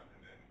a question.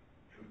 And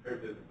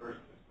compared to the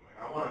person who's going,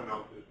 I want to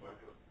know if there's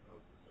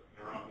microcytosis of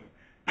neuron in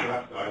the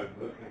left side and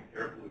listening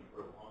carefully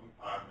for a long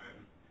time,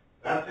 and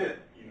that's it.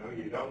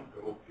 You don't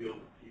go feel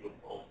the fetal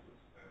pulses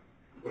and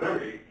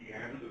whatever. You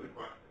answer the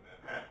question at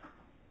hand.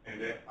 And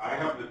I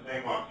have the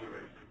same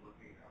observation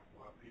looking at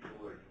what people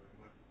are doing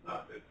with the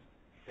stuff. It's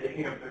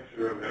taking a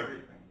picture of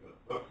everything that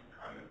looks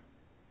kind of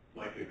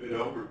like a good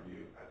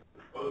overview as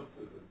opposed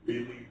to the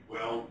really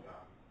well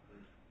done,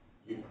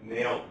 you've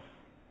nailed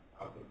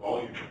the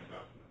volume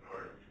assessment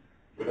or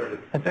whatever.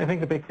 I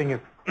think the big thing is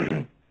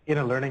in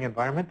a learning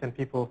environment, then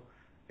people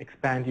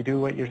expand. You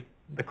do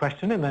the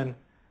question, and then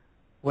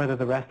whether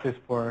the rest is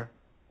for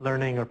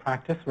learning or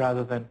practice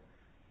rather than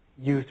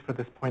used for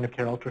this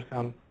point-of-care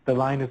ultrasound. The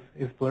line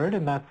is blurred,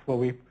 and that's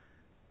what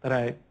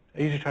I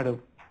usually try to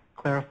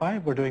clarify.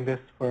 We're doing this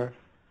for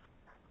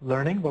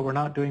learning, but we're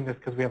not doing this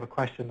because we have a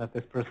question that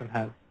this person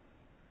has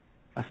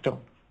a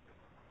stone.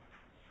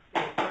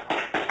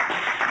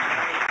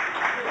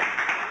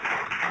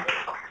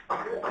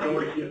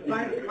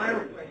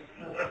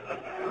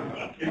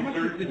 How much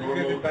is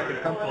distributed by the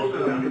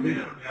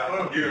company?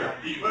 I'm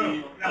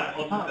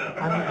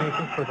not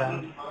anything for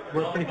them.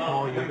 We're pretty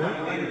small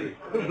users.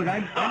 But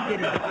I'm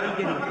getting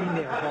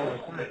emails all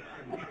the time.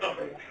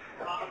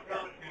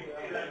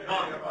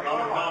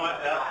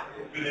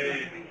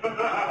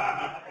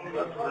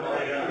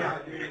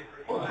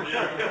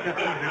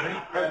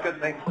 That's good,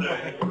 thanks.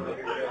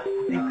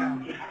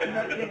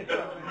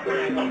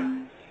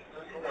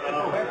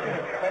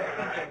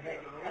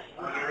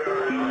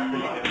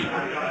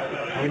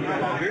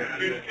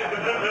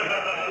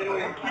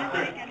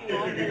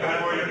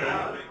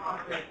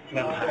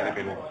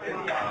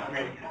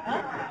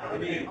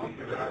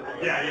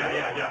 Yeah.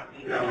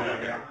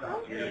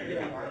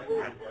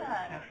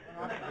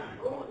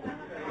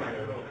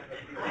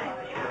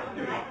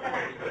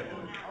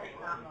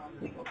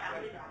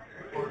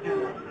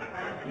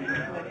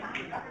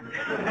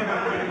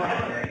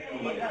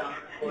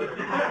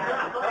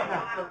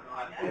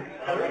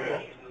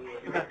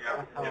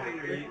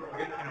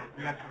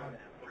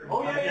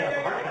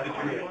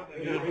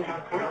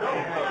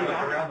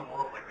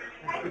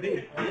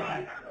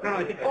 No,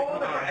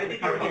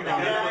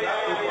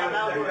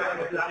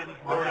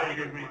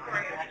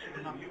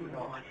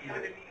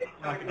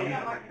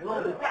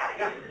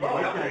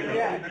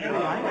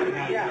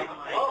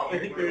 I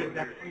think there is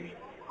definitely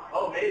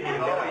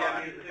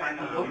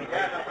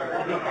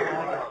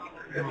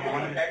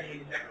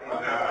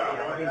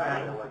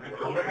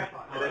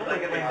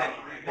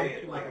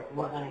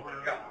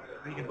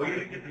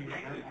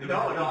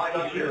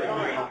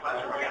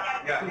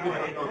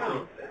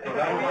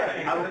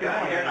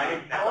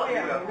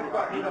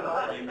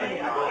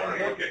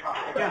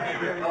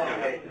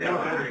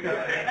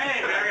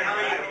Hey, Barry, how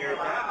are you?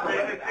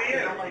 Great to see you.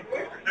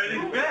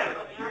 Everything's good.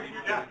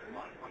 Yeah.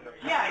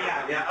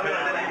 Yeah. I mean,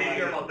 I did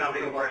hear about that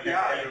before.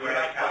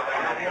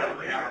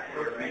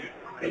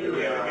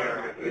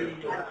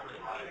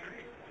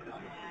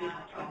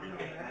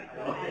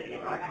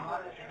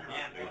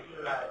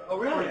 Oh,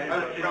 really?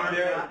 Well,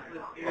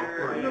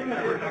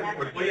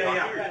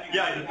 yeah, I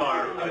just saw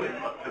her.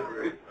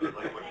 You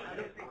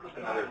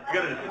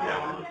gotta just sit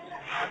down.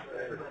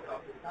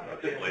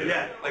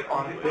 Yeah, like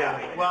on.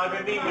 Yeah. Well, I've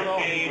been meeting with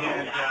Kane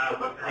and,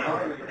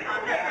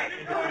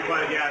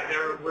 but yeah,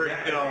 we're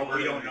still,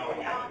 we don't know.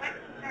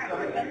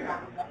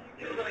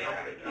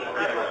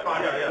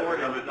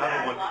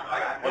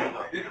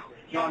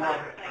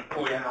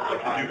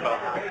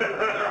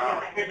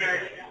 Hey, Mary.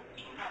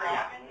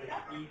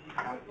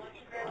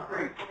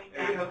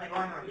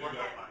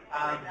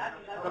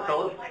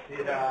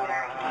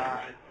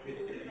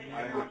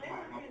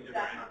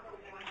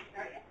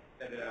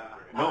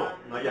 No,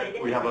 not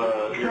yet. We have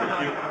a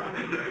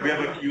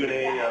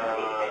Q&A,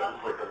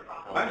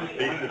 like a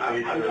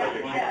face-to-face.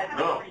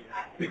 No,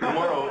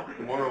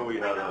 tomorrow we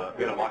had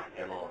a mock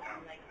panel.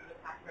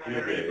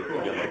 Tuesday, we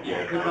get like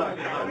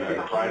and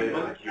then Friday is the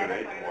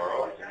Q&A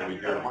tomorrow, and we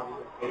do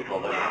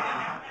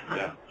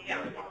yeah.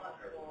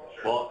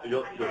 Well,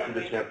 you'll see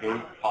the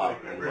champagne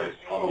pop, and like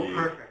I'll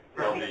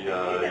be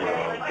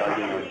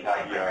diving with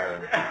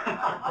caviar.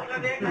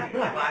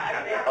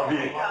 I'll be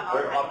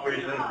where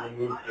operations will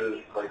move to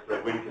like the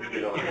Wing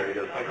Casino in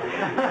Vegas.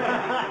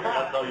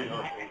 That's how you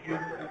know.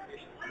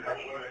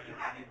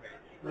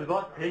 There's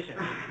lots of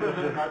patience.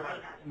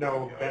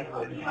 No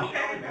ventilation.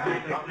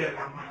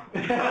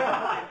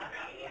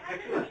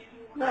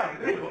 No,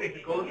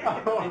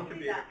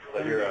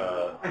 But you're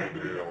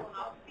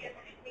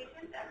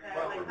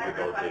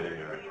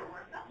negotiating or...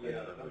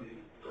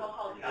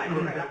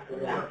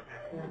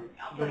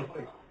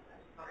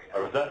 Or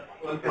was that?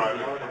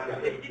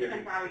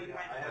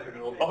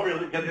 Oh,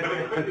 really? Because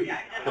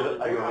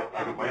I go,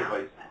 my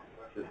advice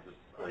is just,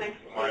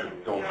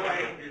 like, don't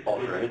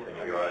alter anything.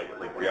 I go,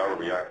 like, we are where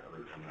we are.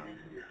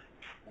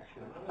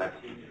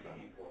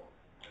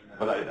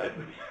 But I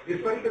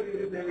it's funny because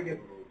you never get...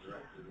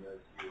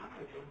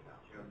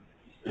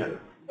 yeah.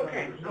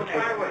 Okay,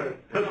 fire away.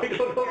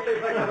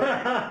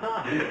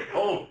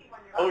 Oh,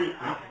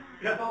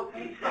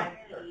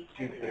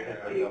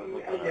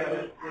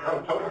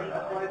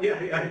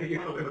 yeah, you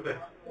go with it.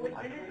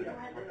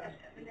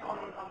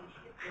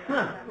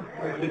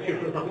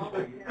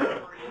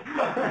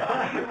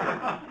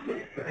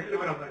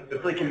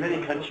 It's like in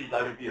many countries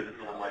I would be a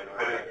visible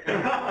minority.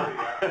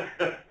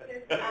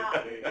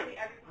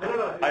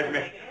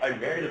 I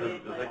married a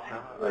does that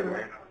count? I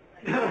married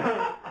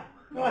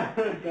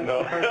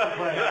no.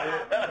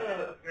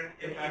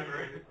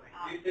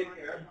 You take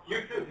care. You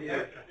too.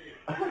 Yeah.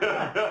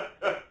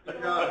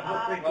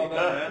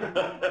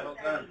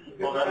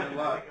 Well, that's a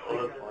lot.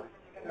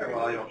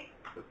 Well, you know,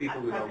 the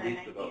people who know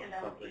least about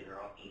something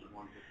are often the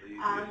ones with the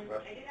easiest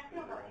questions.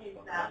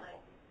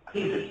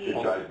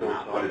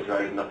 It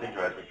drives, nothing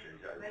drives me crazy.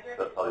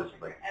 That's how it's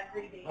like,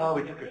 oh,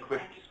 we took a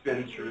quick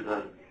spin through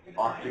the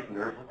optic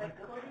nerve.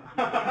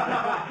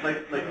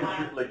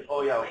 like,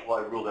 oh yeah, well,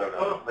 I ruled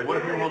out. Like, what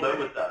if you ruled out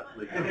with that?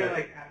 Like,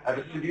 I have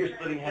a severe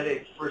splitting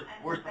headache, worst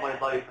of my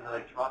life, and then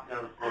I drop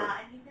down the floor.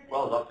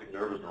 Well, the optic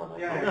nerve is normal.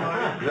 Then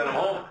I'm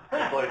home.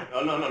 It's like,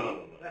 oh, no.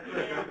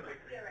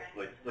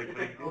 Like,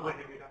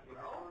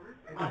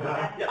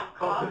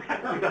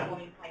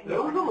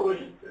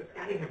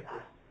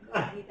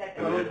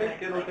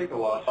 It'll take a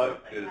while to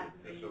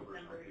sober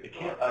some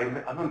people.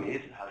 I'm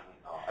amazed it hasn't.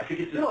 I think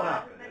it's just... It'll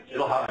happen.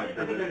 It'll happen.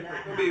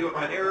 It'll be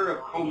an error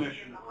of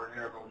commission or an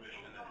error of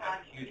omission that has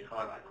huge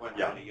consequence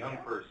in a young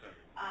person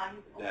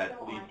that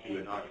leads to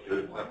an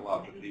oxidative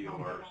encephalopathy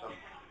or some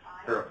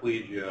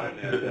paraplegia,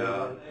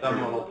 and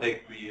someone will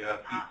take the feet to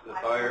the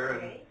fire,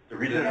 and the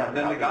reason then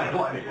the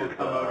guidelines will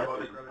come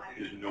out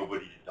is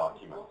nobody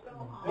documents it.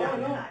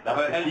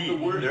 That's the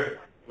worst.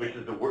 Which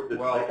is the worst.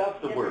 Like, that's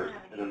the worst,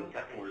 and then the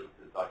second worst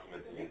is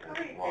documenting it and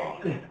it's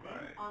wrong.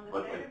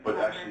 But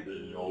actually,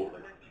 there's no,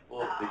 like,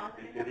 people,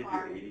 they say they do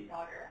 80.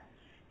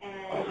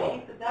 Well,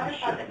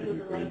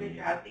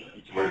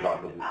 each wears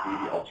off of 80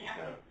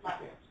 ultrasound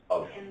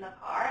of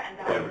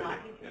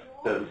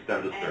everything.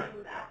 Stem to stern.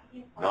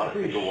 Not a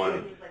single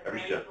one,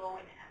 every shift.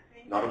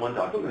 Not a one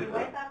documented.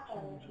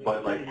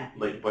 But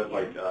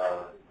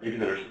even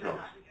the nurses knows.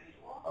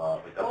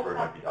 Like, that's where it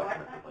might be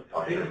documented. Like,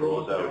 doctor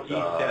rules out. He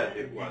said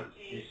it was.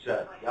 He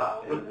said, yeah.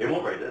 They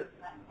won't write it,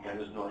 and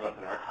there's no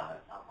nothing archived.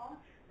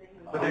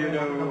 But you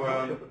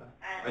know,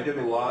 I did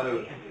a lot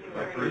of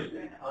my first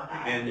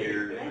 10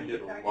 years. I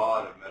did a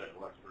lot of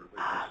medical expert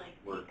witness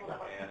work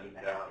and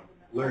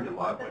learned a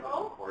lot. Went to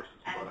some courses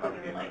about how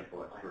to be a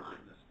medical expert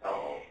witness.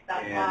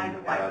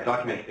 And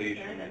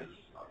documentation is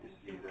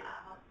obviously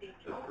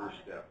the first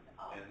step.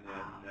 And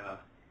then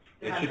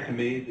it's just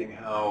amazing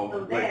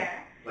how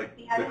like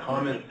the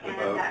comments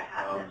about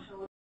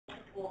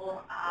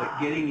like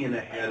getting in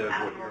ahead of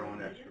what your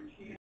own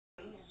expertise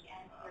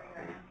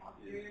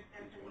is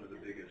one of the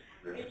biggest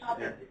risks.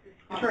 And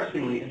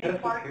interestingly,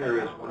 intensive care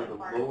is one of the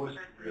lowest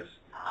risk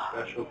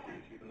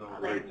specialties, even though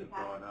rates have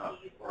gone up,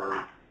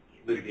 for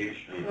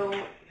litigation So,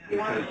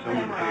 because so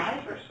many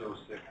patients are so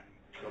sick,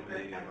 so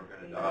many of them are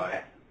going to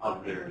die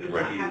of their disease. So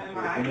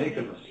if you make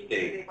a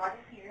mistake,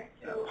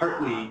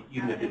 partly,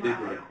 even if it did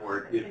go to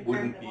court, it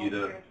wouldn't be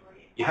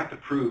you have to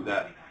prove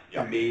that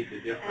you made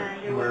the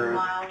difference. Whereas,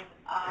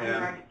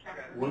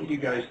 what do you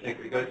guys think?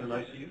 Are you guys in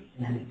ICU?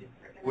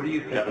 What do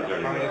you think? Yeah,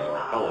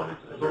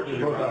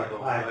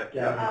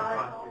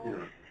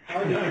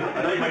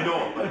 I know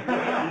him.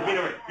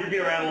 He's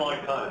been around a long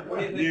time. What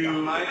do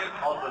you think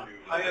the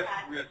highest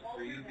risk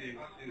for you being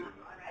sued?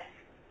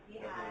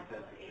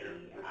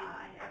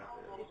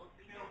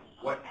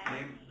 What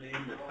name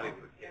the type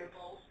of case?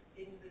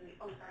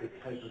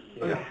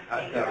 A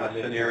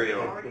scenario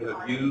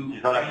of you.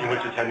 He's not actually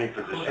much attending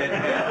physician.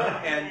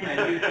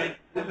 And you think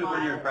this is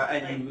when you're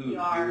and you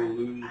will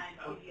lose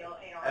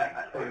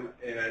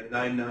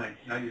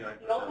 99%.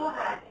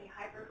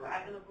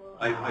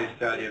 I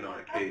sat in on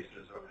a case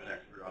as an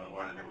expert on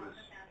one, and it was,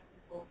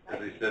 as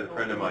I said, a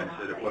friend of mine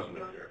said it wasn't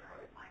a fair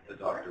fight. The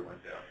doctor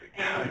went down big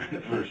time in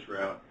the first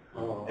round.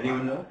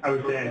 Anyone know? I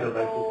was saying that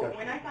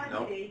When I found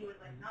No? today, he was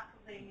like not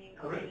complaining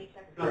of any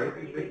check. No, like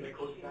his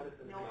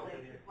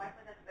wife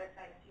was at the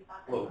bedside and she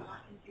thought that he was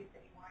not confused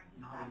anymore.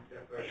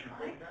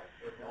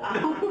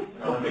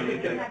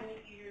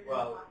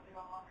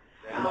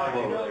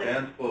 Well,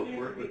 Dan's close.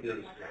 Work with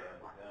his.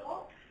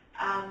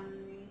 On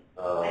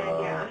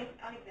exam,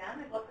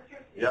 my blood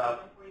pressure is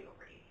 140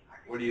 over 80.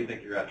 What do you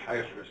think you're at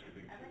highest risk of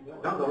being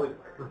sued? Not always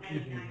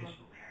confusing.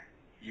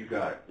 You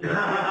got it.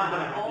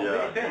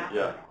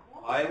 Yeah.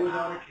 I was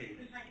on a case.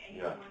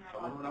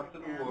 Someone went up to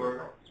the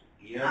ward,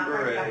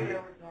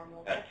 EMBRA,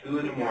 at 2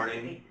 in the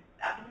morning.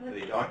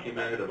 They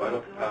documented a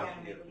vital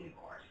capacity of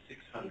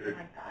 600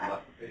 and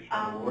left the patient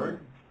on the ward.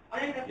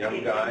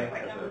 Young guy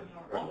has a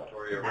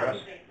respiratory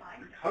arrest,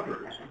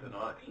 recovers with an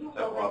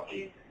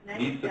oxygenopathy,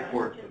 needs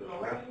support for the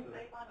rest of his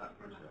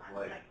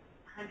life.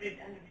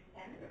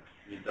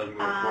 He doesn't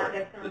go to court.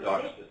 The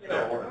docs just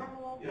tell him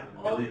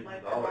millions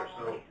of dollars.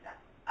 So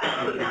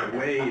in a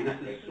way, this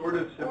is sort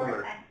of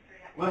similar.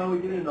 Well, we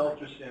did an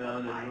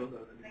ultrasound and looked at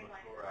the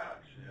pneumothorax,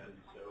 and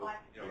so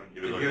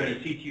if you have any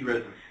CT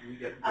residents, we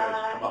get you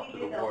guys come up to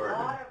the ward.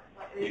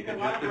 You can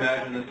just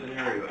imagine the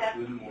scenario at 2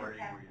 in the morning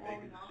where you make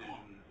a decision,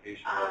 the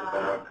patient has a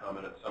better outcome,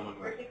 and it's someone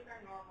with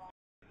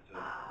a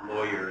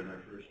lawyer in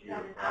their first year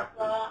of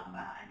practice, and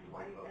you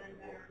wipe out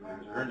the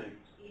lawyer's earnings.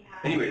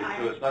 Anyway,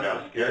 so it's not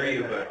to scare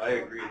you, but I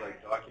agree,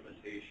 like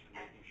documentation,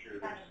 making sure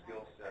their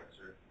skill sets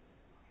are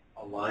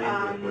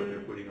aligned with what they're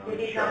putting on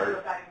the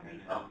chart.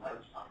 And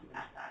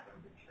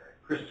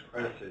Chris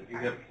Credit said, you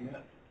have to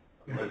commit,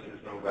 otherwise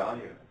there's no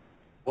value.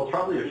 Well, it's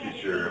probably a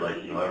feature, like,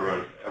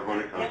 everyone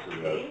that comes to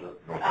the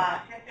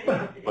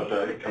but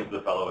it comes to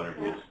the fellow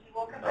interviews,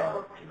 like,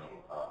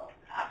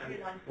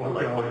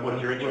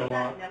 what's your interest?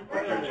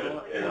 What's your interest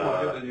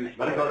in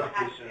medical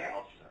education and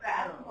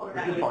ultrasound?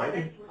 Which is fine.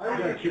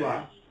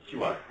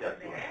 QI, yeah,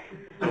 QI.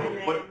 So,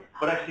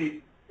 but actually,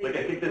 like,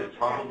 I think this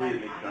probably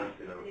makes sense,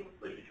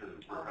 like, because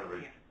we're kind of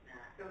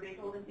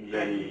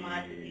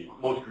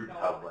most groups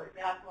have, like,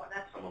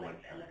 someone like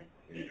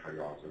maybe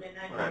cardiologist,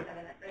 right?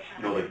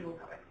 Like,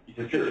 you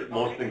can fit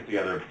most things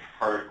together,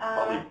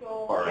 probably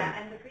barring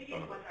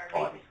some of the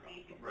bodies.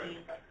 Right.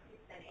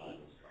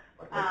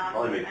 It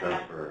probably makes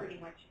sense for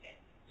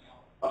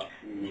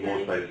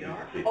most sites to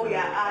take the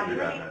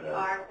undergrad med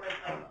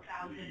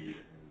lead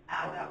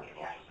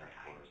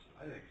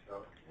I think so.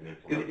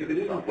 If it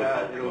isn't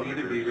that, it'll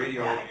either be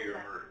radiology or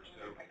MERS.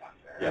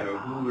 So,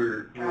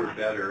 who are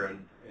better, and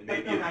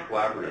maybe it's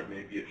collaborative.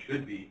 Maybe it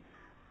should be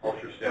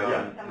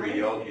ultrasound,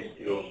 radiology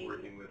skills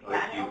working with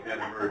ICU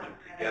and emergent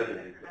together.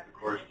 They put the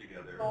course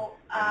together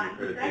and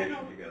the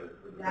accreditation together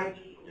for the MERS.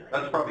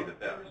 That's probably the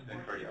best in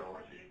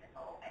cardiology.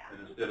 And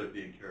instead of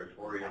being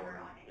territorial, and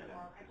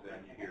then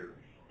you hear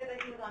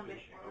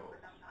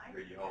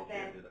radiology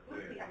ended up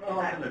doing it. Well,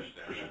 I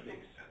understand. That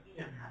makes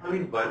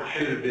sense. But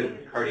should have been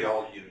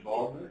cardiology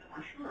involvement?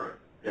 For sure.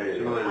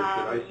 Similarly,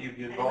 should ICU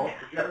be involved?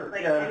 For sure.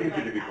 Yeah, I think it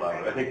should be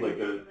collaborative. I think, like,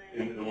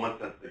 in one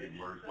sense, they could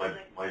merge.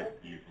 My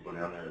view from going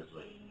down there is,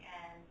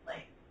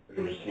 like,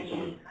 when you see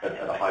someone at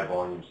a high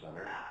volume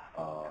center,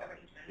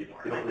 they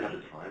don't really have the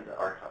time to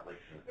archive,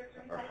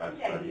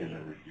 study and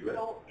then review it. Do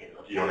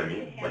you know what I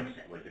mean?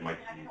 Like they might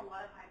see.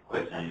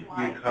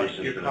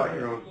 You've got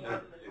your own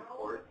sense of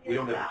court. We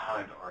don't have the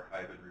time to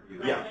archive and review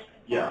it.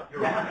 Yeah. We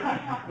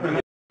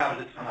don't have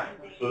the time.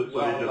 So they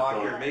just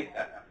doctor, make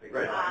that happen.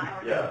 Right.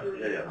 Yeah.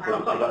 So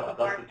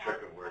that's the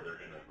trick of where they're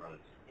going to run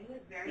it.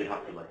 They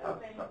have to, like, have a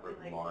separate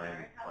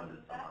line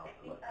funded somehow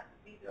to, like,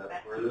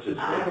 to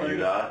review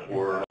that,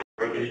 or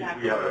we have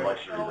a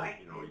lecture that,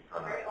 you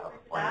kind of have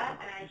a plan.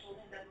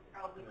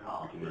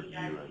 You can review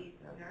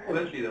and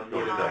Eventually they'll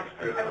need an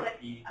extra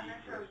ED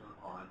person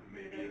on who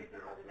may be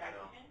their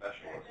ultrasound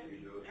specialist who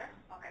goes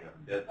from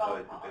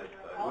bedside to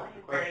bedside. What's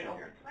the question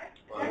here?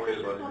 Well, I'm worried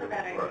about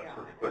what's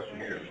the question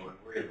here? I'm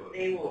worried about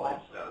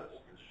involved status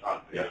and shot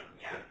patients.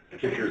 The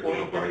kicker is there's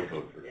no brain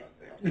code for that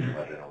thing.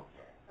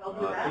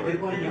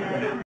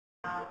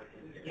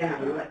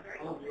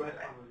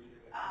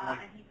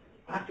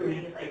 After we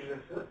take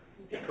this,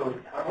 so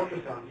our ultrasound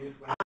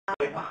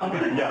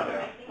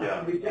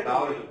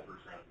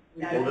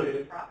Well,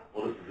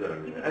 this is it. I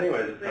mean,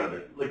 anyways, it's kind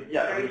of like,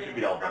 yeah, it should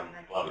be all done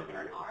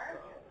collaboratively.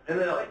 And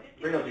then right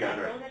now the guys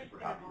are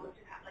super happy.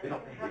 They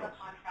don't think they're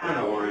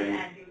not worrying.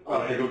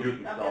 They go do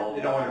it themselves.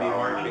 They don't want to be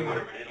marching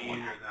with keys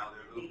or now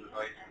their little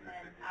device and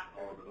they're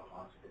all over the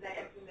hospital.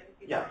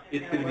 Yeah.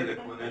 It's going to be the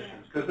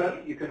clinicians. Because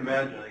that, you can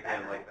imagine,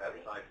 again, like that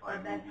sci-fi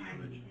movie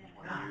image in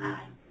 20 years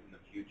in the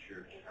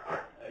future.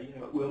 You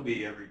know, it will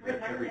be every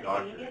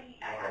doctor.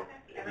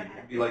 You know,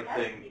 it'd be like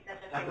saying,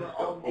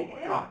 stethoscope. Oh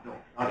my God, no,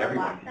 not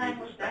everyone can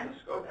use a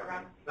stethoscope.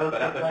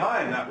 But at the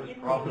time, that was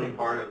probably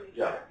part of,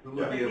 who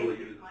would be able to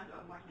use a stethoscope?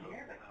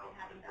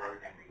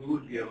 Who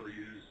would be able to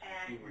use,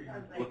 where you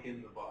look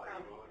in the body?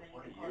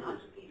 Well, in 20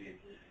 years, it would be,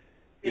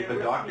 if a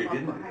doctor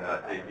didn't do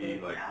that, they'd be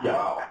like,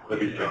 wow, what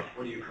are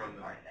you from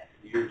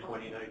the year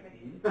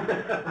 2019?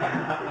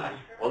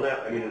 Well, that,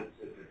 I mean,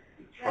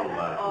 it's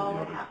problematic. You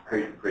know,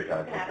 there's great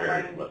guys out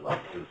there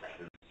like his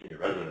senior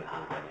resident who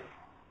was on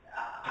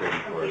a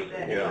training course,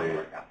 and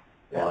say,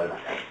 well,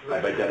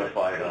 I've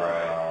identified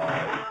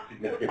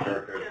significant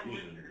pericardial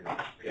fusion.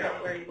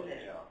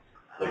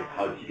 Like,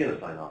 how is he going to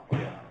sign off on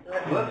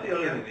that? Well, that's the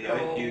other thing. The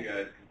ICU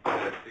guys can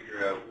kind of figure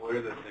out what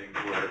are the things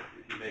where if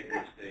you make a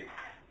mistake,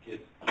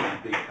 it's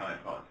big time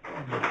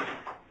consequences.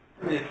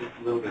 I mean, if it's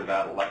a little bit of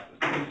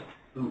adolescence,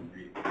 who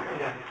really?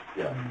 Yeah.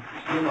 You're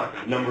still not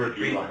going to number of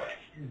dreams.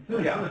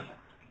 Yeah.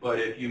 But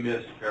if you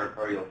miss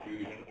pericardial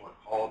fusion or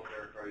call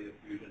pericardial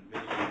fusion,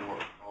 miss one more,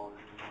 call it,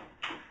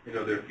 you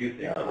know, there are a few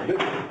things. Yeah,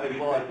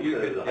 If you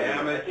could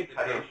damage,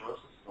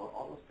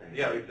 all those things.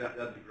 yeah,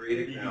 that's a great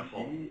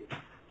example.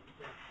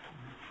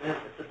 Yeah,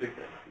 it's a big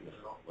thing, you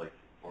know, like,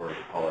 or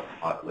call it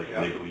hot, like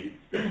they bleed.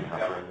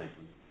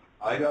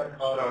 I got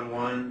caught on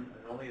one,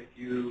 and only a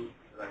few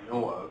that I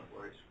know of,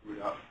 where I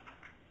screwed up.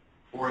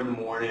 4 in the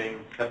morning,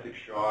 septic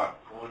shock,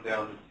 going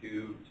down the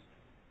tubes.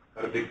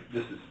 Got a big,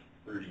 this is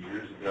 30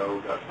 years ago,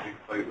 got a big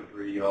fight with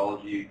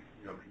radiology.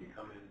 You know, can you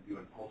come in and do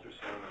an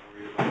ultrasound and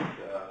worry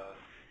about,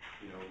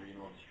 you know,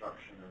 renal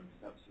obstruction and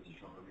sepsis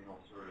from a renal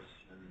source?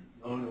 And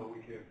no, we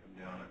can't come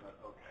down. I thought,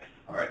 okay.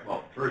 All right,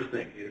 well, first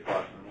thing, 8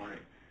 o'clock in the morning.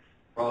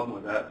 Problem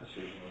with that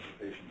decision was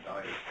the patient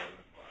died at 7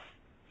 o'clock.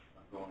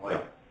 I'm going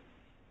like,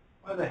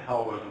 why the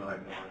hell wasn't I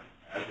more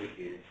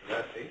advocating for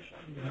that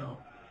patient? You know,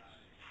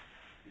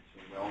 it's a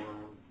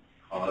well-known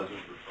cause of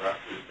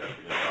refractory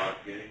septic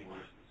shock getting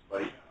worse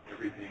despite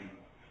everything,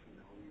 you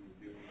know, we were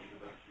doing to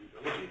the best of your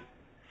ability.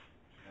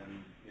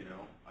 And, you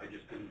know, I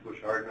just didn't push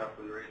hard enough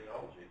with the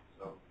radiology.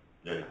 So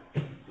it's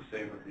the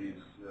same with these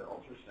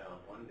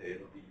ultrasound. One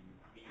day it'll be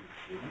me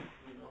doing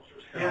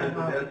ultrasound as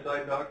a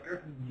bedside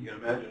doctor. You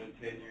can imagine in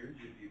 10 years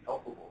you'd be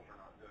culpable for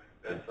not doing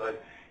a bedside.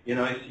 In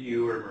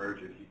ICU or emerge,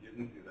 if you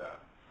didn't do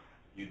that,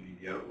 you'd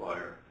be the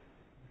outlier.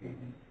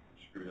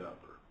 Screwed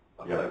up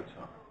or left out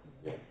some.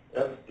 Yeah,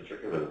 that's the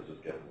trick of it is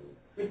just getting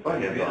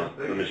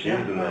the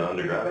machines and the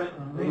undergrads.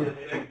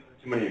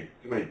 Too many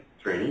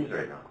trainees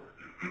right now.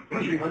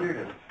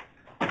 300.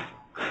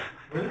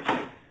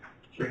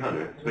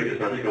 300. It's the biggest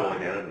med school in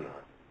Canada now.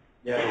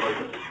 Yeah,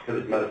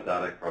 because it's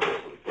metastatic,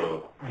 probably.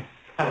 So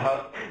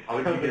how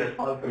would you get?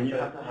 I mean, you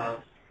have to have.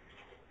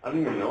 I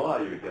don't even know how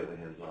you would get the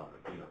hands on.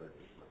 You know,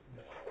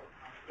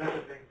 that's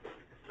the thing.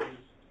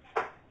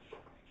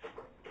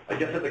 I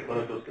guess that's the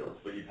clinical skills,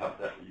 but you'd have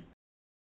to.